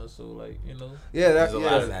Orleans, so like, you know, Yeah, There's a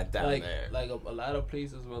lot of that down like there. like a lot of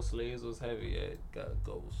places where slaves was heavy at got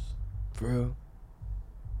ghosts. For real.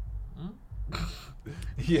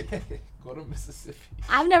 Yeah, go to Mississippi.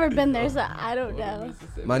 I've never been there, so I don't Go to know.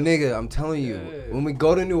 Mississippi. My nigga, I'm telling you, Yeah. when we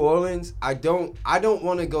go to New Orleans, I don't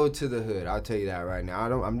want to go to the hood. I'll tell you that right now.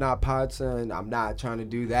 I'm not pod son. I'm not trying to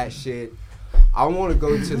do that shit. I want to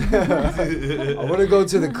go to the I want to go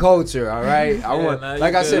to the culture, all right? I want nah, you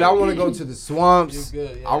like I said, good. I want to go to the swamps. You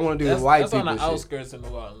good, yeah. I want to do That's- the white that's people on the shit. outskirts of New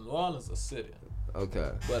Orleans. New Orleans is a city,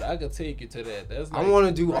 Okay. but I could take you to that. That's like I want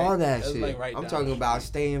to do right- all that that's shit. Like right I'm down talking the about street.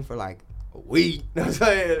 staying for like a week. You know what I'm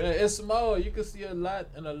saying? Yeah, it's small. You can see a lot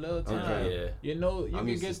in a little time. Okay. Yeah. You know, you I'm can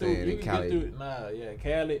used to get through. staying You in can Cali. get through. Nah, yeah,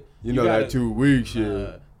 Cali. You know that 2 weeks shit.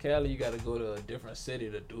 Nah, Cali, you got to go to a different city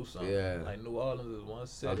to do something. Yeah. Like New Orleans is one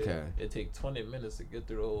city. Okay. It takes 20 minutes to get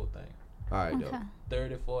through the whole thing. All right, Okay. though.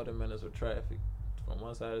 30, 40 minutes of traffic from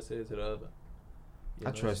one side of the city to the other. You I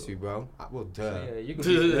know, trust so- you, bro. Well, so duh. yeah, you could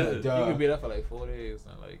be there. Duh. You could be there for like 4 days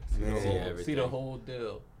and like see, Man. the, See whole, everything. see the whole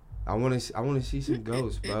deal. I want to see some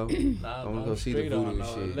ghosts, bro. Nah, I wanna I'm go see the straight on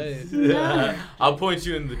voodoo shit. I'll point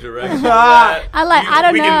you in the direction. of I that. like- I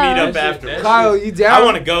don't we can meet know. up That shit- afterwards. Kyle, you down? I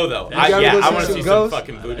want to go though. You I gotta go see want to some see some ghosts?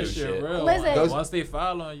 fucking Nah, voodoo that shit shit. real. Listen. Those- Once they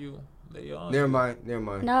file on you, they on. Never you.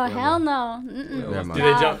 mind. No, hell no. Mm-mm. Never mind.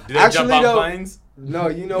 Do they jump? Do they Actually, jump though- on planes? No,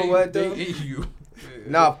 you know They- what they though? in you.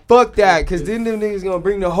 Nah, fuck that. Cause then them niggas gonna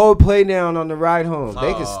bring the whole play down on the ride home.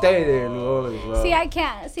 They can stay there in New Orleans, bro. See, I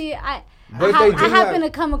can't. See, I But they do I happen have- to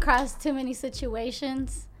come across too many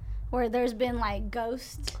situations where there's been like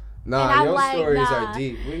ghosts. Nah, and I'm your like, stories nah. are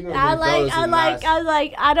deep. We gonna I do like, those I in like, last- I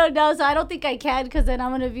like, I don't know. So I don't think I can, because then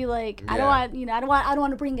I'm gonna be like, I Yeah. don't want, you know, I don't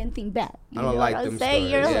want to bring anything back. You I don't know like what I'm them saying?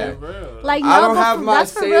 stories. You're Yeah. Real. like, I no, don't but have my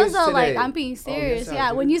that's for real saves though. Like, today. I'm being Oh, serious. yes, I yeah,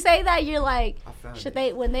 do. when you say that, you're like, I found should it.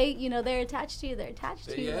 they, when they, you know, they're attached to you, they're attached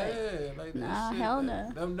to you. Yeah, Like, like Nah, that shit, hell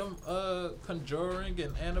that- no. Them Conjuring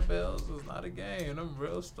and Annabelle's is not a game. Them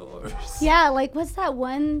real stories. yeah, like what's that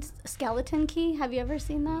one skeleton key? Have you ever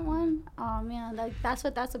seen that one? Oh man, like that's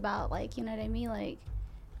what that's about. Like, you know what I mean? Like,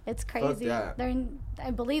 it's crazy. that. They're in,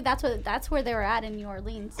 I believe that's where they were at in New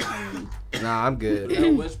Orleans. Nah, I'm good.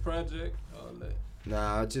 That Witch Project, all that.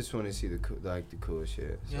 Nah, I just want to see the cool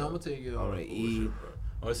shit. Yeah, So, I'm gonna take you I on wanna the cool eat. shit, bro.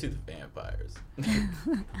 I want to see the vampires.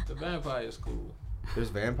 The Vampire's cool. There's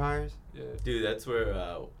vampires? Yeah, Dude, that's where,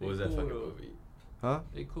 what was that Cool, fucking though. movie? Huh?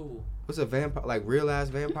 they cool. What's a vampire? Like real ass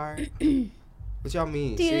vampire? What y'all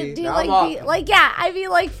mean? Do you, See, do you now like, I'm be, like, yeah, I mean,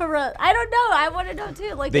 like, for real. I don't know. I want to know,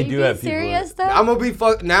 too. Like, They are you do being have people serious, though? I'm gonna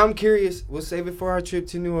be now I'm curious. We'll save it for our trip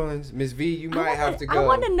to New Orleans. Miss V, you might have to go. I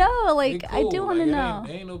want to know. Like, They I do cool. want to Like, know.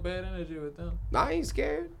 Ain't no bad energy with them. Nah, I ain't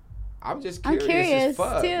scared. I'm just I'm curious. curious, as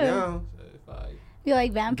fuck, too. you know? So if I Be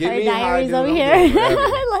like Vampire me how I Diaries do, over I'm here. doing whatever.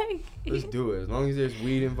 Like, Let's do it. As long as there's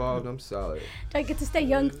weed involved, I'm solid. I get to stay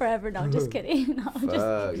young forever. No, I'm just kidding. No, I'm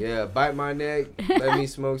just Yeah, bite my neck. Let me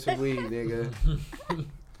smoke some weed, nigga.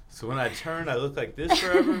 So when I turn, I look like this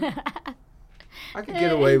forever? I could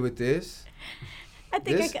get away with this. I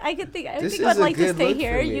think This- I think this I'd is a like to good stay look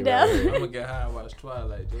here, for me you know. right here. I'm gonna get high and watch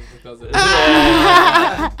Twilight just because of it.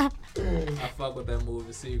 I fuck with that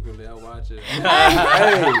movie secretly. I watch it. Hey,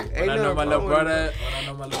 When I know my little brother,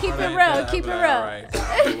 Keep it ain't real, there, I keep be it like, real. Alright, I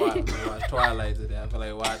watch Twilight today. I feel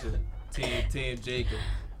like watching Team Jacob.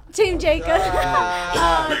 Team Jacob.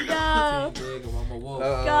 Ah. Oh no. Team Jacob, I'm a wolf.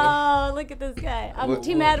 Go, look at this guy. I'm What-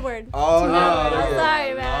 Team what- Edward. Oh, Team no, Edward. I'm yeah.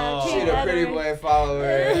 sorry, man. Oh. Team She the pretty Edward. boy follower.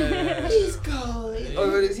 Yeah. He's gold.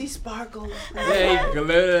 Oh, is he sparkles? Yeah, he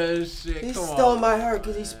glitter and shit. He Come stole on. my heart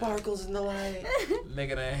because he sparkles in the light.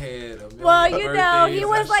 Nigga that had a million Well, you know, he birthdays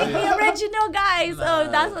was and like shit. the original guy, so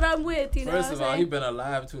Nah. that's what I'm with, you know First what of I'm all, he saying? been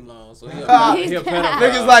alive too long, so he He's a pedophile.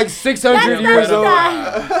 Nigga's like 600 That's years not old.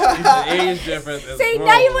 that. He's an age difference. That's See, gross.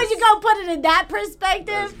 now when you gonna put it in that That's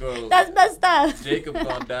perspective, gross. that's messed up. Jacob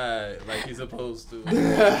gonna die like he's supposed to.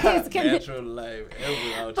 He's gonna- Natural life.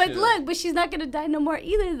 Edward out But chill. look, but she's not gonna die no more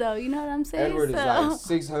either, though. You know what I'm saying? Edward is so. like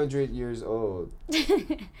 600 years old.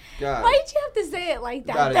 God. Why did you have to say it like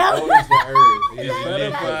that? God, though? it owns the earth. He's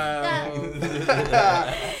That's pedophile.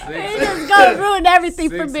 You just gonna ruin everything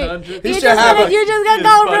for me. 600. He should have a- You're just gonna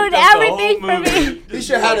go ruin everything for me. He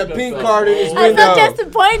should have had a pink card in his I'm window. so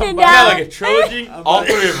disappointed Yeah, now. like a trilogy. All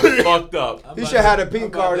three of them fucked up. He should have had a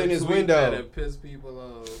pink card in his window. And piss people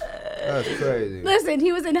off. That's crazy. Listen,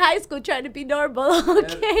 he was in high school trying to be normal. He a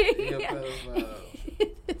Okay. pedophile.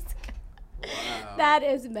 Wow. That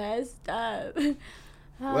is messed up.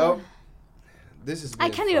 Well, this has been I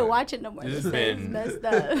can't even fun. watch it no more. This This has is been- messed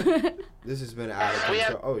up. This has been out of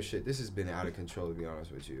control. Oh shit, this has been out of control to be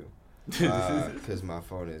honest with you. Because my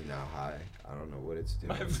phone is now high. I don't know what it's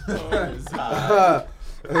doing. My phone is high.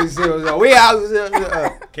 Let me see what's up. We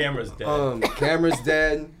out. Camera's dead. Camera's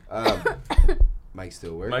dead. Mic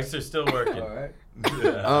still works. Mics are still working. All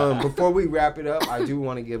right. Before we wrap it up, I do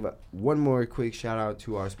want to give one more quick shout out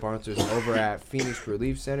to our sponsors over at Phoenix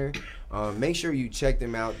Relief Center. Make sure you check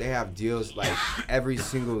them out. They have deals like every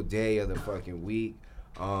single day of the fucking week.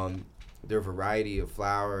 Their variety of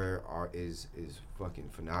flour is fucking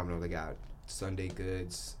phenomenal. They got Sunday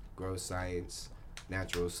Goods, Grow Science,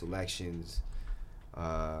 Natural Selections.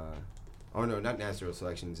 Oh no, not Natural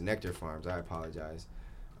Selections, Nectar Farms. I apologize.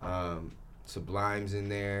 Sublime's in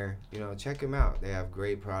there. You know, check them out. They have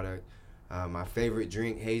great product. My favorite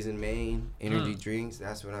drink, Haze and Maine energy drinks.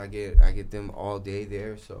 That's what I get. I get them all day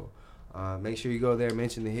there. So make sure you go there.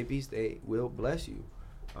 Mention the Hippies. They will bless you.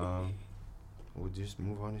 We'll just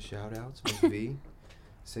move on to shout outs. Ms. V,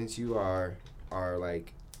 since you are our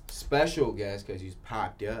like special guest because you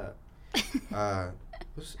popped up,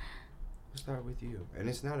 we'll start with you. And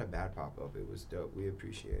it's not a bad pop up. It was dope. We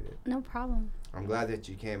appreciate it. No problem. I'm glad that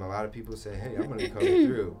you came. A lot of people say, "Hey, I'm gonna come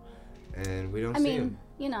through," and we don't I see mean, them.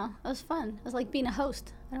 you know, it was fun. It was like being a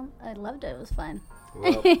host. I loved it. It was fun.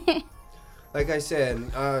 Well, like I said,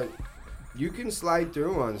 you can slide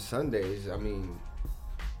through on Sundays. I mean,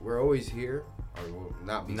 we're always here. Or we'll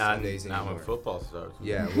not be Sundays Not anymore. when football starts.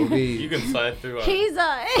 Yeah, we'll be. You can slide through on He's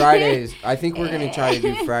Fridays. I think we're gonna try to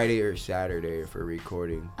do Friday or Saturday for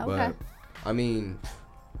recording. Okay. But I mean,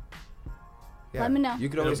 yeah, Let me know. You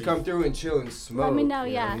can always come through and chill and smoke. Let me know,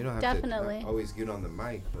 you yeah, you don't have definitely. to always get on the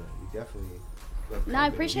mic, but you definitely. No, I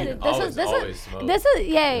appreciate You it. can This always is smoke.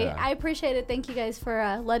 yay. Yeah. I appreciate it. Thank you guys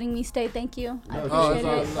for letting me stay. Thank you. I No, appreciate it's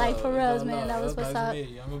all it. Like for reals, man. That was what's up.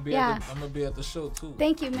 I'm gonna be Yeah. I'm gonna be at the show too.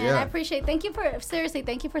 Thank you, man. Yeah. I appreciate. Thank you for seriously.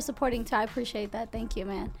 Thank you for supporting too. I appreciate that. Thank you,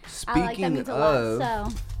 man. I like that Speaking means a of,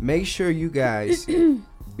 lot. So make sure you guys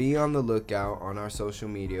be on the lookout on our social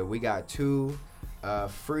media. We got 2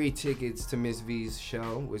 free tickets to Miss V's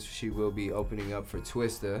show, which she will be opening up for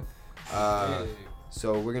Twista.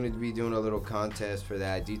 So we're going to be doing a little contest for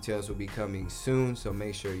that. Details will be coming soon, so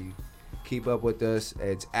make sure you keep up with us.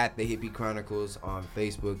 It's at the Hippy Chronicles on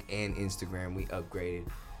Facebook and Instagram. We upgraded.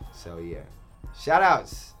 So, yeah. Shout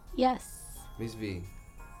outs, yes. Miss V.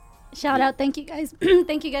 Shout out. Thank you guys.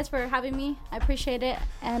 Thank you guys for having me. I appreciate it.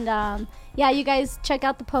 And yeah, you guys check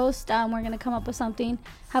out the post. We're going to come up with something,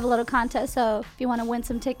 have a little contest. So if you want to win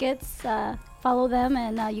some tickets, follow them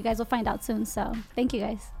and you guys will find out soon. So thank you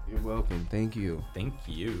guys. You're welcome. Thank you. Thank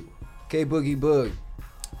you. K Boogie Boog.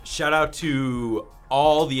 Shout out to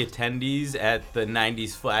all the attendees at the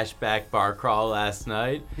 90s flashback bar crawl last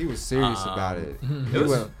night. He was serious about it.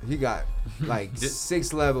 He got like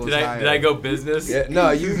 6 levels higher. Did I go business? Yeah,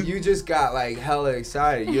 no, you just got like hella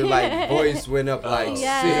excited. Your like voice went up like 6.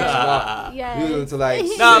 Yeah. You went to like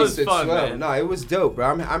 6 No, it was to fun, 12. man. No, it was dope, bro.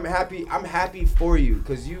 I'm happy for you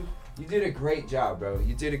because you did a great job, bro.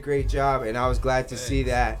 You did a great job, and I was glad to see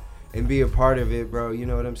that. and be a part of it, bro. You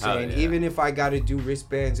know what I'm saying? Yeah. Even if I gotta do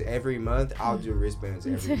wristbands every month, I'll do wristbands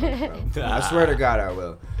every month, bro. I swear to God, I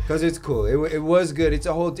will, cause it's cool. It was good. It's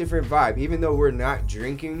a whole different vibe. Even though we're not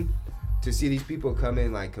drinking, to see these people come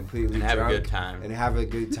in like completely and have drunk a good time and have a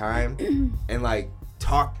good time and like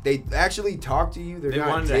talk. They actually talk to you. They not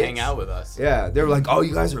wanted tits. to hang out with us. Yeah, they were like, "Oh,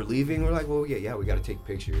 you guys are leaving?" We're like, "Well, yeah, we gotta take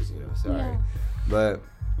pictures, you know." Sorry, but.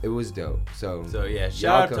 It was dope. So yeah,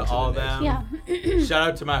 shout out to all them. Yeah. Shout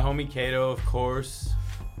out to my homie Kato, of course,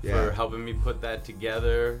 for helping me put that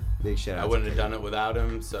together. Big shout out. I wouldn't have done it without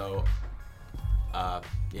him. So,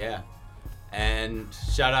 yeah. And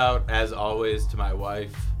shout out as always to my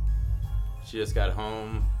wife. She just got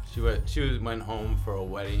home. She went home for a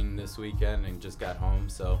wedding this weekend and just got home.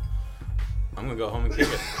 So I'm gonna go home and kick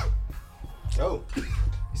it. Oh.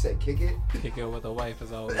 You said kick it? Kick it with a wife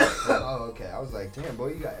is always. Oh, okay. I was like, damn,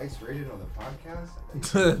 boy, you got X-rated on the podcast?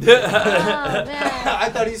 Oh, man. I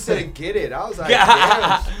thought he said get it. I was like,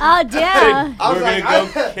 Yeah. damn. Oh, damn. I was We're like, gonna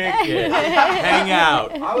go kick it, hang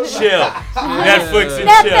out, was chill, like- Netflix and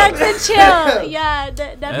Netflix chill. and chill. Yeah.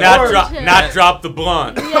 Not drop the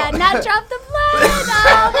blunt. Yeah, not drop the blunt.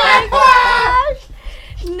 Oh my gosh.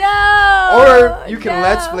 No. Or you can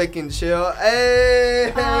let's flick and chill.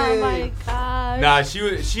 Hey. Oh my gosh. Nah,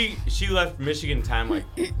 she left Michigan time like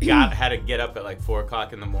had to get up at like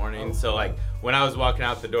 4:00 in the morning. So like when I was walking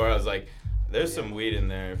out the door, I was like, "There's some weed in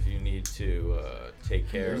there if you need to take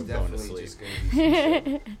care of going to sleep."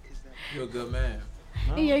 You're a good man.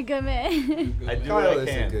 You're a good man. I do Kyle what I is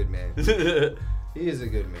can. a good man. He is a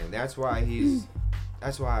good man. That's why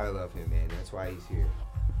I love him, man. That's why he's here.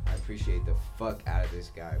 I appreciate the fuck out of this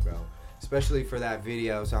guy, bro. Especially for that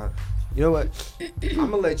video. So, you know what? I'm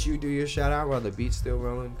gonna let you do your shout out while the beat's still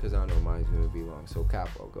rolling, because I know mine's gonna be long. So,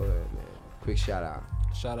 Kapo, go ahead, man. Quick shout out.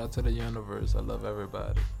 Shout out to the universe. I love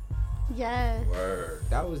everybody. Yes. Word.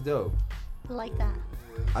 That was dope. I like that.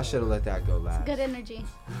 I should have let that go last. Good energy.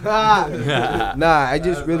 Nah, I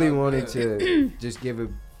just really wanted to just give a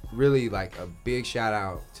really like a big shout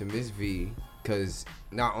out to Miss V, because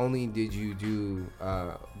not only did you do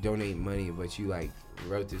donate money, but you like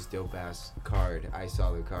wrote this dope ass card. I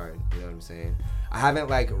saw the card. You know what I'm saying? I haven't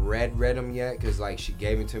like read them yet, because like she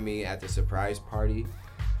gave it to me at the surprise party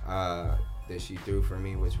that she threw for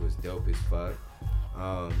me, which was dope as fuck.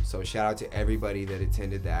 So shout out to everybody that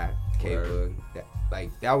attended that. K-Boog.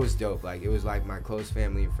 That was dope. Like it was like my close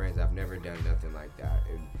family and friends. I've never done nothing like that.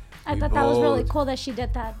 I thought that was really cool that she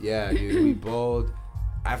did that. Yeah, dude, we bowled.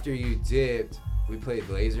 After you dipped, we played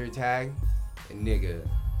laser tag, and nigga,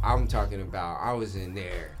 I'm talking about I was in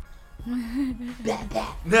there. I'm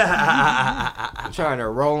trying to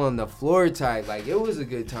roll on the floor tight. Like it was a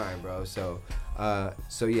good time, bro. So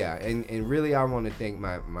yeah, and really I want to thank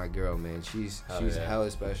my girl, man. She's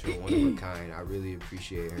hella special, one of a kind. I really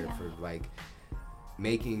appreciate her for like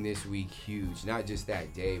making this week huge. Not just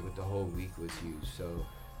that day, but the whole week was huge. So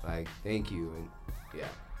like thank you. And yeah,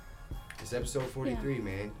 it's episode 43,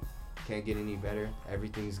 man. Can't get any better.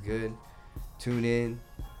 Everything's good. Tune in,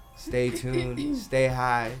 stay tuned, stay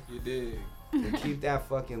high. You dig. And keep that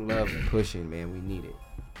fucking love pushing, man. We need it.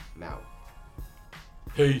 I'm out.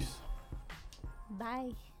 Peace.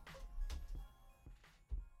 Bye.